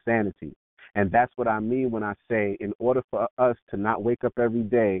becomes sanity. And that's what I mean when I say, in order for us to not wake up every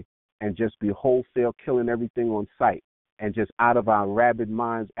day and just be wholesale killing everything on sight and just out of our rabid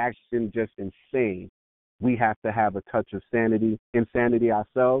minds acting just insane, we have to have a touch of insanity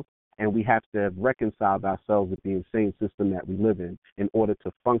ourselves, and we have to have reconciled ourselves with the insane system that we live in order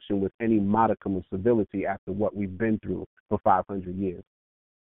to function with any modicum of civility after what we've been through for 500 years.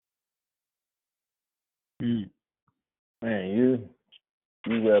 Man, you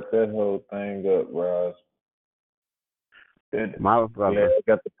wrap that whole thing up, Roz. My brother. I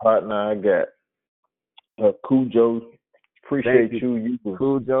got the partner I got. Cujo, appreciate you.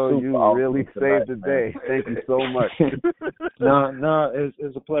 Cujo, you really saved the day. Thank you so much. No,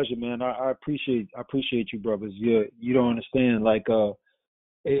 it's a pleasure, man. I appreciate you, brothers. You don't understand. Like,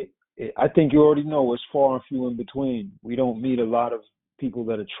 I think you already know it's far and few in between. We don't meet a lot of people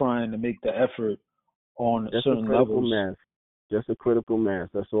that are trying to make the effort on certain levels. Just a critical mass.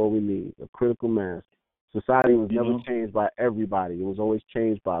 That's all we need. A critical mass. Society was never changed by everybody. It was always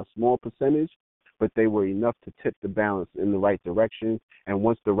changed by a small percentage, but they were enough to tip the balance in the right direction. And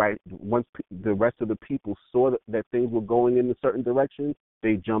once the rest of the people saw that things were going in a certain direction,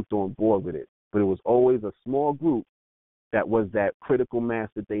 they jumped on board with it. But it was always a small group that was that critical mass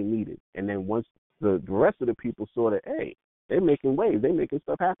that they needed. And then once the rest of the people saw that, hey, they're making waves, they're making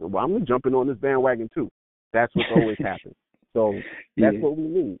stuff happen. Well, I'm jumping on this bandwagon too. That's what's always happened. So that's what we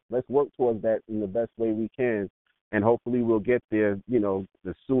need. Let's work towards that in the best way we can, and hopefully we'll get there,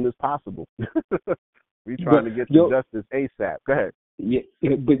 as soon as possible. We're trying to get to justice ASAP. Go ahead. Yeah,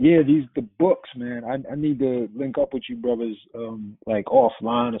 but the books, man. I need to link up with you brothers, like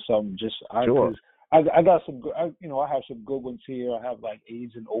offline or something. Sure. I got some, I have some good ones here. I have like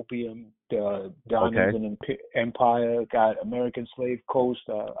AIDS and Opium, Diamonds and Empire. Got American Slave Coast,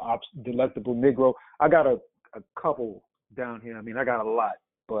 Delectable Negro. I got a couple down here. I mean, I got a lot,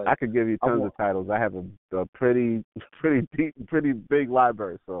 but I could give you tons of titles. I have a pretty deep, pretty big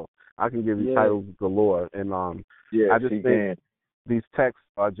library, so I can give you titles galore. And I just think these texts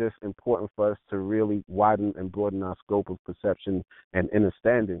are just important for us to really widen and broaden our scope of perception and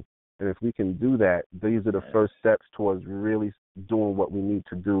understanding. And if we can do that, these are the first steps towards really doing what we need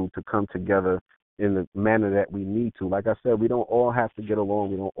to do to come together in the manner that we need to. Like I said, we don't all have to get along.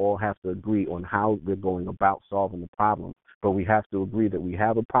 We don't all have to agree on how we're going about solving the problem. But we have to agree that we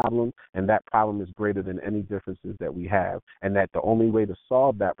have a problem, and that problem is greater than any differences that we have, and that the only way to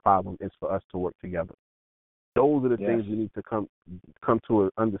solve that problem is for us to work together. Those are the things we need to come to an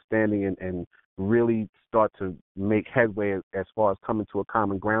understanding and really start to make headway as far as coming to a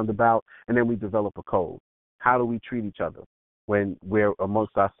common ground about, and then we develop a code. How do we treat each other when we're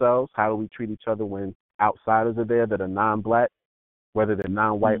amongst ourselves? How do we treat each other when outsiders are there that are non-black, whether they're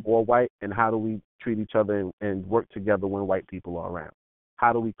non-white or white? And how do we treat each other and work together when white people are around?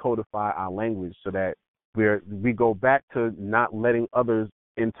 How do we codify our language so that we go back to not letting others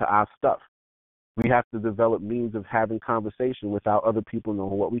into our stuff? We have to develop means of having conversation without other people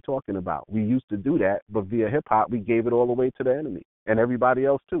knowing what we're talking about. We used to do that, but via hip-hop, we gave it all away to the enemy and everybody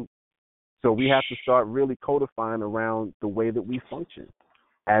else too. So we have to start really codifying around the way that we function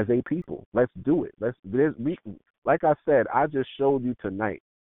as a people. Let's do it. Like I said, I just showed you tonight.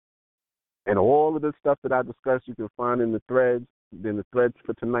 And all of the stuff that I discussed, you can find in the threads. In the threads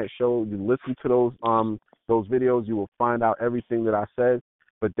for tonight's show, you listen to those videos, you will find out everything that I said.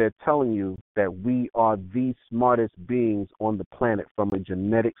 But they're telling you that we are the smartest beings on the planet from a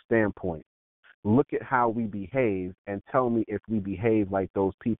genetic standpoint. Look at how we behave and tell me if we behave like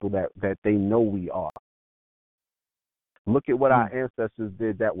those people that they know we are. Look at what our ancestors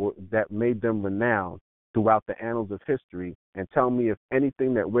did that made them renowned throughout the annals of history, and tell me if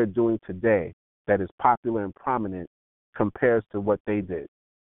anything that we're doing today that is popular and prominent compares to what they did.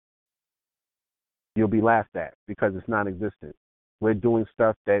 You'll be laughed at because it's non-existent. We're doing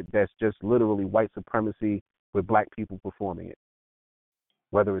stuff that's just literally white supremacy with black people performing it.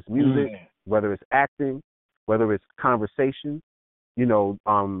 Whether it's music, whether it's acting, whether it's conversation,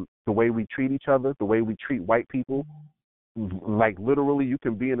 the way we treat each other, the way we treat white people. Like literally you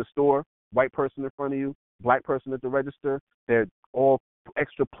can be in a store, white person in front of you, black person at the register. They're all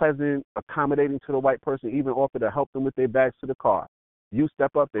extra pleasant, accommodating to the white person, even offer to help them with their bags to the car. You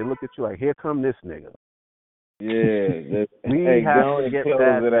step up, they look at you like, here come this nigga. Yeah, we have to get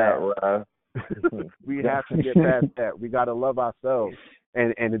past that. We have to get past that. We got to love ourselves.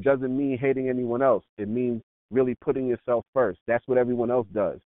 And it doesn't mean hating anyone else. It means really putting yourself first. That's what everyone else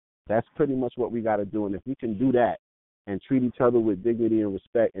does. That's pretty much what we got to do. And if we can do that and treat each other with dignity and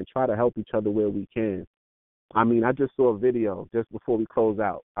respect and try to help each other where we can. I mean, I just saw a video just before we close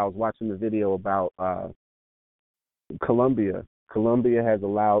out. I was watching the video about Colombia. Colombia has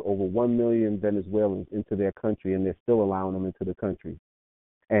allowed over 1 million Venezuelans into their country, and they're still allowing them into the country.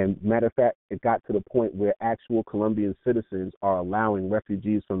 And matter of fact, it got to the point where actual Colombian citizens are allowing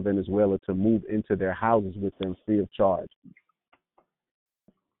refugees from Venezuela to move into their houses with them free of charge.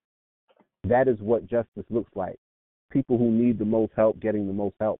 That is what justice looks like. People who need the most help getting the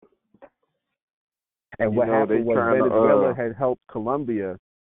most help. And what happened was Venezuela had helped Colombia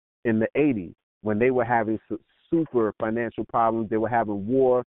in the 80s when they were having super financial problems. They were having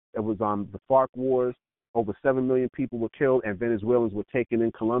war. It was the FARC wars. Over 7 million people were killed, and Venezuelans were taking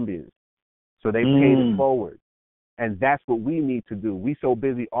in Colombians. So they paid it forward. And that's what we need to do. We so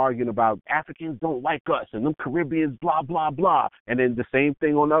busy arguing about Africans don't like us and them Caribbeans, blah, blah, blah. And then the same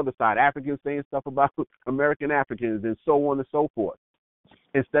thing on the other side. Africans saying stuff about American Africans and so on and so forth.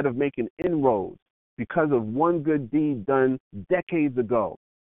 Instead of making inroads because of one good deed done decades ago.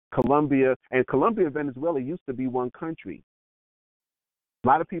 Colombia and Venezuela used to be one country. A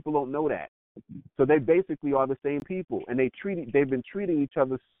lot of people don't know that. So they basically are the same people, and they've been treating each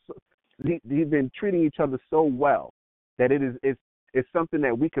other so well that it's something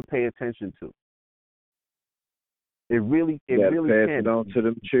that we could pay attention to. It really pass can. it on to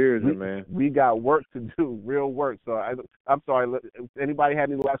them children, man. We got work to do, real work. So I'm sorry. If anybody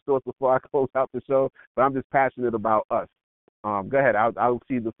had any last thoughts before I close out the show? But I'm just passionate about us. Go ahead. I'll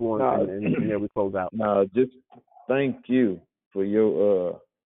see the floor and then we close out. No, just thank you for your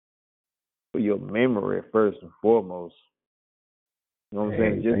memory first and foremost. You know what I'm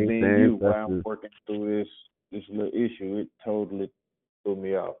saying? Just being you while I'm working through this little issue, it totally threw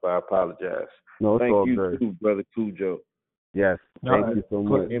me off. I apologize. No, it's thank all you good. too, Brother Cujo. Yes, thank you so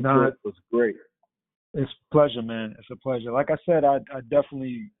much. Input was great. It's a pleasure, man. It's a pleasure. Like I said, I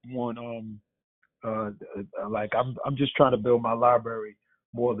definitely want like I'm just trying to build my library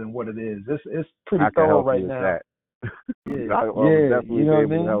more than what it is. It's pretty thorough right now. Yeah, I'll definitely be able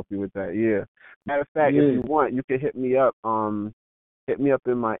to help you with that. Yeah. Matter of fact, if you want, you can hit me up. Hit me up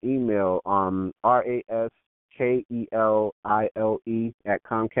in my email.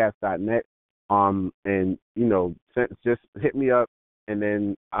 raskelile@comcast.net. And just hit me up, and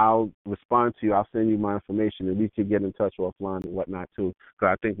then I'll respond to you. I'll send you my information, and we can get in touch offline and whatnot too.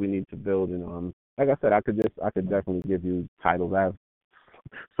 Because I think we need to build. And like I said, I could definitely give you titles. I have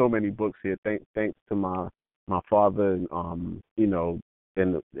so many books here. Thanks to my father and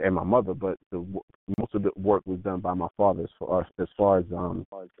and my mother, but most of the work was done by my father as far as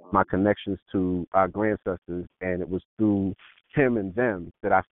my connections to our ancestors, and it was through him and them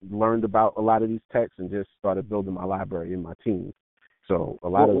that I learned about a lot of these texts and just started building my library in my teens. So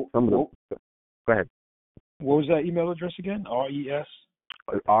go ahead. What was that email address again? RES?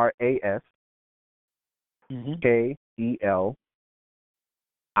 RASKELILE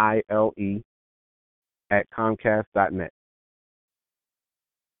 @comcast.net.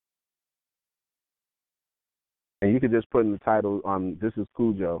 And you could just put in the title, this is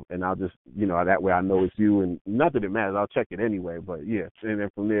Cujo, and I'll just, that way I know it's you. And not that it matters, I'll check it anyway. But yeah, and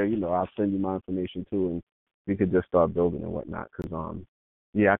then from there, I'll send you my information too, and we could just start building and whatnot. Because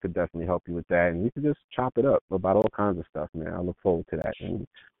I could definitely help you with that, and we could just chop it up about all kinds of stuff, man. I look forward to that. And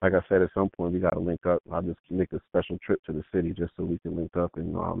like I said, at some point we got to link up. I'll just make a special trip to the city just so we can link up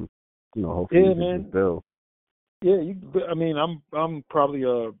and hopefully we can just build. Yeah, I'm probably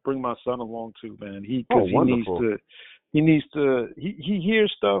bring my son along too, man. He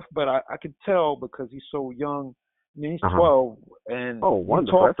hears stuff, but I could tell because he's so young. I mean, he's 12, and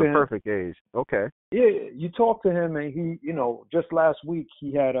wonderful. That's a perfect age. Okay. Yeah, you talk to him, and he, just last week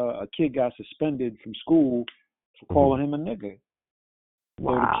he had a kid got suspended from school for calling him a nigger.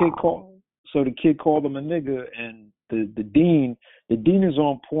 Wow. So the kid called him a nigger, and the dean is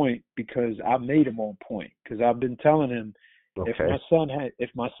on point because I made him on point because I've been telling him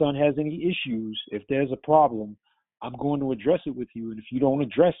if my son has any issues, if there's a problem, I'm going to address it with you, and if you don't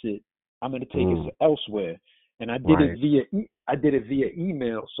address it, I'm going to take it elsewhere. And I did it via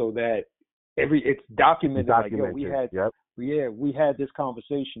email so that it's documented. Like, yo, we had this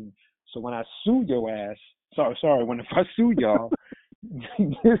conversation. So when I sue your ass, if I sue y'all,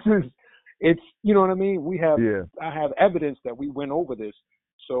 it's you know what I mean. I have evidence that we went over this.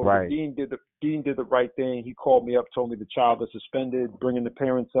 So the dean did the right thing. He called me up, told me the child is suspended, bringing the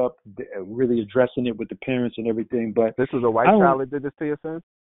parents up, really addressing it with the parents and everything. But this was a white child that did this to your son?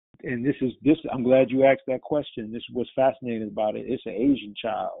 And this. I'm glad you asked that question. This was fascinating about it. It's an Asian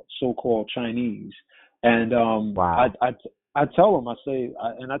child, so-called Chinese, and I tell them, I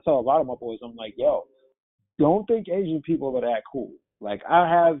tell a lot of my boys, I'm like, yo, don't think Asian people are that cool. Like I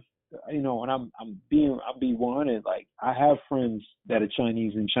have, and I'm B1, and like I have friends that are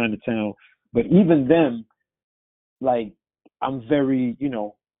Chinese in Chinatown, but even them, like I'm very,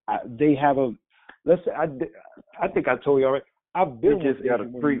 they have a. Let's say I think I told you already. You just got to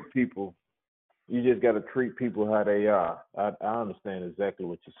treat people. You just got to treat people how they are. I understand exactly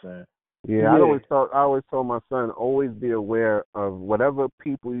what you're saying. Yeah, I always told my son, always be aware of whatever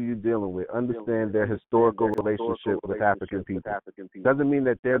people you're dealing with. Understand their historical relationship with African people. Doesn't mean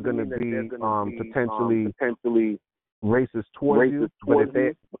that they're going to be potentially racist towards you, but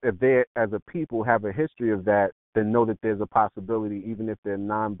if they as a people have a history of that, then know that there's a possibility, even if they're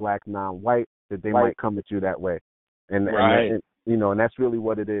non-black, non-white, that they might come at you that way. And that's really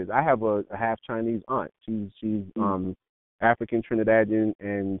what it is. I have a half Chinese aunt. She's African Trinidadian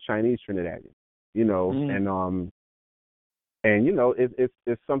and Chinese Trinidadian.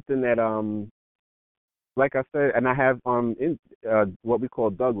 It's something that like I said, and I have what we call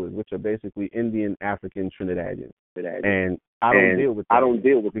Douglas, which are basically Indian African Trinidadian. And I don't deal with that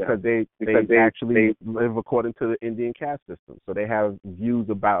because they actually live according to the Indian caste system. So they have views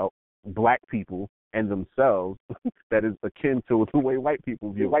about black people and themselves that is akin to the way white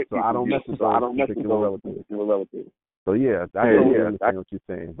people view. So I don't mess with those particular relatives. So yeah, I understand what you're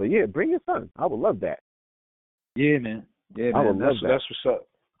saying. But yeah, bring your son. I would love that. Yeah, man. Yeah, I man. would love that. That's what's up.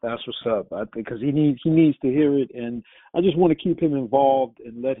 That's what's up. I think because he needs to hear it, and I just want to keep him involved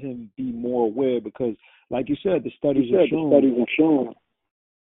and let him be more aware because, like you said, the studies have shown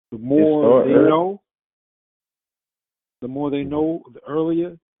the more they know, the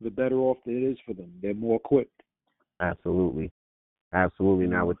earlier, the better off it is for them. They're more equipped. Absolutely. Absolutely.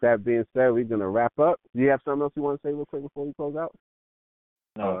 Now, with that being said, we're going to wrap up. Do you have something else you want to say real quick before we close out?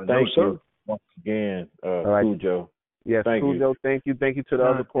 Thank you once again, Cujo. Yes, Cujo, thank you. Thank you to the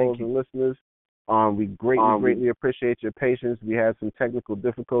other callers and listeners. We greatly appreciate your patience. We had some technical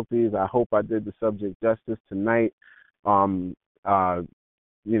difficulties. I hope I did the subject justice tonight. We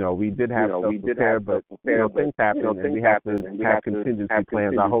did have stuff prepared, but things happen, and we have to have contingency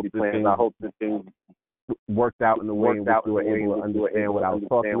plans. I hope this thing worked out in the way in which we were able to understand what I was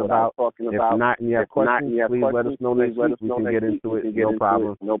talking about. If not, and you have questions, please let us know next week. We can get into it.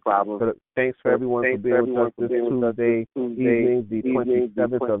 No problem. But thanks for everyone for being with us this Tuesday evening, the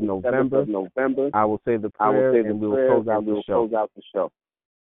 27th of November. I will say the prayer, and we will close out the show.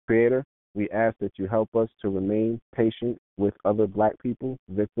 Creator, we ask that you help us to remain patient with other black people,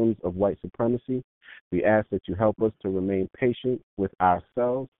 victims of white supremacy. We ask that you help us to remain patient with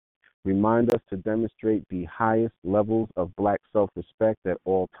ourselves. Remind us to demonstrate the highest levels of black self-respect at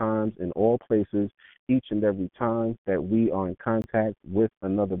all times, in all places, each and every time that we are in contact with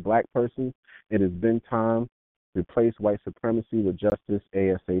another black person. It has been time to replace white supremacy with justice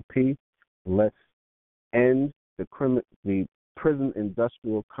ASAP. Let's end the prison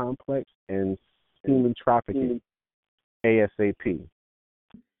industrial complex and human trafficking ASAP.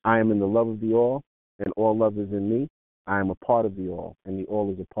 I am in the love of the all, and all love is in me. I am a part of the all, and the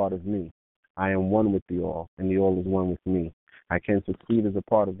all is a part of me. I am one with the all, and the all is one with me. I can succeed as a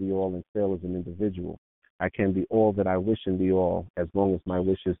part of the all and fail as an individual. I can be all that I wish in the all, as long as my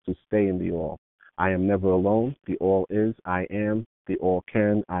wish is to stay in the all. I am never alone. The all is, I am. The all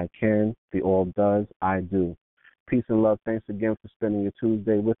can, I can. The all does, I do. Peace and love. Thanks again for spending your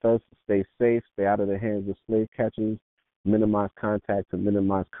Tuesday with us. Stay safe. Stay out of the hands of slave catchers. Minimize contact to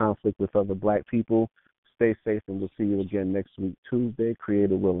minimize conflict with other black people. Stay safe, and we'll see you again next week, Tuesday,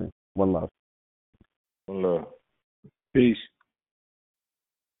 Creator willing. One love. One love. Peace.